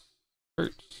base.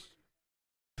 Hurts.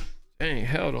 Dang,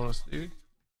 held on us, dude.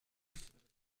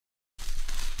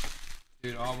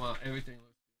 Dude, everything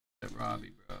looks good at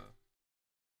Robbie, bro.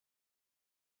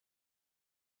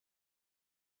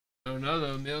 I don't know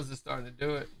though. Mills is starting to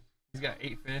do it. He's got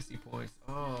 8 fantasy points.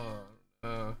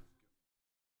 Oh,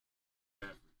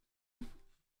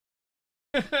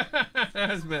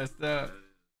 that's messed up.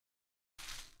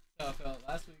 How I felt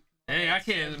last week. Hey, I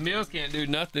can't. Mills can't do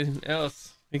nothing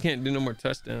else. He can't do no more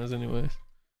touchdowns, anyways.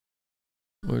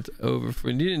 Or it's over for.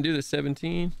 You didn't do the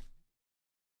 17.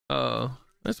 Oh,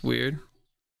 that's weird.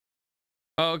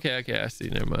 Oh, okay. I see.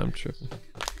 Never mind. I'm tripping.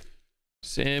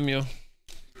 Samuel,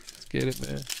 let's get it,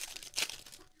 man.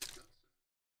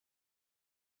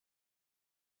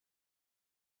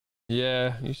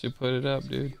 Yeah, you should put it up,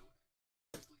 dude.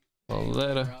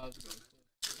 Pauletta.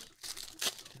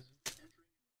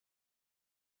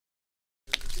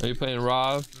 Are you playing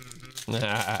Rob?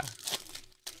 Nah.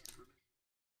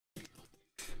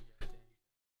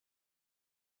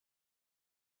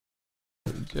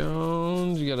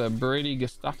 Jones, you got a Brady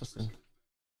Gustafson.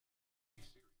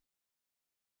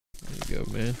 There you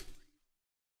go, man.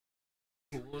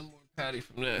 One more patty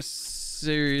from that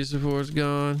series before it's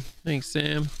gone. Thanks,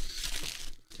 Sam.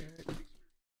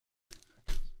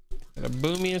 Got a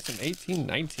Boomy and some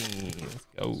 1819. Let's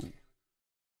go.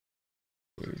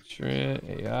 Trent,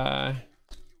 AI.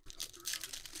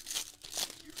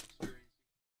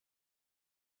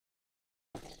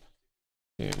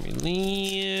 Jeremy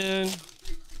Lin.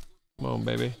 Come on,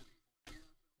 baby.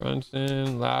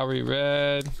 Brunson, Lowry,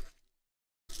 red.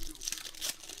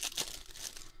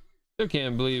 Still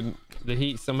can't believe the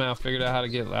Heat somehow figured out how to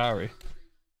get Lowry.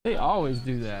 They always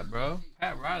do that, bro.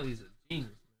 Pat Riley's a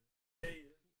genius.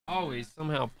 Always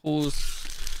somehow pulls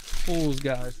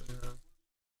guys somehow.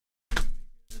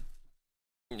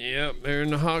 Yep, they're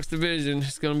in the Hawks division.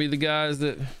 It's gonna be the guys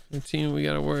the team we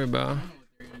gotta worry about.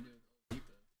 Do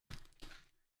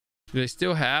they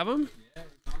still have him?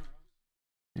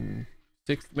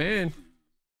 Sixth man.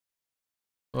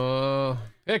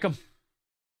 Pick him.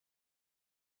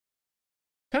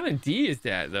 What kind of D is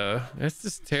that though? That's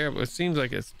just terrible. It seems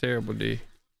like it's terrible D.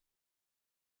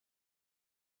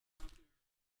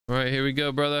 All right, here we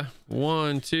go, brother.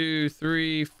 1, 2,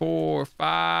 3, 4,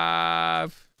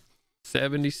 5.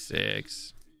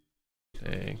 76.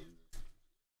 Dang.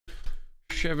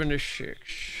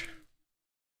 76.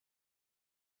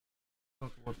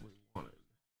 That's what we wanted.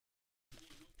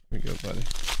 Here we go, buddy.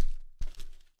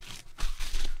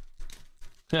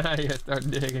 Yeah, start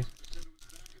digging.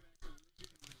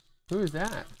 Who is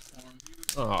that?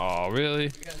 Oh, really?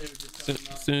 As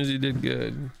soon as he did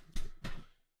good.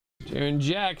 Jaron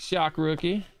Jack, shock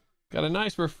rookie. Got a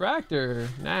nice refractor.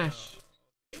 Nash.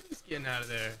 He's getting out of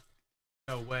there.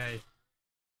 No way.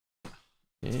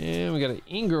 And we got an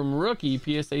Ingram rookie,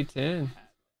 PSA 10.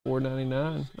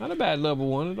 $4.99. Not a bad level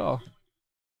one at all.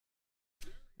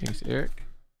 Thanks, Eric.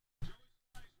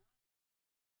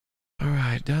 All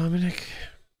right, Dominic.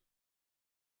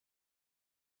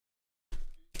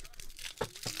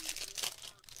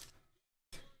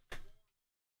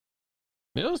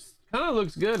 Mills kind of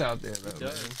looks good out there, though.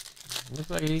 Man. Looks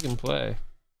like he can play.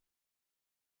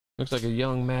 Looks like a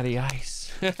young Matty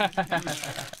Ice.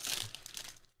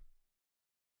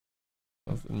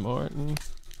 Austin Martin.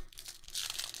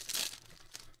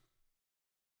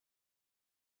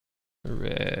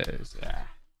 Perez.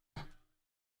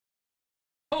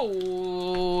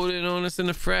 Holding on us in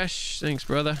the fresh. Thanks,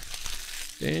 brother.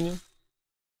 Daniel.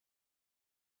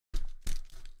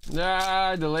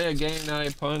 Nah, delay a game, now they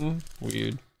punting.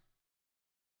 Weird.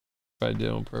 Probably did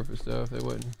on purpose though, if they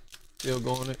wasn't field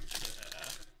goaling it.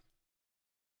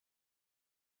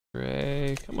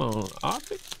 Ray, come on,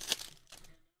 optic.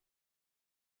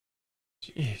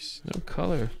 Jeez, no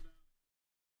color.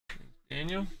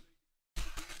 Daniel.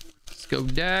 Let's go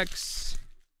Dax.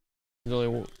 There's only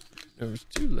one, there was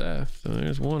 2 left, so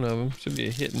there's one of them. Should be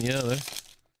a hit in the other.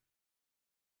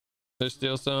 There's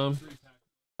still some.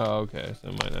 Oh, okay, so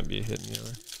it might not be a hit in the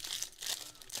other.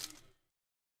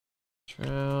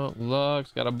 Trout,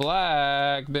 Lux, got a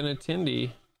black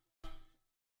Benintendi.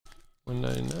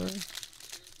 $1.99.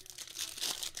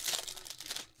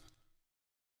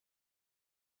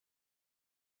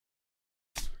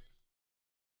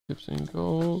 Gibson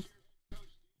gold.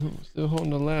 Still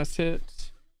holding the last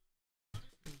hit.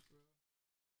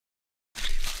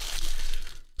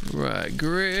 Right,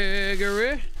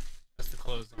 Gregory. That's the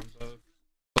close on both.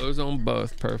 Close on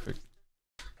both. Perfect.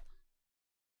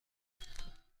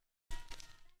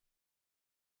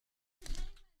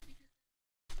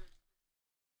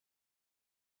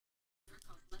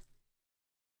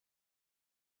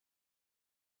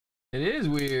 It is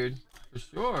weird, for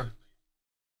sure.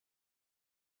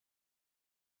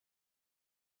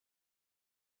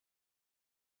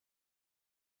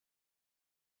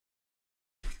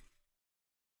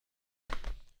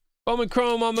 Bowman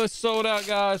Chrome almost sold out,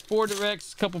 guys. 4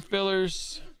 directs, couple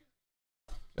fillers.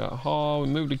 Got haul. We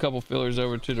moved a couple fillers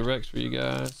over to directs for you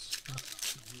guys.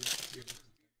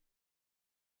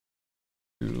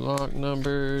 2 lock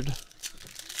numbered.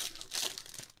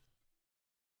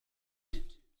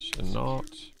 Chenault.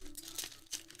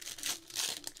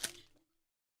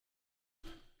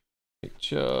 Big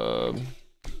Chub.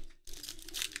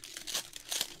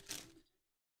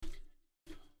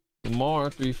 Lamar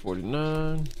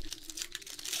 349.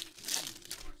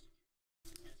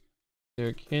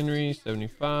 Derrick Henry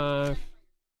 75.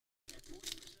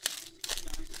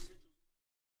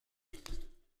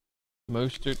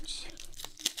 Mostert.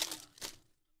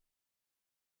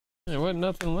 There wasn't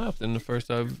nothing left in the first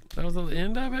of. That was the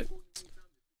end of it.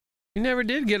 We never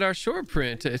did get our short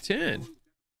print to 10.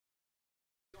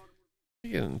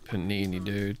 Getting Panini,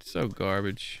 dude. So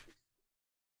garbage.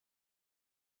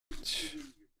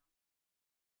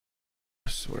 I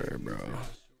swear, bro.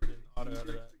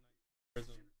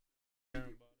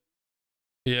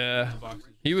 Yeah,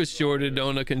 he was shorted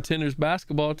on a Contenders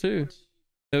basketball too,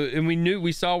 and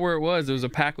we saw where it was. It was a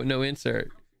pack with no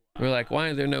insert. We were like, why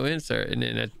is there no insert? And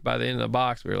then by the end of the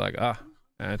box, we were like, ah,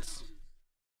 that's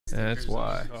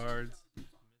why.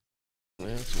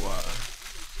 That's why.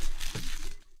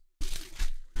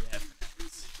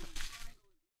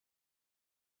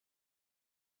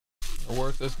 A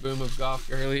worthless boom of golf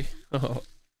early. Oh,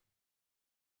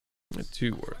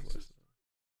 too worthless.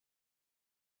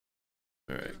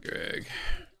 All right, Greg.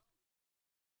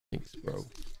 Thanks, bro.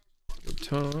 Go,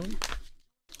 Tom.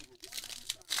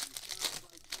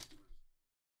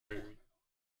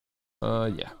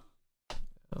 Yeah.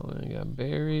 I got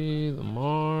Barry,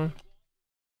 Lamar,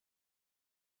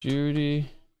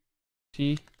 Judy,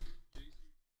 T.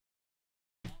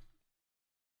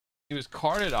 He was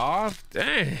carted off.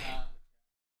 Dang.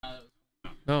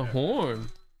 No, Horn.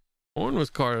 Horn was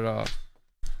carted off.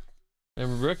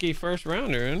 And rookie first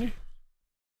rounder, isn't he?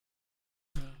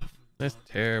 That's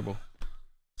terrible.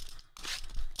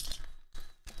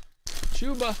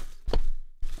 Chuba.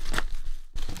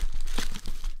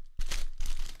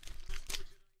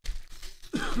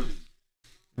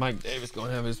 Mike Davis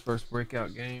gonna have his first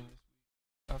breakout game.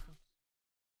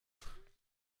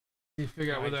 You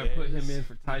figure out whether I put him in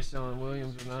for Tyshawn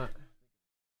Williams or not.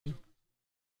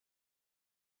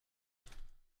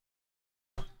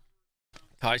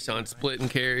 Tyshawn splitting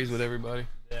carries with everybody.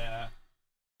 Yeah.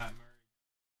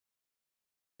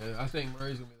 Yeah, I think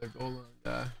Murray's gonna be their goal line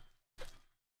guy.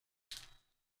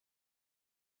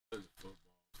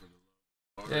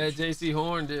 Yeah, JC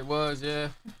Horn was, yeah.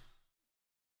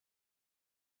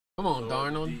 Come on,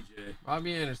 Darnold. DJ.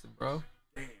 Robbie Anderson, bro.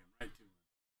 Damn, right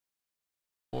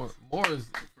to him.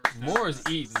 More is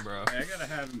eating, bro. Hey, I gotta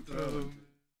have him throw.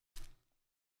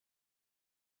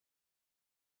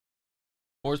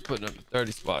 Moore's putting up a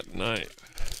 30 spot tonight,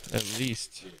 at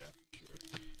least.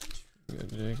 Yeah, Good,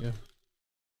 Jacob.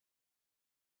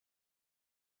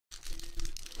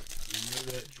 you know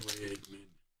that Dragman.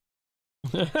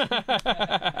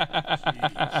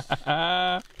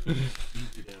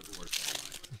 He could have worked all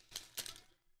night.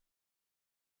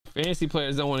 Fantasy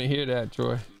players don't want to hear that,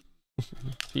 Troy.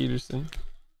 Peterson.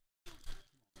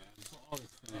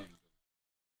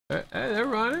 Hey, they're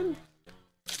running.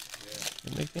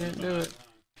 And they can't do it.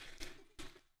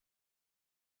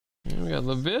 And we got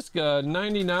LaVisca,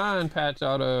 99 patch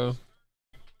auto.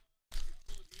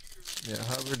 Yeah,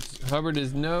 Hubbard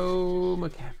is no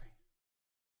McCaffrey.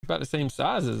 About the same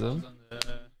size as him.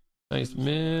 Nice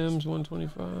Mims,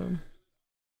 125.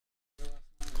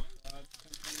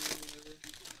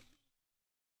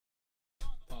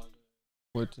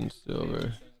 Woodson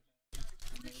Silver.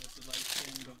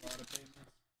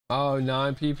 Oh,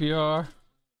 9 PPR?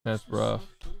 That's rough.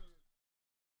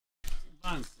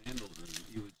 Buying sandals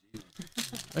in UG.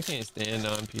 I can't stand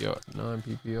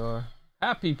non-PPR.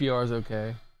 Half PPR is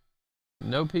okay.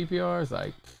 No PPR is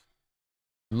like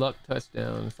luck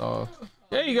touchdown. It's all.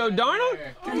 There you go, Darnold.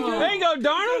 There you go,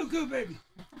 Darnold. Good, baby.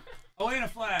 Oh, and a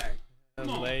flag. That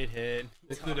was a late hit.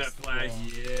 Let's do that flag.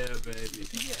 Yeah, baby.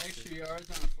 Did you get extra yards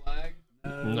on a flag?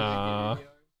 Nah.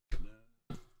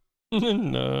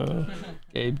 No.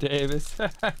 Gabe Davis. Yeah,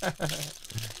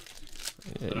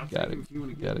 you got it.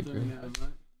 You Got it, Greg.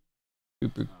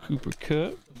 Cooper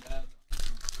Cup.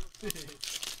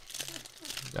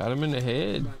 Got him in the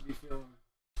head. Might be feeling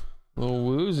A little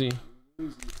woozy.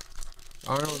 woozy.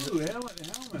 Arnold. Ooh, helmet.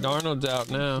 Darnold's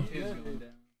out now. It's going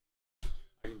down.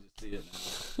 I can just see it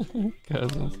now.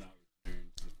 Cousins. We're not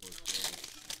returning to the fourth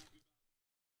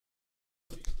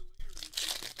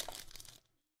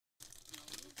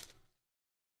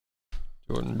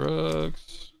Jordan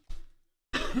Brooks.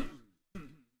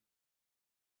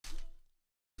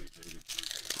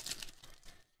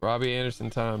 Robbie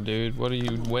Anderson time, dude. What are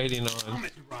you waiting on?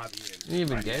 You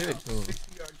even gave it to him.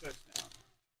 60-yard touchdown.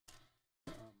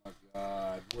 Oh my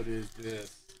God, what is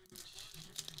this?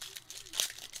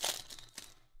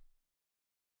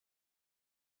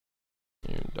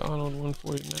 Aaron Donald,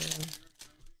 149. I think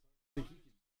he could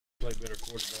play better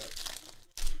quarterback.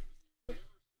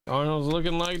 Darnold's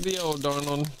looking like the old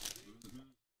Darnold.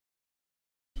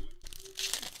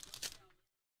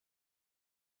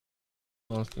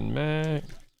 Austin Mack.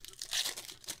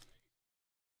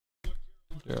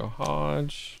 Daryl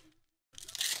Hodge.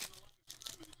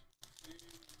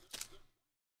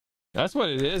 That's what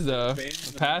it is, though.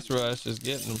 The pass rush is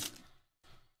getting them.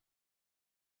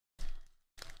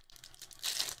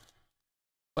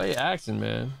 Play action,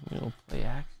 man. You know, play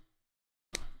action.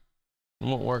 It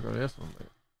won't work on this one, but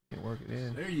you can work it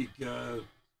in. There you go.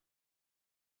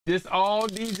 Just all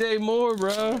DJ Moore,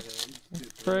 bro.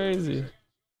 It's crazy.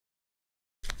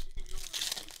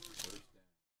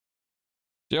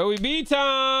 Joey B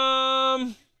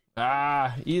time.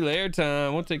 Elaire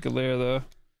time. We'll take a layer though.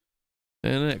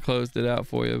 And that closed it out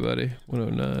for you, buddy.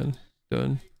 109.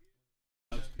 Done.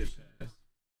 That's a good pass.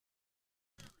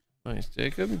 Nice,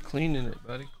 Jacob. Cleaning it,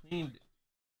 buddy. Cleaned it.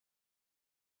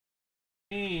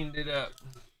 Cleaned it up.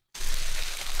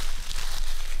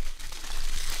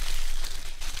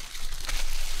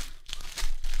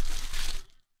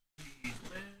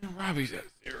 Man, Robbie's at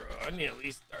 0. I need at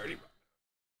least 30.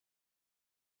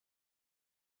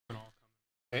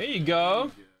 There you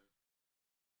go.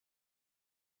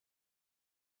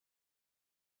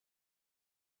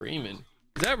 Freeman.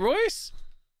 Is that Royce?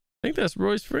 I think that's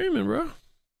Royce Freeman, bro.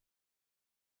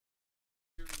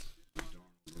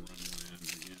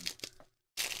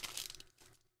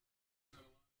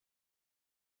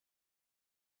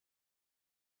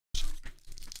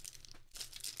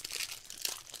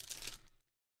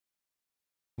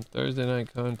 Thursday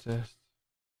night contest.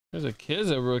 There's a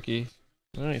Kizza rookie.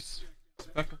 Nice.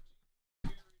 I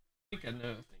think I know.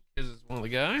 I think Kizza's one of the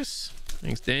guys.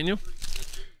 Thanks, Daniel.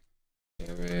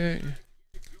 Eric.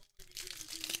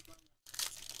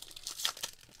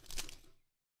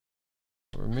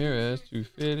 Ramirez,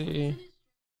 250.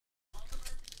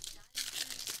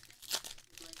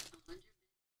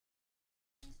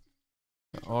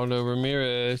 Aldo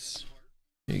Ramirez.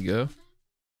 There you go.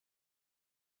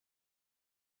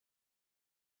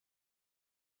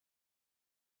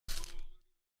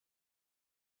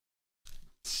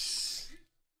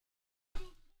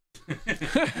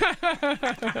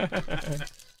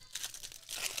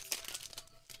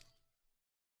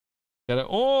 Got an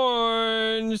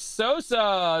orange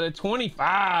Sosa to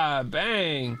 25.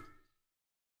 Bang.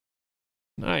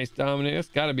 Nice, Dominic. That's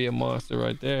got to be a monster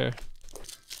right there.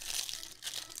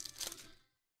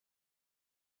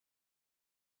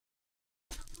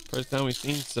 First time we've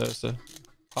seen Sosa.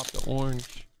 Pop the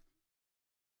orange.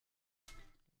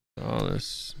 Oh,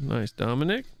 this nice,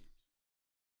 Dominic.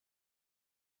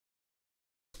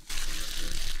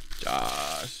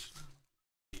 Josh.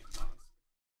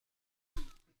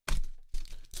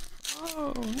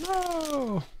 Oh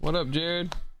no! What up,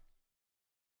 Jared?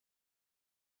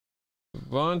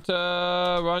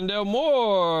 Vonta Rondell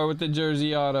Moore with the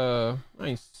jersey auto.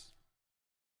 Nice.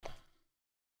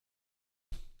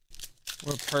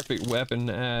 What a perfect weapon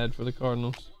to add for the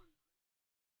Cardinals.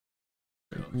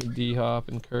 D Hop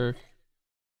and Kirk.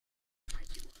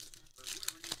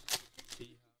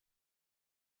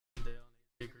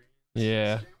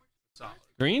 Yeah.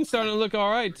 Green's starting to look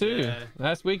all right too. Yeah.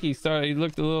 Last week he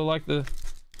looked a little like the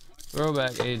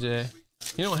throwback AJ.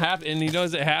 You don't have to, and he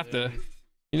doesn't have to.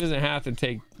 He doesn't have to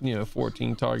take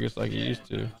 14 targets like he used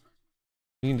to.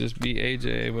 He can just be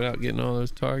AJ without getting all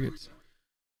those targets.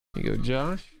 Here you go,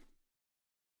 Josh.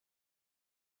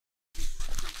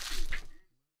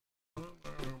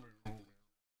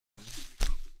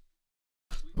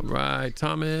 All right,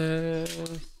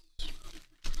 Thomas.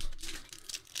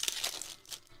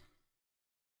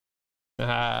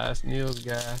 That's Neil's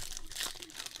guy.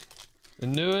 The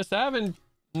newest. I haven't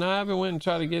went and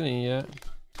tried to get any yet.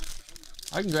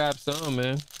 I can grab some,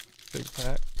 man. Big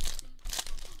pack.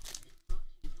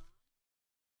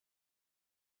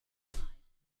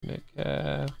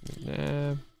 Metcalf,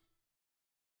 McNabb.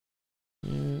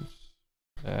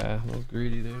 Yeah, a little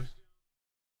greedy there.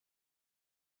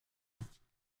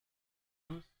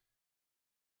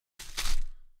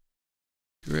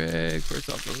 Greg, first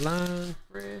off the line,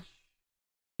 fresh.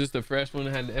 Just the fresh one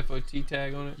that had the FOT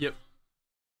tag on it? Yep.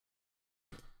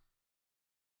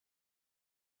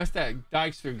 That's that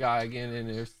Dykstra guy again in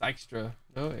there. Dykstra.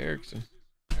 No, Erickson.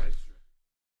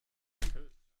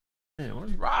 Man,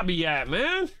 where's Robbie at,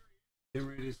 man? Get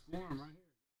ready to score him right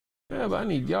here. Yeah, but I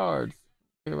need yards.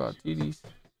 Care about TDs.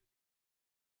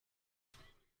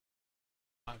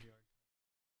 5 yards.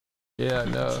 Yeah, I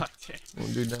know. Like that.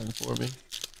 Won't do nothing for me.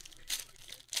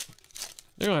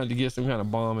 They're gonna have to get some kind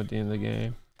of bomb at the end of the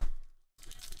game.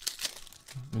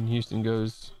 When Houston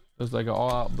goes like an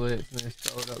all-out blitz and they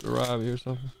throw it up to Robbie or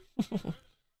something.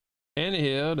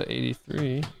 Tannehill to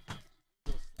 83.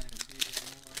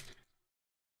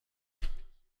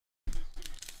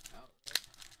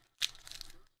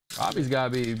 Robbie's gotta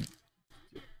be.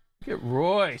 Get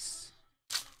Royce.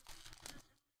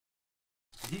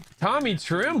 Tommy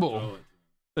Trimble,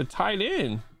 the tight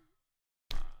end.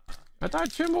 I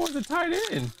thought Trimble was a tight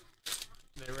end.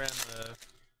 They ran the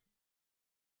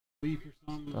Leap or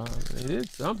something. They did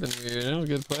something weird. It was a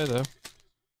good play though.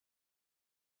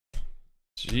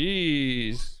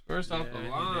 Jeez. First off the he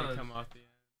did line. come off the end.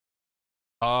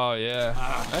 Oh yeah.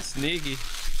 That's sneaky.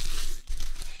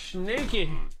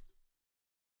 Sneaky.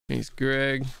 Thanks,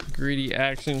 Greg. Greedy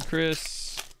action,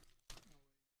 Chris.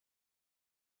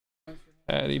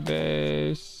 Patty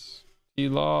Bass.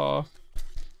 T-Law.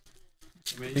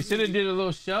 He should have did a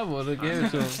little shovel to give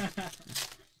it to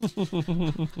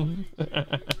him.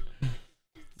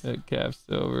 That Cap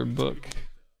Silver book.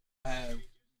 I have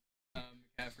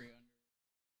McCaffrey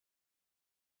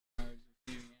under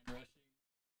receiving and rushing.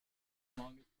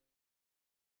 Longest play.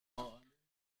 All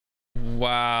under.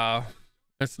 Wow.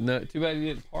 That's nut. Too bad you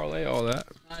didn't parlay all that.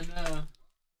 I know.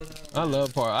 I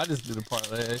love parlay. I just do the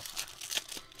parlay.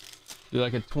 Do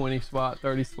like a 20 spot,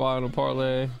 30 spot on a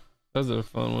parlay. Those are the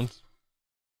fun ones.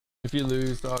 If you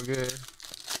lose, it's all good.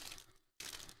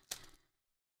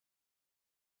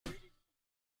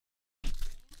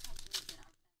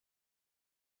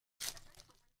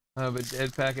 I have a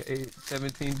dead pack of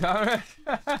 $17.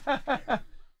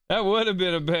 That would have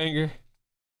been a banger.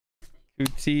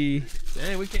 QT.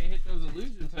 Dang, we can't hit those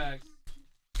illusion packs.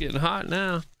 It's getting hot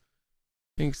now.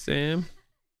 Thanks, Sam.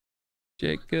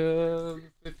 Jacob,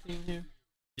 15 here.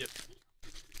 Yep.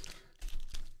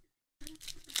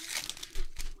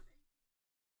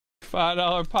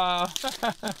 $5 pile.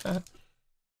 You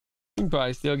can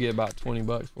probably still get about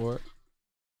 $20 for it.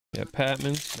 Yeah,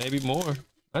 Patman, maybe more.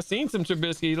 I seen some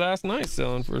Trubisky last night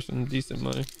selling for some decent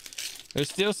money. There's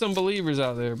still some believers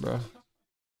out there, bro.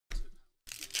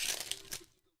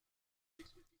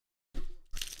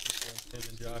 Him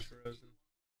and Josh Rosen.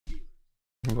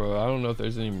 Bro, I don't know if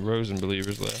there's any Rosen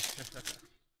believers left.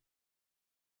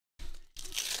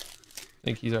 I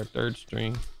think he's our third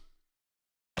string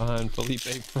behind Felipe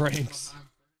Franks.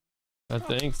 I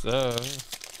think so.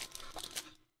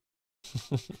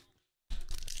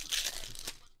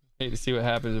 Hate to see what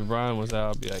happens if Ryan was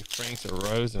out. I'd be like Franks or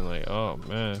Rosen. Like, oh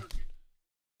man.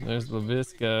 There's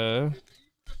LaVisca.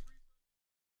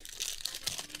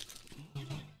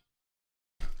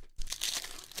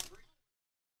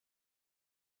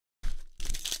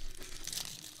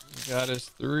 Got us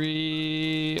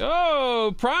 3.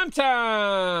 Oh, prime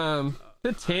time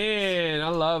to 10. I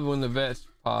love when the vets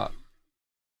pop.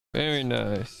 Very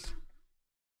nice.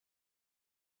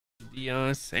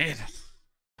 Deion Sanders.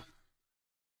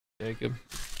 Jacob.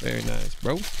 Very nice,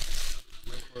 bro.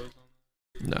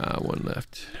 Nah, one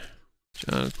left.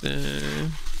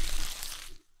 Jonathan.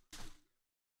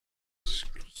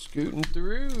 Scooting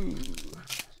through.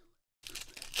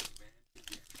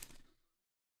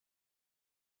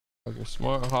 Okay,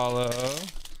 Smart Hollow.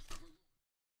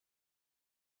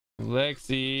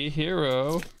 Lexi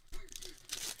Hero.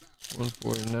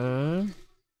 149.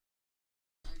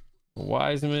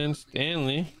 Wiseman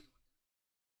Stanley.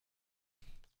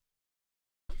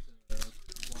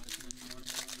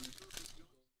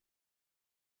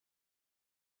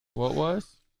 What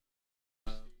was?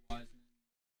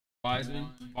 Wiseman.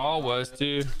 Ball was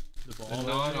too. The ball. The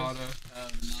non-auto.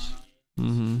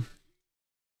 Non-auto.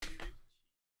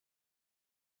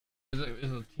 It's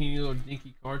a teeny little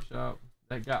dinky card shop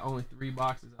that got only 3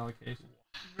 boxes allocation.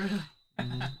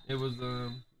 It was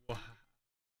Wow.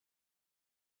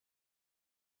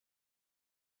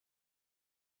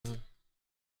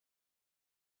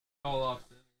 all off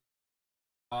center.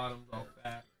 Bottoms all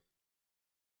fat.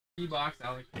 3 box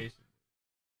allocation.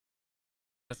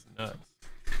 That's nuts.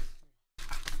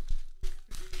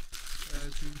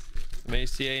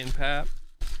 Macier and Pap.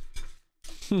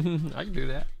 I can do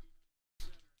that.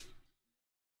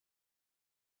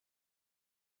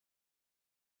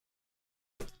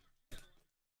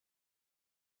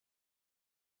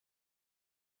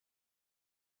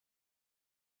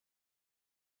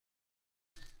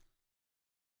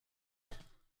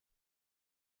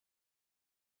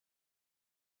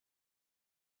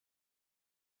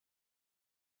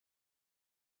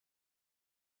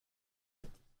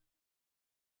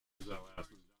 Is that last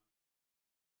one?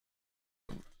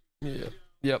 Yeah.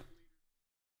 Yep.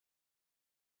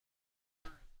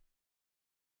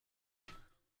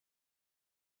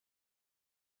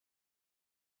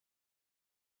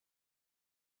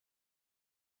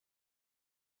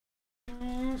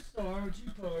 Oh, Sargy,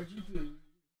 Pargy, boo.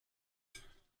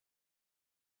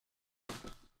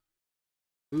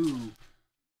 Ooh.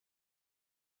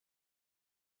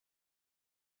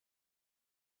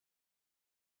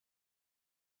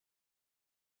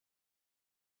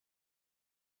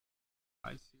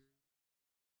 I see.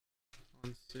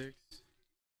 On 6.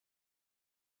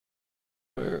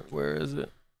 Where is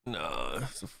it? No,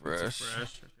 it's a fresh.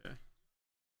 Fresh. Okay.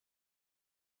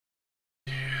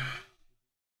 Yeah.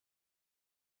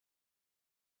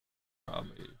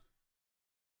 Probably.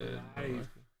 Nice.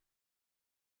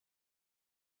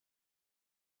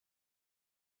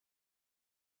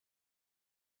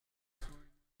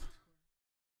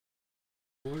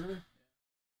 Order?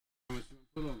 How much you want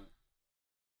to put on it?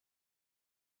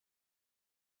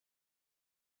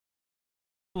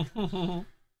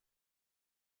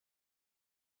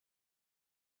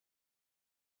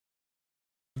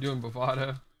 Doing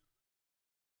bravado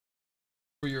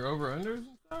for your over unders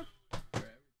and stuff.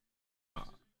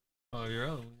 Oh, your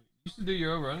own. You should do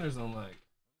your over unders on like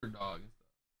underdog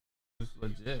and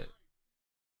stuff. It's legit.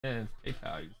 Yeah, it's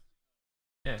PayPal.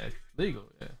 Yeah, it's legal.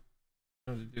 Yeah,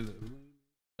 you have to do that.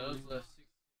 Those left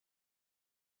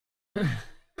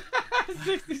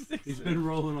 66. He's been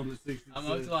rolling on the 66. I'm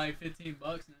up to like $15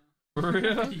 now. For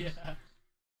real? Yeah.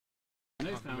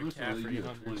 Next time, let's McCaffrey leave you at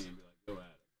hundreds. 20 and be like, go at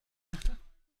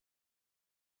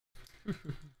it.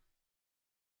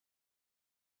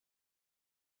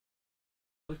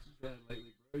 What you got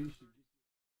lately, bro? You should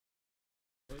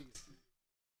get Vegas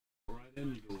right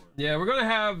in the door. Yeah, we're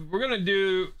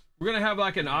gonna have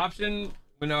like an option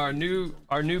when our new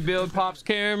build pops,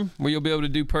 Cam, where you'll be able to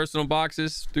do personal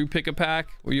boxes through Pick a Pack,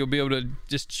 where you'll be able to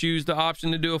just choose the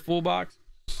option to do a full box.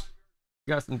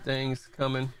 Got some things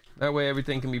coming. That way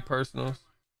everything can be personal.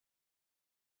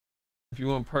 If you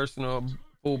want personal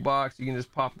full box, you can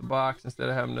just pop the box instead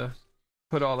of having to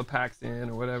put all the packs in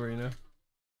or whatever, you know.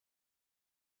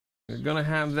 We're gonna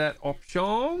have that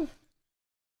option.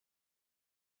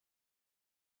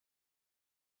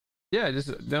 Yeah,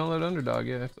 just download Underdog.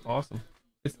 Yeah, it's awesome.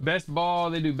 It's best ball.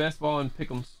 They do best ball and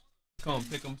pick'ems. Call them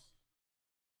pick'ems.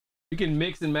 You can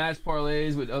mix and match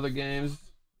parlays with other games.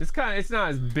 It's not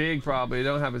as big probably. They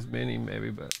don't have as many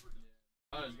maybe, but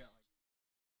I just got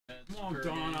like Come on,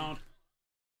 Donald.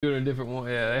 doing a different one.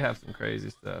 Yeah, they have some crazy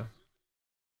stuff.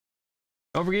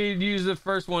 Don't forget to use the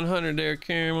first 100 there,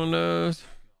 Cam, on those.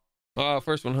 Oh,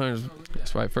 first 100.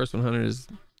 That's right. First 100 is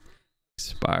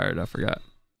expired. I forgot.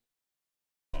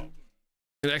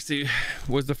 It actually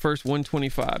was the first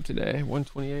 125 today.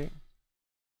 128.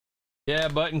 Yeah,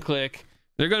 button click.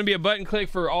 There's going to be a button click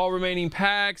for all remaining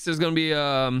packs. There's going to be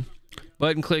a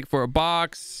button click for a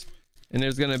box. And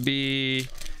there's going to be...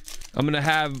 I'm going to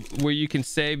have where you can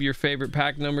save your favorite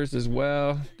pack numbers as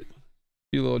well. A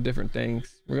few little different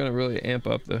things. We're going to really amp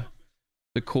up the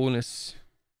coolness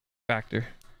factor.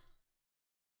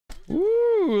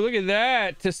 Woo, look at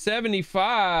that. To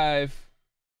 75.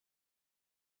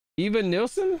 Eva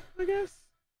Nilsson, I guess.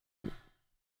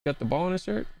 Got the ball in his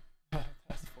shirt.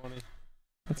 That's funny.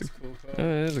 That's a cool card.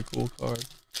 That is a cool card.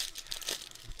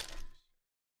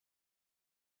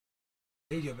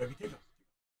 There you go, baby. Take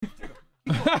it.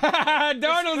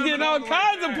 Darnold's getting all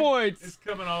kinds of points. It's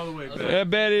coming all the way back. I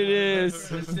bet it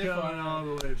is. It's coming all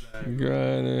the way back.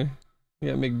 Griner.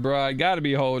 Yeah, McBride. Got to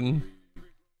be holding.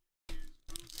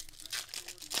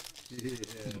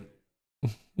 Yeah.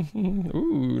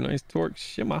 Ooh, nice torque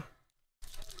shimmer.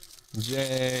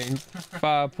 Dang.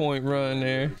 5-point run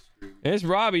there. It's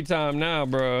Robbie time now,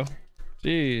 bro.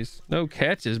 Jeez. No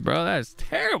catches, bro. That's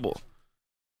terrible.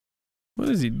 What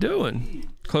is he doing?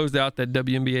 Closed out that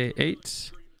WNBA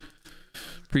 8s.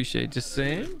 Appreciate just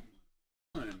saying.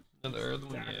 Another other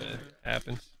one. Yeah,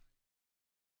 happens.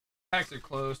 Packs are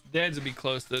close. Deads would be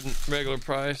close to regular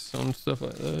price on stuff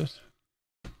like this.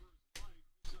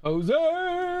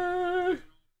 Jose!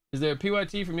 Is there a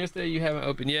PYT from yesterday you haven't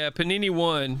opened? Yeah, Panini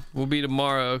 1 will be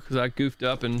tomorrow because I goofed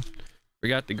up and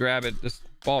forgot to grab it. Just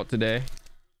bought today.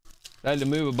 I had to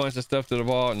move a bunch of stuff to the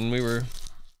vault, and it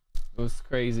was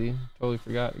crazy. Totally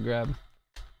forgot to grab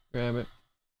it.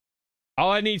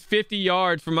 All I need is 50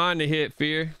 yards for mine to hit,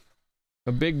 Fear.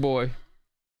 A big boy.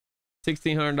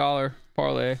 $1,600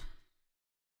 parlay.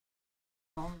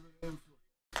 All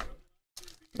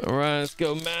right, let's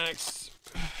go, Max.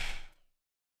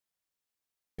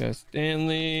 Got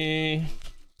Stanley.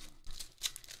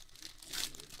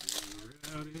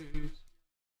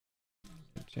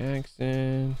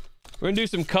 Jackson. We're gonna do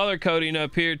some color coding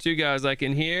up here too, guys. Like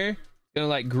in here, it's gonna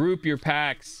like group your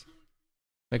packs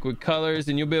like with colors,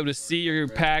 and you'll be able to see your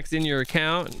packs in your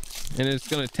account, and it's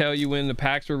gonna tell you when the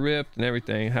packs were ripped and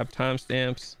everything. Have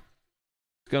timestamps.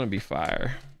 It's gonna be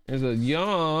fire. There's a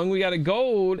young. We got a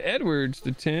gold Edwards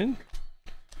to 10.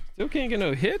 Still can't get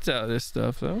no hits out of this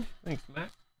stuff though. Thanks, Matt.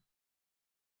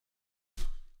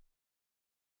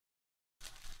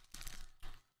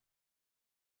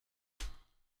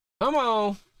 Come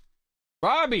on,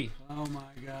 Robbie. Oh my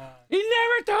God. He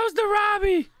never throws to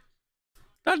Robbie.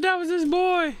 Thought that was his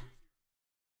boy.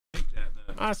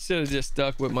 I should have just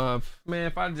stuck with my man.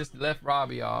 If I just left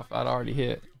Robbie off, I'd already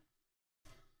hit.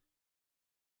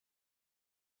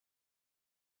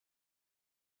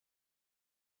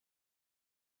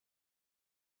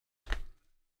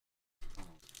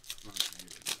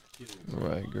 All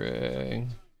right, Greg.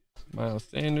 Miles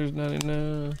Sanders,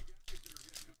 99.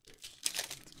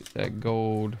 That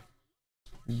gold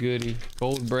goodie.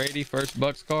 Gold Brady, first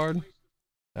Bucks card.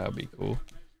 That would be cool.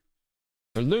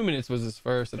 Or Luminous was his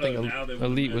first. I think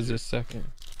Elite was his second.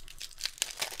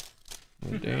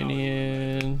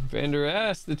 Danian Vander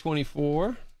S, the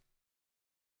 24.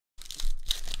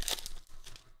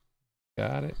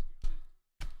 Got it.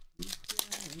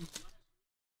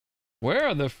 Where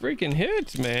are the freaking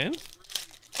hits, man?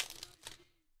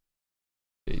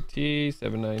 JT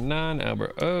 799,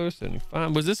 Albert O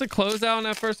 75. Was this a closeout on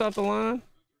that first off the line?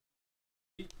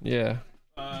 Yeah.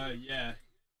 Yeah.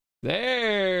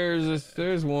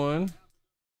 There's one.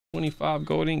 25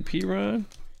 gold ink P run.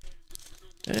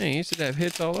 Dang, you should have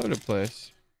hits all over the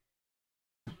place.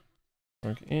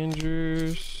 Mark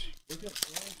Andrews.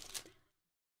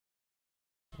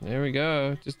 There we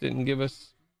go. Just didn't give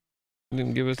us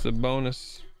the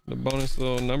bonus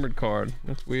little numbered card.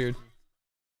 That's weird.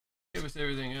 Give us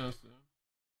everything else though.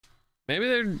 Maybe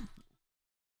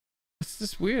it's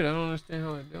just weird. I don't understand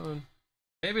how they're doing.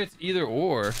 Maybe it's either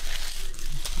or.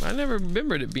 I never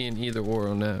remembered it being either or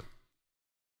on that.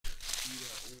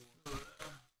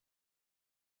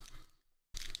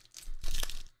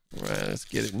 All right, let's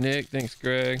get it, Nick. Thanks,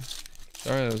 Greg.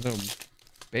 Sorry, there's no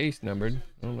base numbered.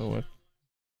 I don't know what's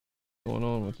going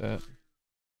on with that.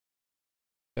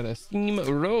 Got a Steam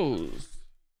Rose.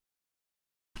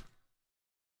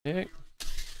 Nick.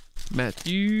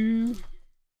 Matthew.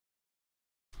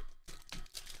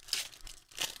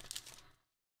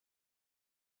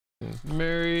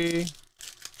 Mary.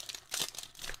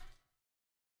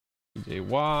 DJ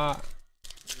Watt.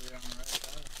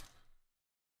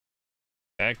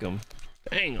 Beckham.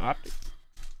 Dang, Optic.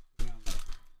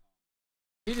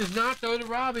 He does not throw to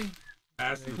Robbie.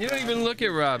 You don't even look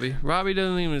at Robbie. Robbie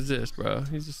doesn't even exist, bro.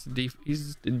 He's just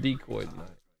a decoy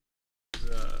tonight.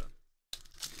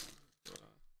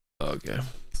 Okay.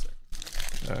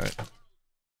 All right.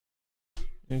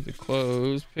 Here's the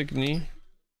close. Pickney.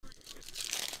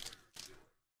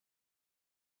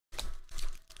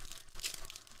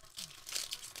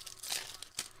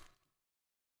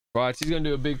 Watch, he's gonna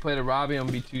do a big play to Robbie. I'm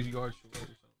gonna be 2 yards short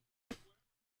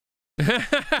or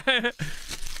something.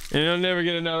 And he'll never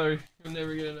get another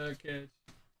catch.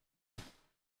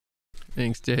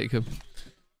 Thanks, Jacob.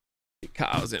 Get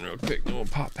Kyle's in real quick, then we'll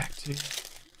pop back to you.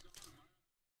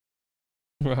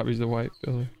 Robbie's the white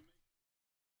filler.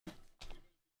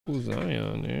 Who's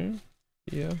Zion there?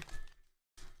 Yeah.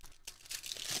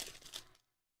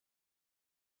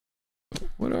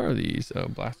 What are these? Oh,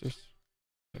 blasters.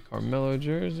 A Carmelo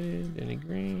jersey, Denny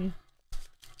Green.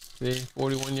 See,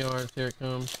 41 yards. Here it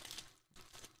comes.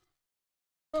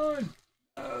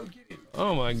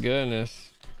 Oh my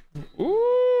goodness.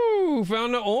 Ooh,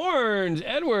 found the orange.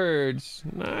 Edwards.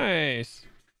 Nice.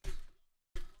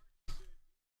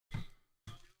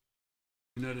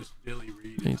 You notice Billy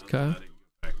Reed. Thanks, Kyle.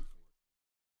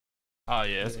 Oh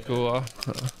yeah, it's cool.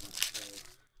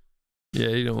 Yeah,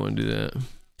 you don't want to do that.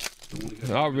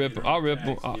 I'll rip them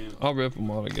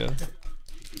all together.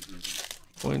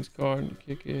 Coins card to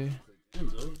kick it.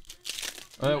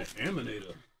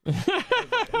 Aminator.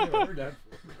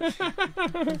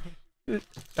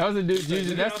 That was a dude's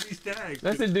username.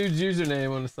 That's a dude's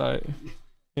username on the site.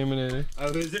 Haminator. Oh,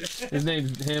 is it? His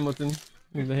name's Hamilton.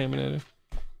 He's the Haminator.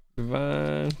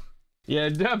 Divine. Yeah,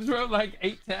 Dubs wrote like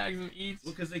 8 tags of each.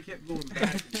 Well, because they kept going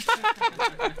back.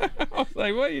 I was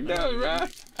like, what are you doing, bro?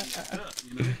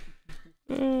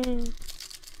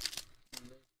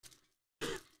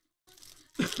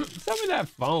 Tell me that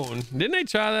phone. Didn't they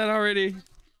try that already?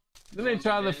 Didn't they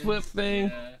try the flip thing?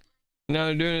 Yeah. Now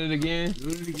they're doing it again.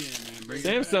 Doing it again, man. Bringing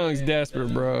Samsung's it back.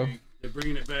 desperate, bro. They're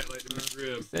bringing it back like the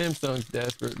McRib. Samsung's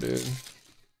desperate, dude.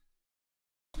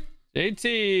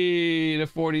 JT to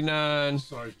 49.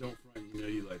 Sorry, don't front. You know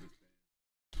you like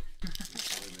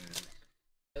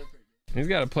it. He's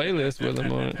got a playlist with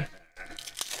him on it.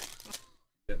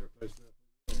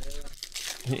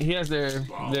 He has their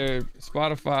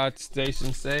Spotify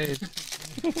station saved,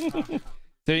 so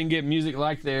he can get music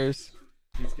like theirs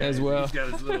as well.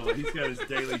 He's got his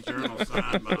daily journal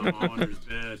signed by him all under his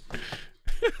bed.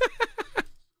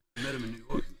 Met him in New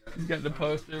York. He's got the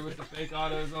poster with the fake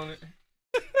autos on it.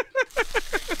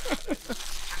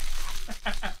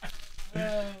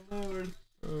 Oh, Lord.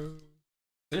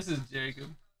 This is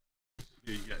Jacob.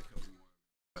 Yeah, you got a couple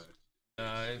more.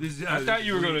 I thought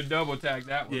you were going to double tag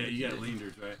that one. Yeah, you got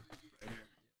leaners, right?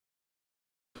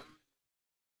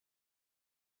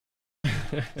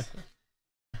 Right here.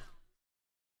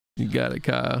 You got it,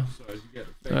 Kyle. Sorry, you got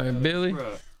a All right, Billy.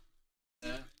 Bruh.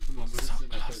 Yeah. Come on, let's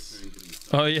send that poster and get him.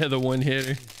 Oh yeah, the one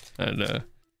hitter. I know.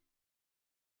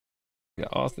 Got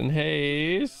Austin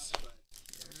Hayes.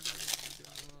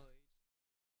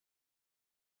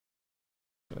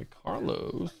 Got a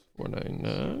Carlos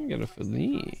 499. Got a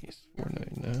Feliz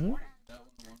 499.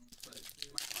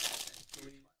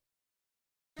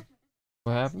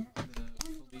 What happened?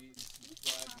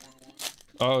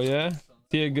 Oh yeah, is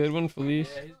he a good one, Feliz?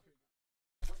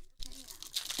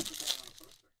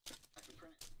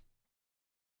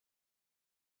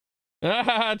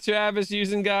 Ah, Travis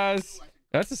using guys.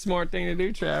 That's a smart thing to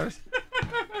do, Travis.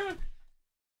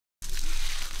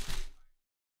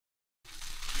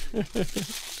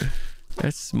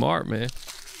 That's smart, man.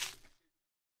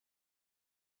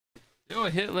 Still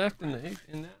a hit left in that.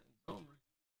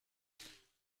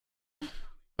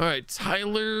 All right,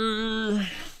 Tyler.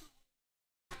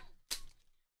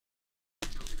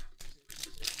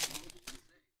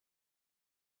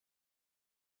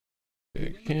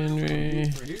 Big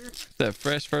Henry. That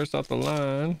fresh first off the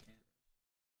line.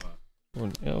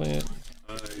 One Elliott.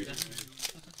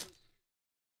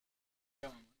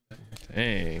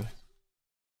 Dang.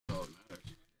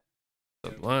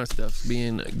 The line stuff's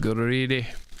being greedy.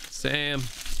 Sam.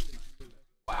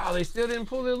 Wow, they still didn't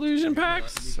pull the illusion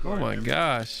packs? Oh my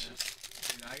gosh.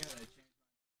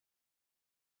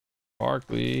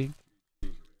 Barkley.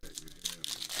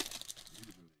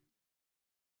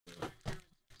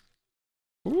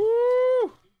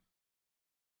 Woo!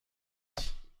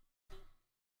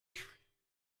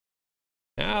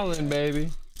 Allen, baby.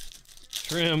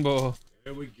 Trimble.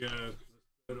 There we go. Let's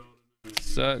put on the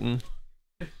Sutton.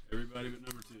 everybody but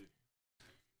number 2.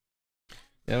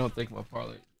 Yeah, I don't think my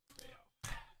parlay. I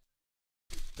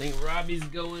think Robbie's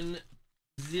going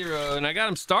 0, and I got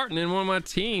him starting in one of my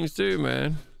teams too,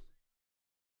 man.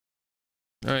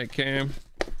 All right, Cam.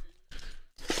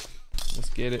 Let's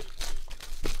get it.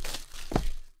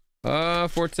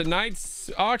 For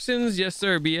tonight's auctions, yes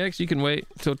sir, BX, you can wait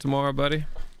till tomorrow, buddy.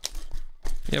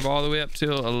 You have all the way up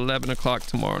till 11 o'clock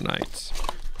tomorrow night.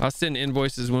 I'll send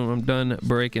invoices when I'm done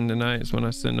breaking tonight is when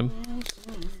I send them.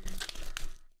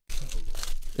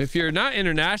 If you're not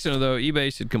international though,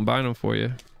 eBay should combine them for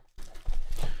you.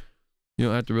 You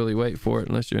don't have to really wait for it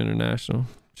unless you're international.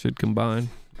 Should combine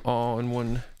all in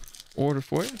one order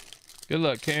for you. Good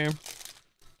luck, Cam.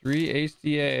 3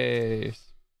 HDAs.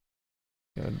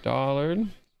 Got a Dollard.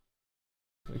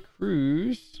 The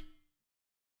Cruz.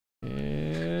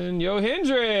 And Yo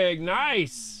Hendrick.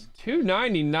 Nice.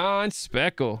 299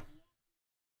 Speckle.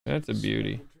 That's a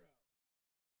beauty.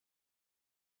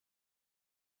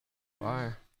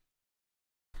 Fire.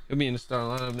 He'll be in the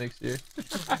starting lineup next year.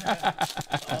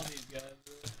 All these guys.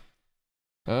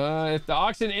 If the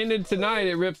auction ended tonight,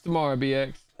 it rips tomorrow,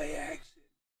 BX. Play action.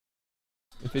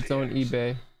 If it's on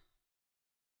eBay.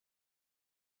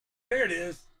 There it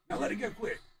is. Now let it go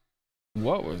quick.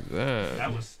 What was that?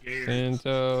 That was scary.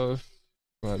 Santos,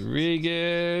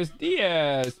 Rodriguez,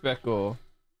 Diaz, Speckle.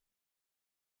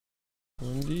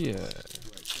 One Diaz.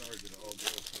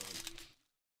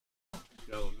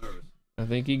 I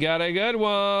think he got a good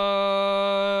one.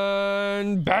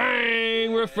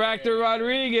 Bang! Refractor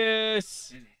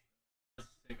Rodriguez.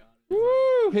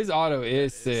 Woo! His auto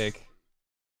is sick.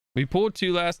 We pulled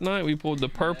 2 last night. We pulled the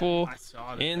purple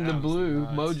and the blue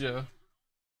Mojo.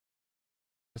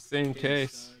 The same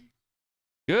case.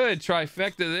 Good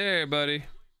trifecta there, buddy.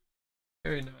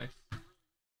 Very nice.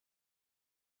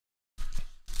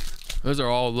 Those are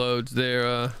all loads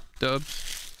there,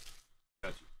 Dubs.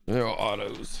 Gotcha. They're all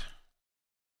autos.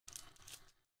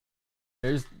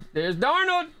 There's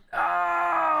Darnold.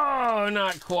 Oh,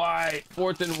 not quite.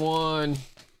 4th and 1.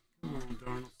 Come on,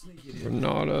 Darnold. Sneak it in.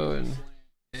 Ronaldo and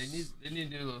they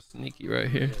need to do a little sneaky right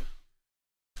here.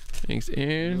 Thanks,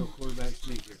 Aaron. Little quarterback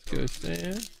sneaker. Go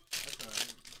Sam.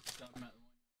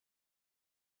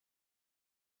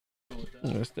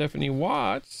 Stephanie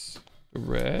Watts, the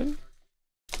red.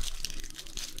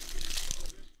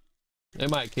 They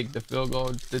might kick the field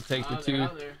goal to take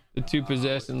the two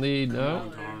possession lead.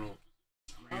 No. Darnold.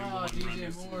 Oh,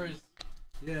 DJ Moore is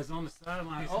Yeah, it's on the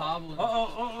sideline. he's hobbling.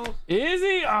 Is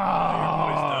he? Oh,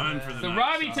 done for the the night.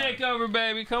 Robbie takeover,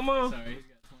 baby. Come on. Sorry, he's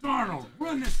got 20. Darnold,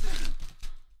 run this thing.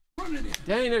 Run it in.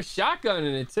 Dang, they're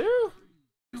shotgunning it too.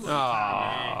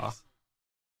 Oh.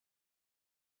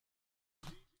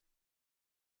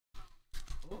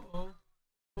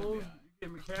 Oh, you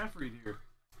get McCaffrey here.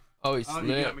 Oh, he Oh,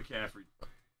 you got slipped. McCaffrey.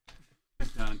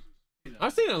 He's done.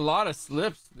 I've seen a lot of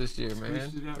slips this year, man.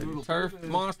 Boosted that The little turf pivot. I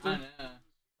monster. know.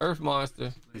 Turf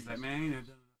monster. He's like, man, he ain't done it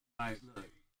tonight. Look,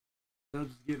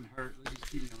 Dubs is getting hurt. Let's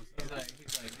just keep him on the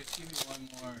He's side. like, just give me one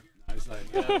more. No, he's like,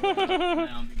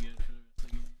 Now I'll be good for the rest of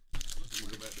the game. I'm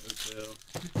gonna go back to the hotel.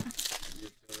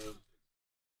 Get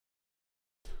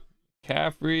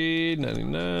Caffrey,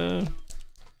 99.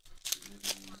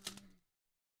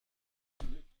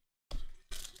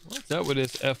 What's up with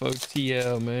this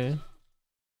FOTL, man?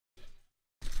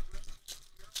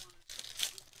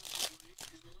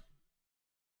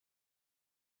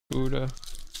 Buddha.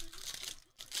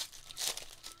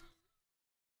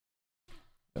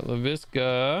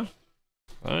 LaVisca.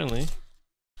 Finally.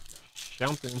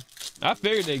 Something. I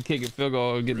figured they'd kick a field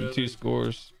goal and get the 2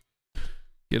 scores.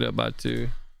 Get up by 2.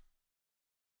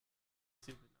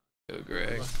 Go,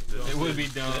 Greg. It would be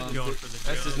dumb.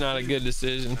 That's just not a good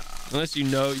decision. Unless you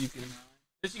know you can.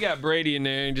 Unless you got Brady in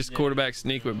there and just quarterback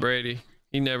sneak with Brady.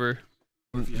 He never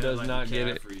does not get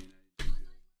it.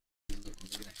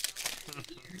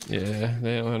 Yeah,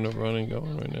 they don't have no running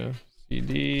going right now.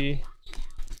 CD.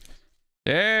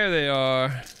 There they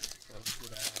are.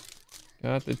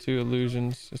 Got the 2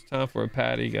 illusions. It's time for a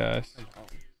patty, guys.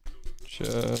 Chubb.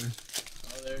 Oh,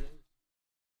 there it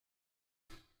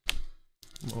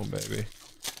is. Come on, baby.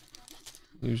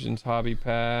 Illusions hobby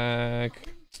pack.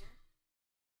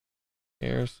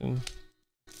 Harrison.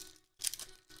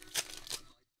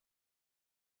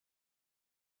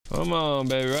 Come on,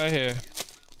 baby, right here.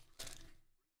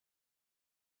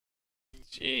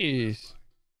 Jeez.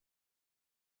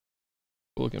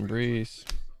 Looking breeze.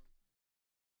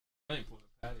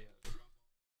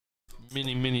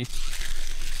 Mini.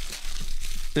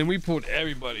 Then we pulled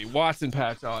everybody. Watson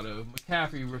patch auto,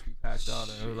 McCaffrey rookie patch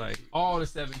auto, like all the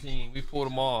 17. We pulled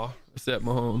them all except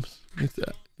Mahomes. It's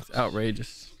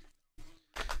outrageous.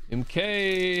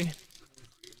 MK.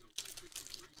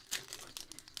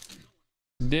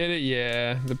 Did it,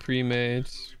 yeah. The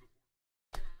pre-mades.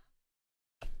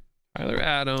 Tyler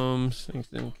Adams. Thanks,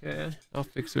 MK. I'll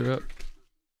fix her up.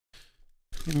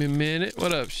 Give me a minute.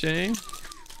 What up, Shane?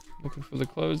 Looking for the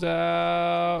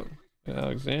closeout.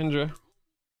 Alexandra.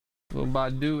 A little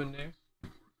Badu in there.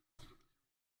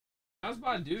 How's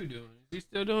Badu doing? Is he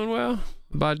still doing well?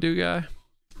 Badu guy?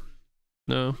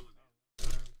 No.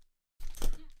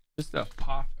 This stuff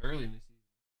popped early in the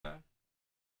season.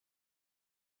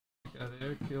 Got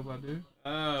there, kill Badu.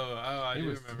 I do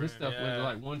remember. This stuff went to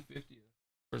like 150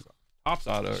 for his tops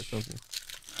auto or something.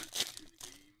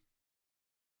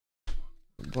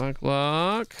 Black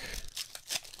lock.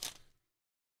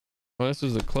 Oh, this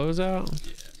was a closeout?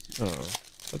 Yeah. Oh,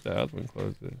 I thought the other one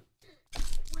closed it.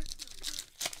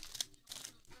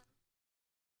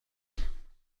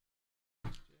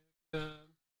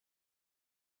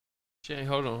 Shane,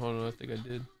 hold on. I think I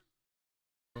did.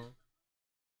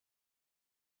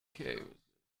 Okay.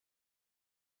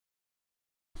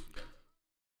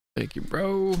 Thank you,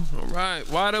 bro. All right.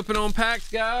 Wide open on packs,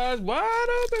 guys.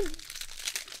 Wide open.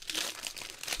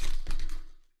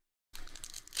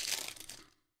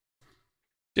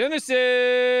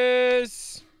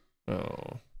 Genesis.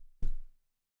 Oh.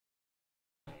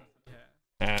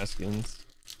 Haskins.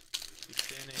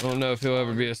 I don't know if he'll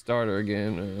ever be a starter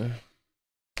again.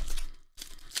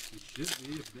 He should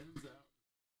be if Ben's out.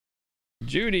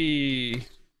 Judy.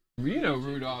 You know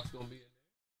Rudolph's going to be in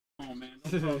Oh, man.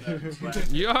 Don't throw that flag.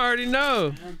 there. You already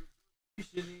know. He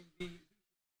shouldn't even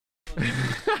be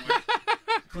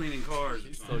cleaning cars.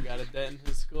 He's still got a dent in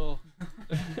his skull.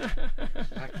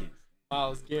 I can't.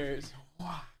 Miles Garrett.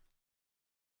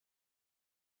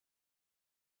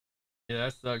 Yeah,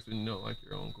 that sucks when you don't like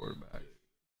your own quarterback.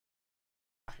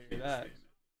 I hear that.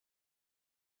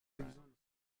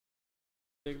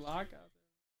 Big lock out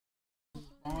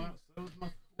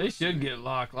They should get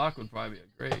Locke. Locke would probably be a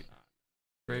great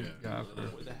guy for. there.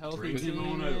 With a healthy Bring him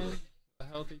team. on man. over. A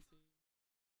healthy team.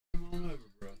 Come on over,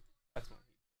 bro. That's one.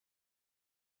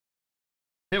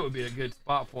 It would be a good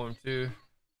spot for him too.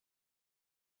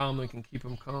 Tomlin can keep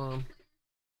him calm.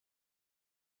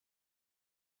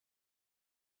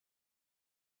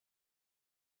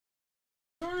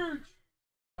 Surge.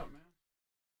 Out, man.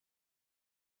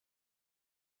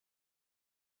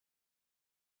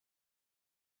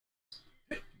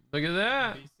 Look at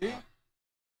that. BC.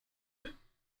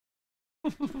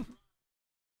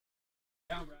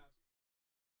 Down, Brad.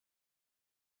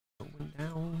 Going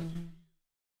down.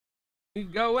 We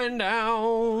going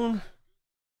down.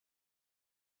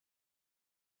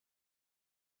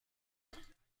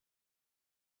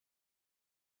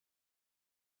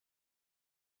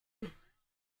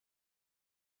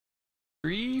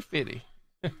 $350.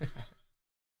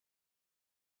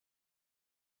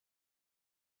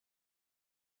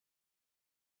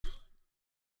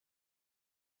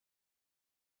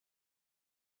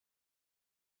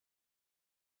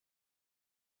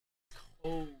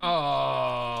 Oh.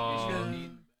 Oh.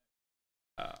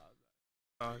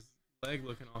 His leg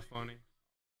looking all funny.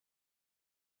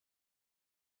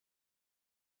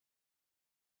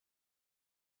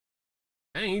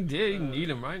 Dang, he did. He need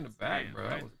him right in the back, Man, bro. right.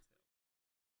 That was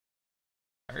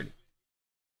dirty.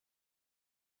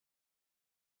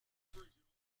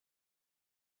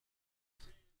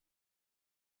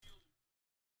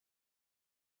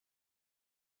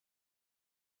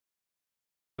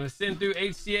 I'm gonna send through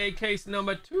HCA case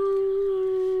number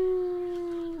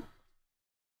 2.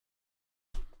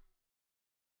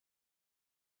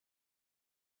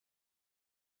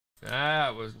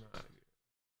 That was not good.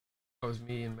 That was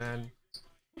me and Madden.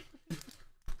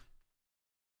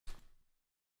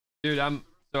 Dude,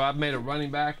 I've made a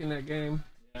running back in that game.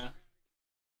 Yeah.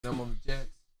 I'm on the Jets.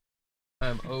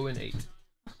 I'm 0-8.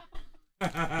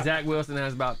 Zach Wilson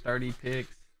has about 30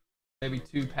 picks, maybe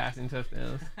 2 passing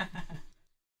touchdowns.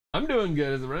 I'm doing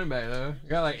good as a running back though. I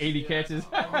got like 80 catches.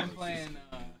 I've been playing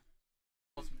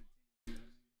Ultimate Team.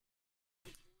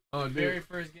 Oh, The very dude.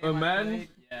 first game Oh, I Madden? played.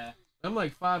 Yeah. I'm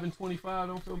like 5-25.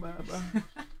 Don't feel bad, bro.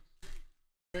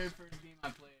 Very first game I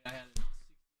played, I had a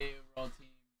 68 overall team.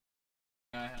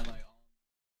 I had like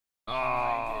all.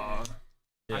 Oh.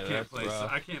 Yeah, I can't that's play.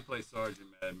 rough. I can't play Sergeant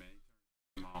Mad, man.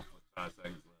 He turned him off with 5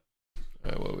 seconds left.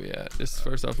 All right, where we at? This is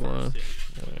first off the line. All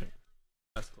right.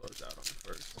 Let's close out on the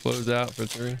first. Close out for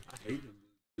 3. I hate him.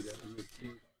 Do that to his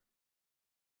team.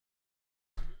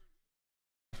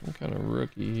 Some kind of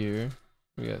rookie here.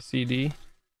 We got CD.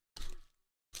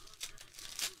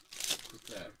 What's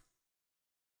that?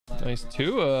 Nice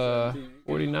Tua.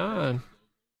 49.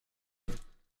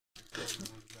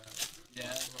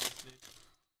 Yeah.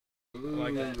 I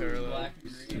like that parallel. Black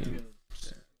and green.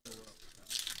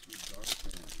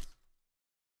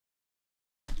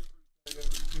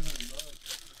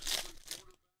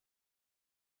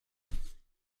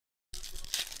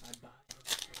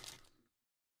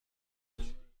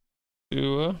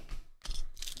 Tua.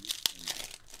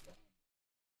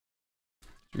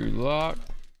 Drew Lock.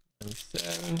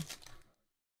 97.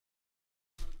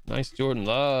 Nice Jordan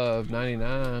Love.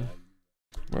 99.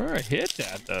 Where are hits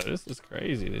at though? This is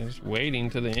crazy. They're just waiting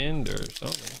to the end or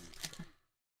something.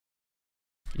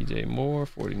 DJ Moore.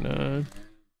 49.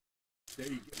 There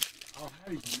you go. Oh,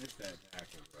 how did you miss that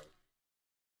tackle, bro?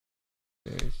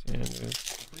 Barry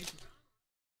Sanders.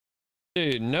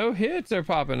 Dude, no hits are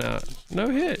popping out. No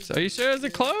hits. Are you sure it's a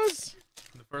close?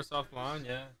 The first off the line,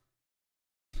 yeah.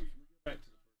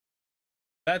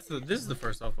 This is the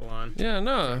first off the line. Yeah, Turned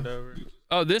no. over.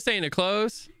 Oh, this ain't a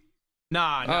close?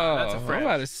 Nah, Oh, that's a fresh. I'm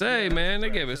about to say, Yeah, man, they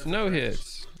that's gave us no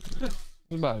hits.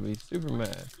 I'm about to be super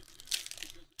mad.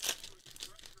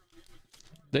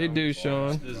 They do,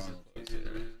 Sean. This is a close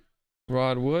hitter.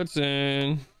 Rod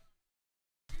Woodson.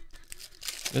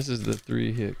 This is the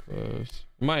 3 hit close.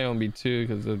 It might only be 2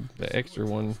 because of the extra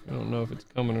one. I don't know if it's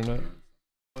coming or not.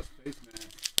 What's face, man?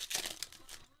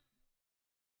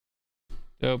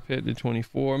 Del Pitt to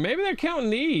 24. Maybe they're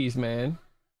counting these, man.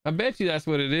 I bet you that's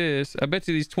what it is. I bet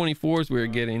you these 24s we're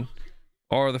getting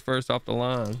are the first off the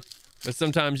line. But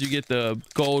sometimes you get the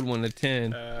gold one to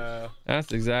 10.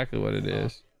 That's exactly what it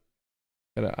is.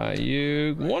 Got an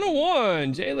IU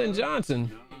 101, Jalen Johnson.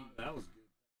 No, that was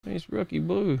good. Nice rookie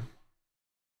blue.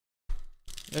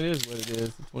 That is what it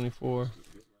is, the 24.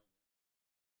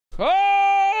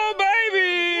 Oh,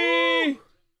 baby!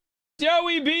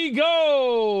 Joey B.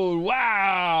 Gold.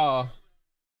 Wow.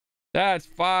 That's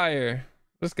fire.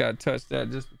 Just got to touch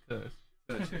that just because.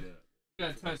 Touch it up.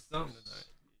 Got to touch something tonight.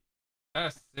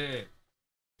 That's sick.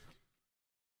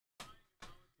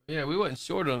 Yeah, we wasn't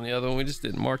short on the other one. We just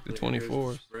didn't mark the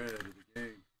 24s. Spread of the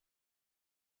game.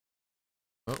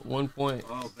 Oh, 1 point.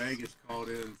 Oh, Vegas called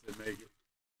in and said make it.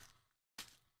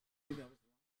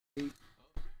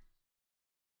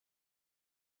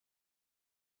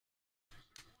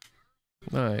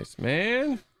 Nice,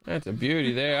 man. That's a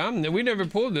beauty there. We never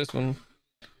pulled this one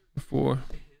before.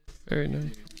 Very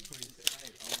nice.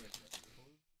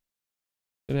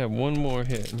 Should have one more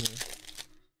hit in here.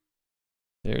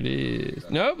 There it is.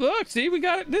 Nope, look, see, we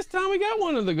got it. This time we got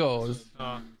one of the goals.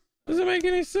 Doesn't make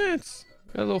any sense.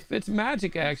 Got a little Fitz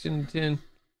magic action in 10.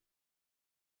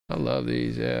 I love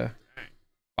these, yeah.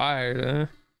 Fired, huh?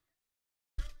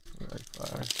 I like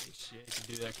fire. Shit, you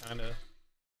can do that kind of.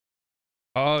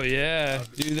 Oh, yeah.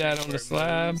 Do that on the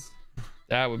slab.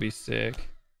 That would be sick.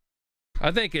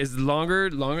 I think as longer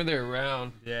they're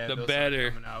around, Yeah, the they'll better.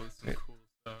 start coming out with some cool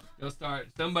stuff. They'll start.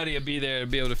 Somebody will be there to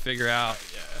be able to figure out.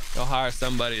 Yeah. They'll hire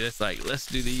somebody that's like, let's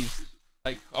do these.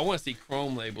 Like, I want to see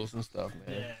chrome labels and stuff,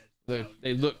 man. Yeah.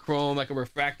 They look chrome, like a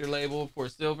refractor label for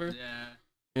silver. Yeah.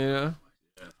 You know?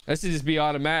 That should just be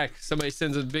automatic. Somebody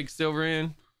sends a big silver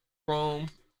in, chrome,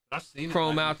 I've seen it,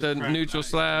 chrome like, out with the cracked neutral ice.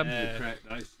 slab. Yeah, cracked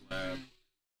ice slab.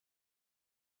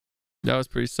 That was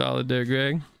pretty solid there,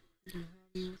 Greg.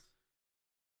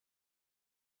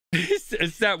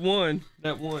 It's that one.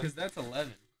 That one. Because that's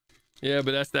 11. Yeah,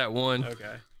 but that's that one.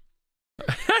 Okay.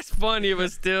 That's funny,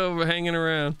 but still hanging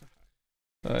around.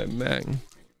 All right, Mac.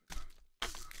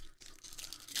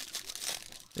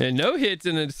 And no hits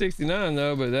in the 69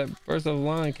 though, but that first of the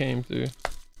line came through.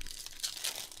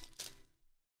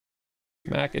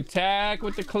 Mac attack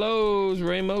with the close,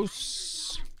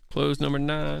 Ramos. Close number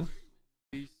 9.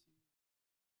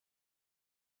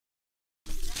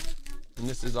 And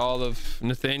this is all of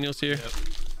Nathaniel's here. Yep.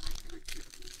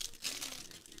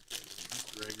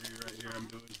 Gregory right here, I'm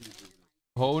doing his.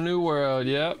 Whole new world,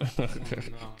 yep. No.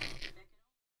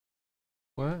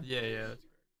 What? Yeah.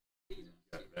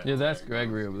 Yeah, that's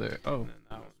Gregory over there. Oh, And then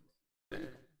that one's there.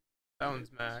 That one's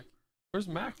Mac. where's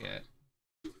Mac at?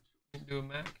 Didn't do a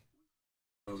Mac?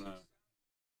 Oh, no.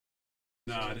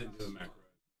 No, I didn't do a macro.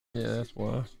 Yeah, that's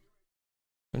why.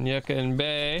 And Yucca and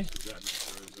Bay. Is that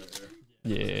macros right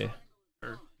there? Yeah.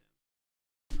 Or-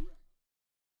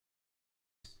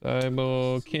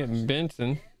 Cybo, Kent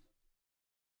Benson.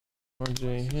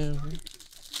 RJ Henry.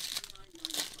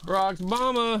 Brock's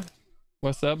Bomber.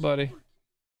 What's up, buddy?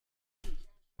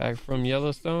 Back from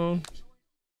Yellowstone.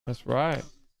 That's right.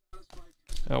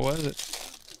 How was it?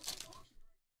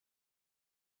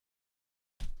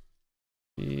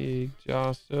 Big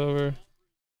Jaw Silver.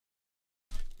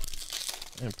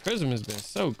 And Prism has been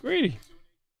so greedy.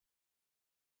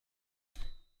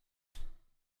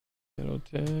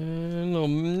 Middleton, little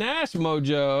Nash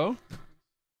Mojo.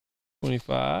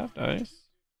 25, nice.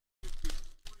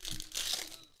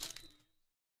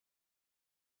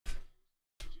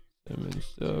 Simmons,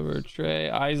 Silver, Trey,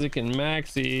 Isaac, and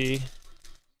Maxie.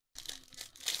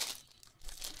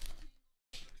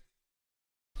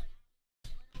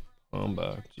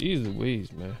 Bomba. Jeez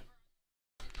Louise, man.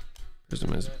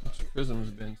 Prism has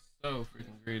been so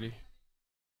freaking greedy.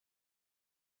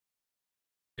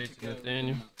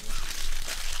 Nathaniel.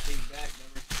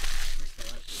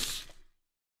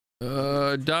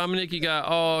 Dominic, you got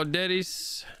all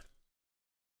daddies.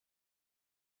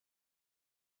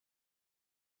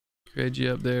 Reggie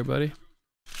up there, buddy.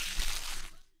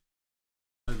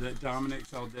 Is that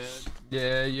Dominic's all dead?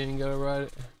 Yeah, you ain't gotta write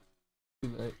it.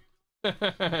 Too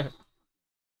late.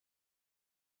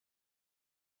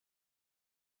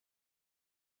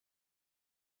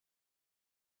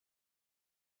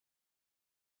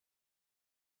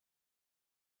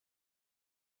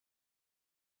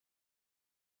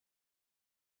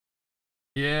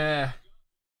 Yeah.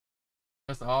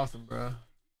 That's awesome, bro.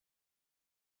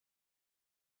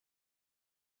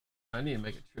 I need to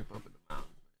make a trip up in the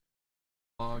mountains.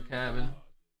 Log cabin.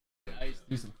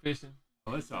 Do some fishing.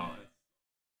 Oh, that's all.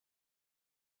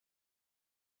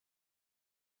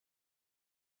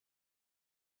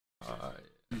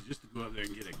 Just to go up there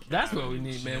and get a cabin. That's what we and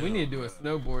need, man. chill, We need to do a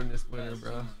bro. snowboarding this winter,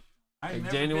 bro. I like ain't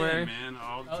never January. been, man,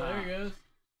 all the Oh, there time. he goes.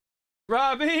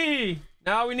 Robbie!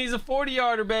 Now we need a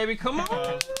 40-yarder, baby. Come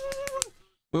on.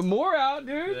 With more out,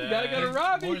 dude. You gotta go to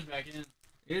Robbie. Moore's back in.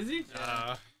 Is he?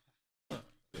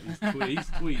 He's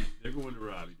tweet. They're going to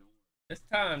Robbie. Don't worry. It's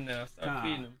time now. Start Time.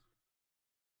 feeding him.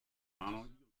 Donald,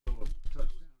 you go a touchdown.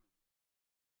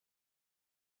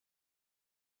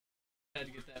 Had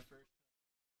to get that first.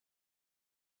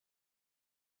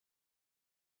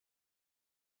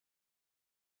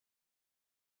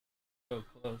 So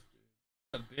close,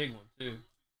 dude. A big one, too.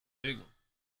 Big one.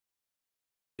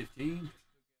 15.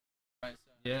 Right side.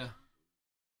 Yeah.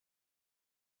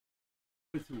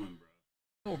 With him,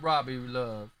 bro. Oh, Robbie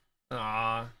love.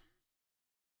 Aw.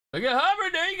 Look at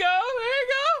Hubbard. There you go. There you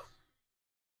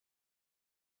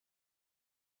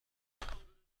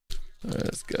go.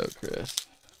 Let's go, Chris.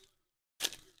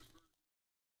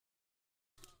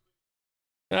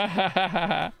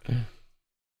 There's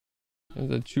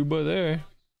a Chuba there.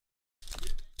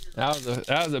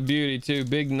 That was a beauty too.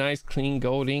 Big, nice, clean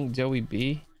gold ink. Joey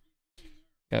B.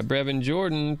 Got Brevin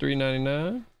Jordan,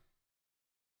 $3.99.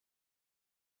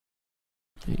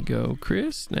 There you go,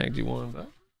 Chris. Snagged you one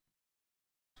buck.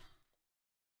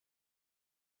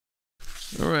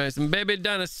 All right, some baby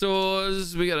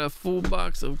dinosaurs. We got a full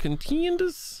box of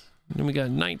contenders. And then we got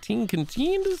 19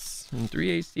 contenders and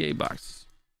 3 HCA boxes.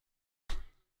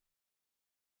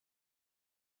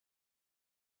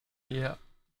 Yeah.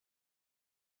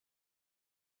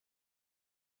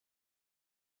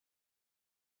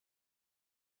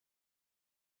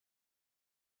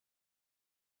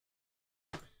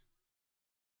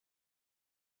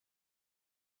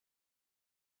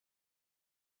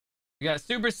 We got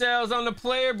super sales on the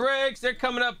player breaks. They're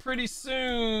coming up pretty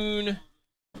soon.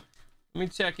 Let me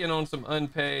check in on some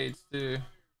unpaids too.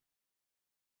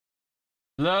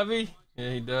 Lovey?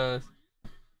 Yeah, he does.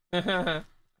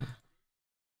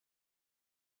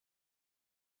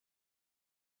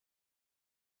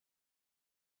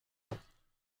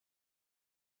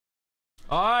 All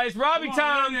right, it's Robbie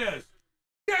time. There it is.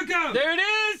 Here it comes. There it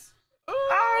is.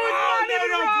 Oh,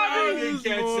 it's not I even didn't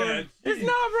catch that. It's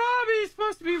not Robbie. It's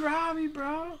supposed to be Robbie,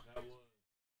 bro.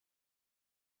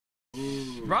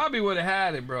 Ooh. Robbie would have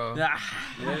had it, bro. Yeah,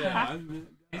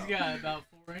 He's got about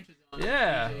 4 inches on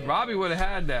Yeah, it. Robbie would have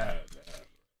had that.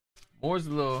 Moore's a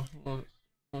little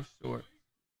short.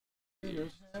 Yeah.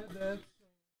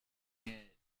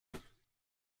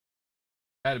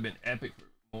 That'd have been epic for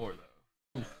Moore, though.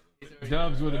 He's already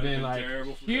Dubs would have been That'd like been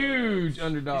terrible for huge Dubs. He's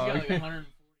underdog. got like 140.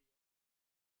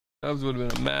 Dubs would have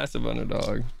been a massive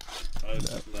underdog. I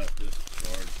just left this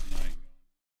charge tonight.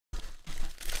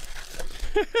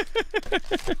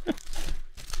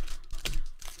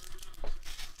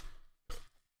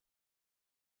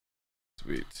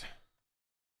 Sweet.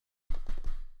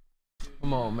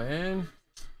 Come on, man.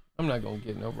 I'm not gonna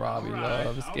get no Robbie Alright,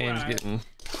 love. This alright.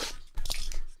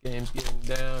 game's getting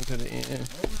down to the end.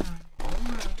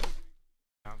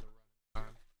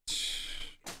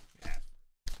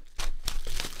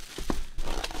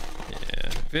 Yeah,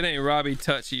 if it ain't Robbie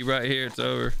touchy right here, it's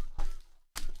over.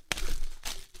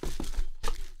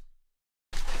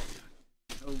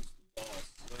 Holds the ball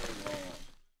so long.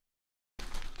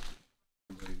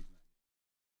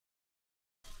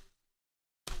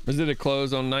 Was it a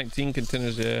close on 19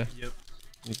 contenders? Yeah. Yep.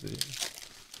 Let me see.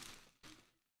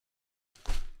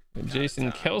 And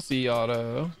Jason Kelsey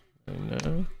auto. I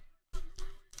know.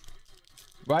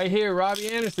 Right here, Robbie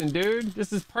Anderson, dude.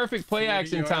 This is perfect play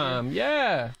action time.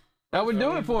 Yeah. That would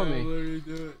do it for me.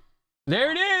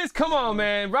 There it is. Come on,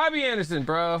 man. Robbie Anderson,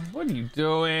 bro. What are you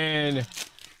doing?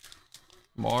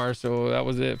 Marshall. That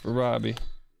was it for Robbie.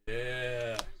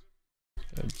 Yeah.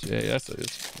 Jay,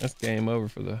 that's game over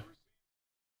for the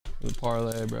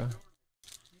parlay, bro.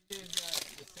 He did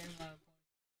the same amount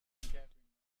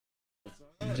of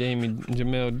points.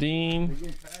 Jamel Dean. We're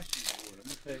gonna pass you for it. I'm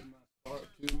gonna take my start,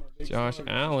 two of my big Josh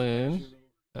starters. Allen.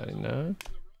 99.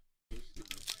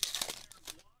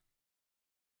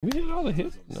 We hit all the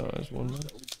hits? No, that's one more.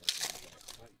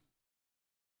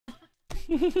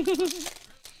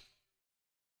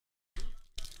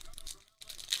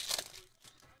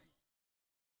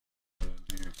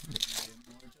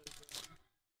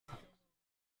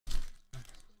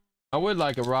 I would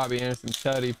like a Robbie Anderson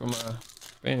tutty for my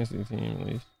fantasy team at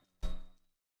least.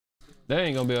 They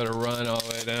ain't gonna be able to run all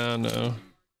the way down though.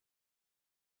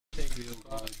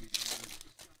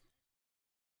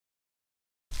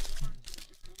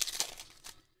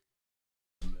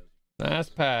 Nice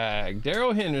pack.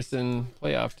 Daryl Henderson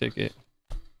playoff ticket.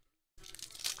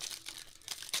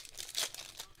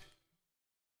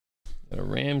 Got a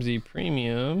Ramsey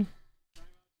premium.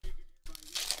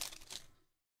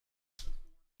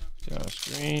 Josh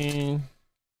Green.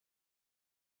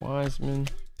 Wiseman.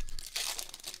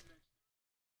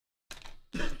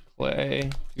 Clay.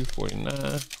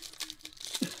 249.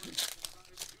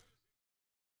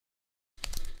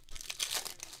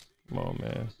 Come on,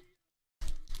 man.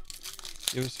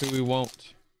 Give us who we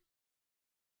want.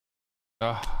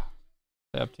 Ah,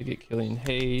 tap ticket, Killian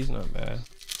Hayes, not bad.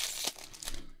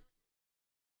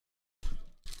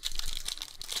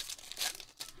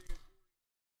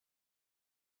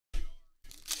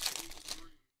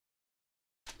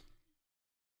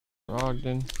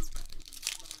 Brogdon.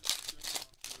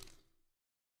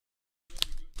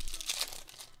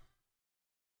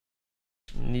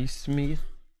 Neesmith.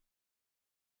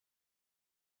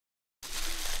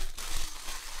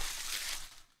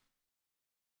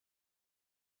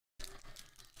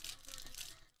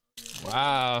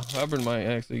 Wow, Hubbard might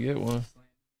actually get one.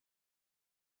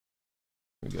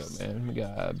 Here we go, man. We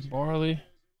got Barley.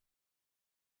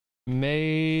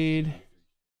 Made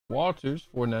Walters,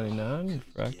 $4.99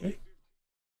 refractor.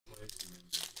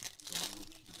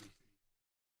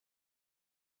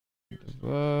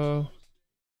 DeVoe.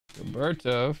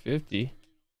 Roberto, 50.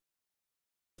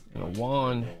 And a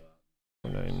Juan,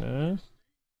 $4.99.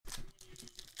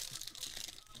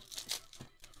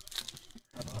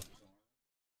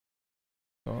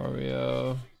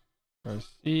 Mario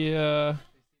Garcia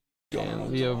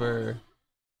and Leo Ver.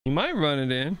 You might run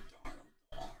it in.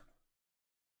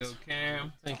 Go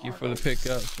Cam. Thank you for the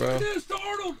pickups, bro.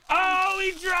 Oh,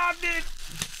 he dropped it.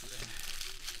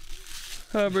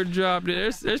 Hubbard dropped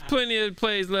it. There's plenty of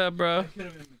plays left, bro. That could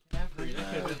have been McCaffrey.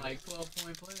 That could have been like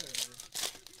 12-point player.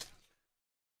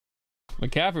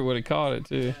 McCaffrey would have caught it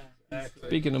too. Yeah.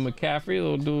 Speaking of McCaffrey, a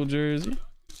little dual jersey.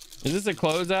 Is this a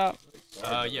closeout?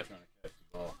 Yep.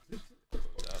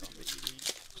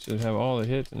 Should have all the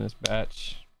hits in this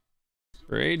batch.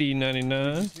 For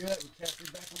 $80.99.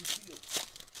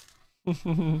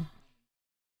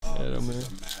 Edelman.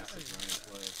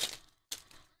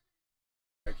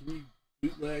 Can you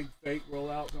bootleg fake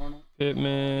rollout, Arnold?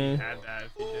 Pittman. Had that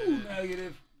if you did Ooh, it.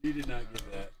 negative. You did not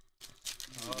get that.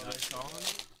 Oh, they're calling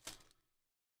it?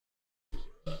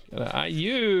 Got an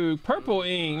IU. Purple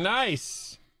ink.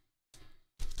 Nice.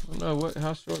 I don't know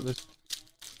how short this.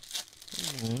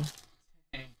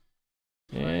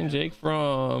 And Jake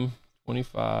Fromm,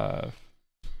 25.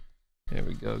 There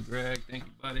we go, Greg. Thank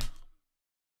you, buddy.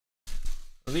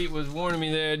 Elite was warning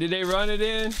me there. Did they run it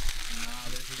in?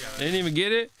 They didn't even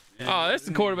get it? Oh, that's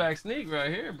the quarterback sneak right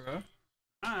here, bro.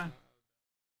 All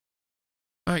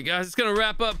right, guys, it's going to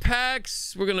wrap up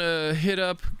packs. We're going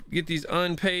to get these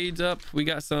unpaids up. We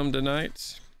got some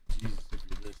tonight. Jesus, if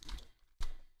you're listening,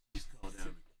 please call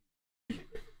down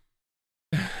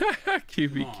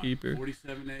QB keeper.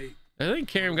 47-8. I think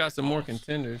Karam got some more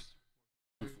contenders.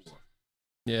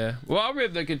 Yeah. Well, I'll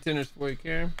rip the contenders for you,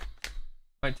 Karam.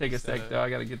 Might take a sec, though. I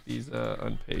got to get these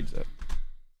unpaids up.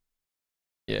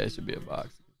 Yeah, it should be a box.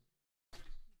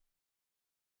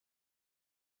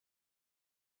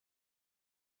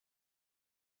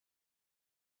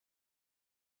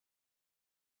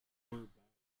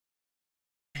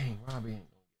 Dang, Robbie ain't gonna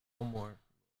get one more.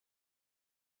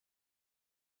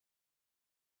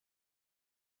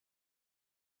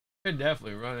 They're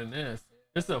definitely running this.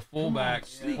 This is a fullback.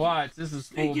 Watch, this is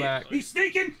fullback. He's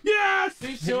sneaking. Yes.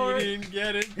 He's He short. didn't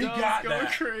get it. He No, got it's going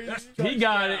that. crazy. That's He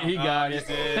got it. He got he it.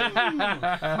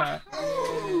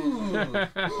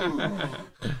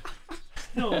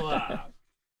 Still alive.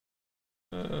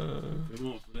 Uh, They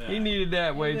won't for that. he needed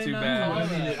that way They too not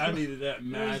bad. know. I needed that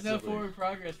There was no massively. forward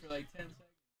progress for like 10 seconds.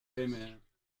 Hey, man.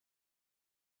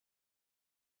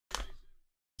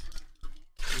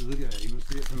 Hey, look at that. You want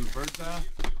to see it from the bird's eye?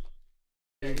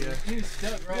 There you go. He was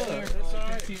stuck right Look, there for that's like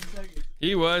alright. 15 seconds.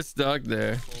 He was stuck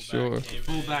there, Fullback sure. came in.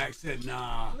 Fullback said,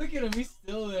 nah. Look at him, he's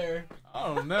still there.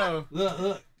 Oh, no.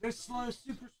 Look. They're slow,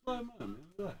 super slow mo, man.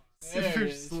 Look. There Super it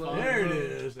is. slow. There it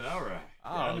is. All right.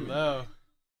 Oh, no.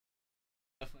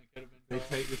 Definitely could have been. They called.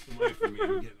 take this away from me. I'm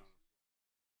getting on.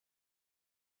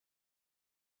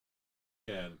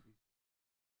 Yeah.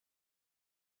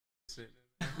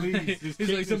 Please, just He's kick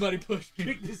like, this- somebody push me.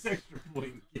 Kick this extra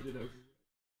point and get it over.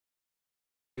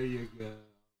 There you go.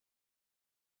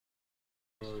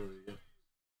 Oh, yeah.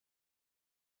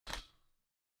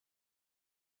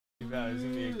 That was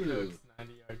going to be a Cooks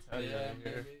 90-yard touchdown Yeah,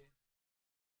 here. maybe.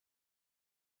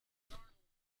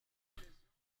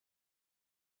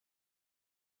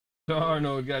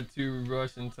 Darnold got 2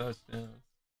 rushing touchdowns.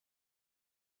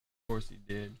 Of course he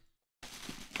did.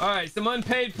 All right, some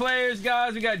unpaid players,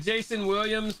 guys. We got Jason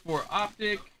Williams for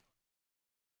Optic.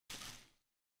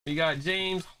 We got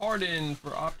James Harden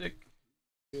for Optic.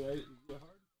 We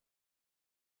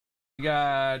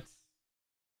got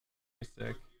a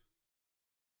sec.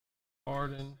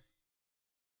 Harden.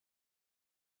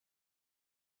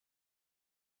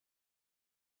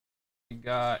 We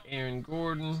got Aaron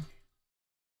Gordon.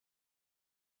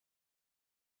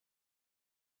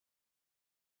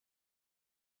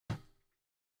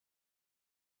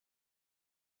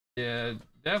 Yeah,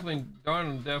 definitely.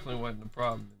 Darnold definitely wasn't the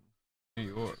problem in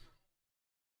New York.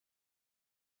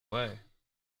 Play.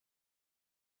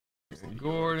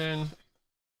 Gordon.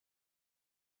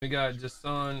 We got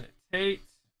Jason Tate.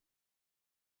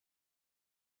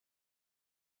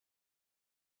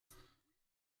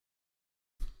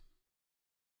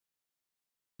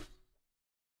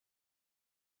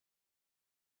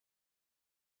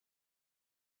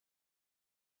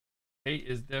 8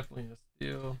 is definitely a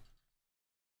steal.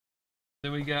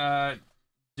 Then we got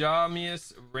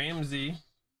Jamius Ramsey.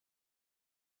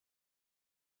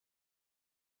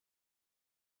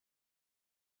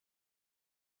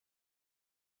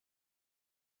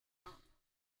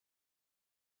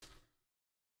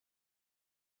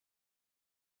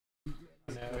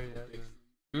 No, yeah.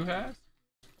 Who has?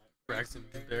 Braxton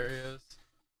Berrios.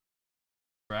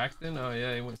 Braxton? Oh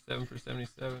yeah, he went 7 for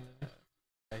 77.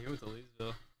 Yeah, he went to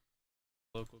Leesville.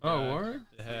 Local guy. Oh, word?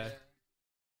 Yeah.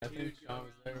 I think Sean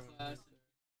was there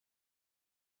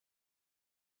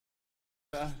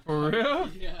when For real?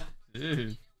 Yeah.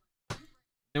 Dude.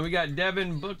 Then we got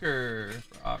Devin Booker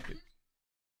for Optic.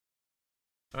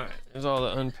 Alright, there's all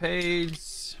the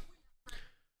unpaids.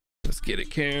 Let's get it,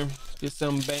 Karen. Get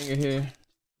some banger here.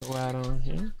 Go out on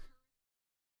here.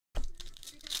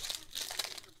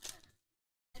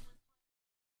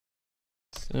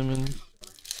 Simmons.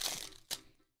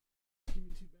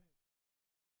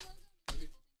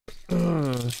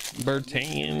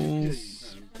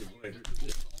 Bertans.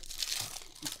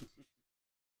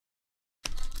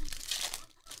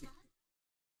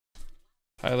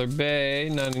 Tyler Bay,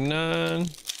 99.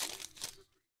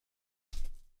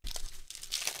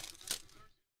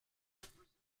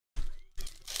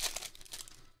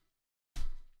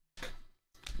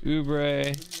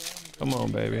 Oubre. Come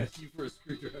on, baby.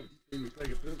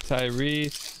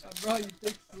 Tyrese. I brought you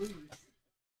thick sleeves.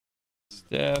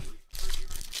 Steph.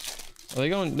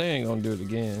 They ain't gonna do it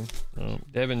again.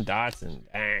 Devin Dotson.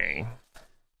 Dang.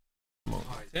 Come on.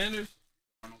 Sanders.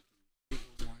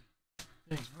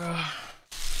 Thanks, bro.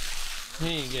 He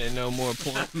ain't getting no more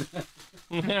points.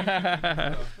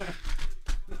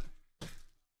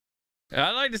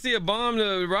 I'd like to see a bomb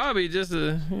to Robbie just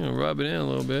to, rub it in a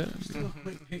little bit.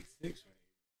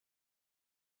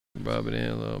 Rub it in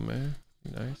a little, man.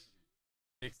 Nice.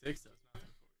 Big 6.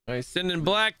 All right, sending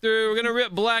Black through. We're gonna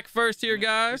rip Black first here,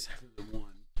 guys.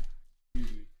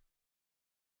 We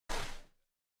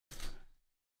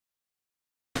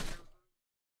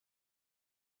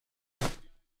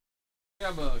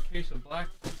have a case of Black.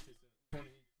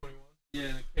 2021. Yeah,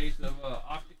 and a case of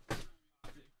Optic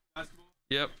Basketball.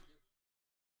 Yep.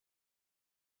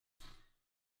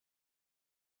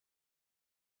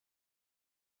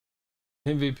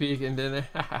 MVP and then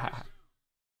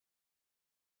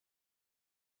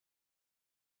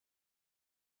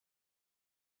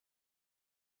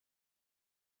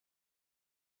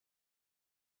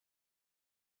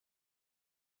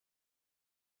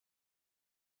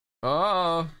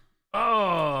oh,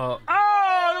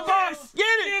 the box! Get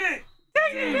it! They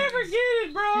can never get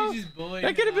it, bro. He's just bullying.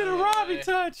 That could have been a Robbie Yeah.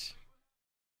 touch.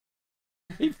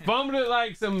 He fumbled it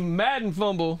like some Madden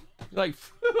fumble. Like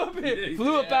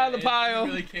flew up out of the pile. It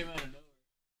really came out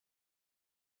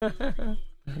of nowhere.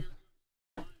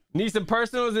 Need some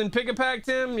personals in pick a pack,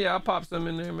 Tim? Yeah, I'll pop some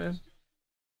in there, man.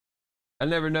 I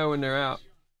never know when they're out.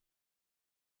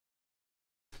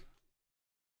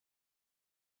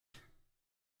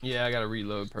 Yeah, I gotta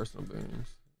reload personal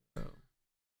booms.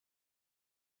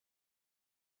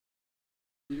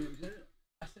 You didn't hit it.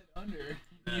 I said under.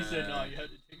 You said no. You had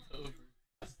to take the over.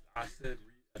 I said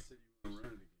you want to run it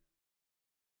again.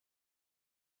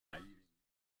 Nah, you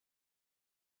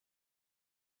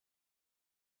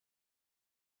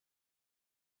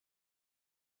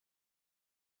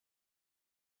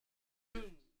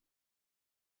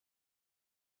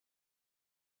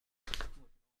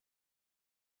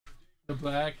The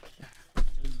Black.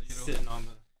 Sitting on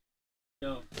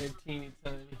the. They're teeny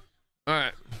tiny. All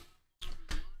right.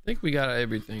 I think we got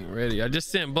everything ready. I just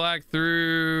sent Black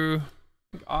through.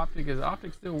 Optic, is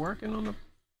Optic still working on the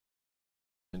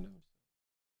windows?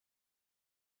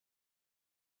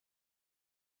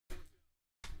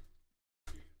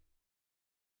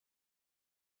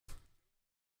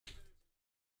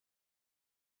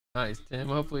 Nice, Tim.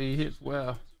 Hopefully he hits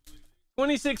well.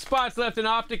 26 spots left in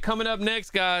Optic. Coming up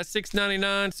next, guys. $6.99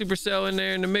 Supercell in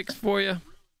there in the mix for you.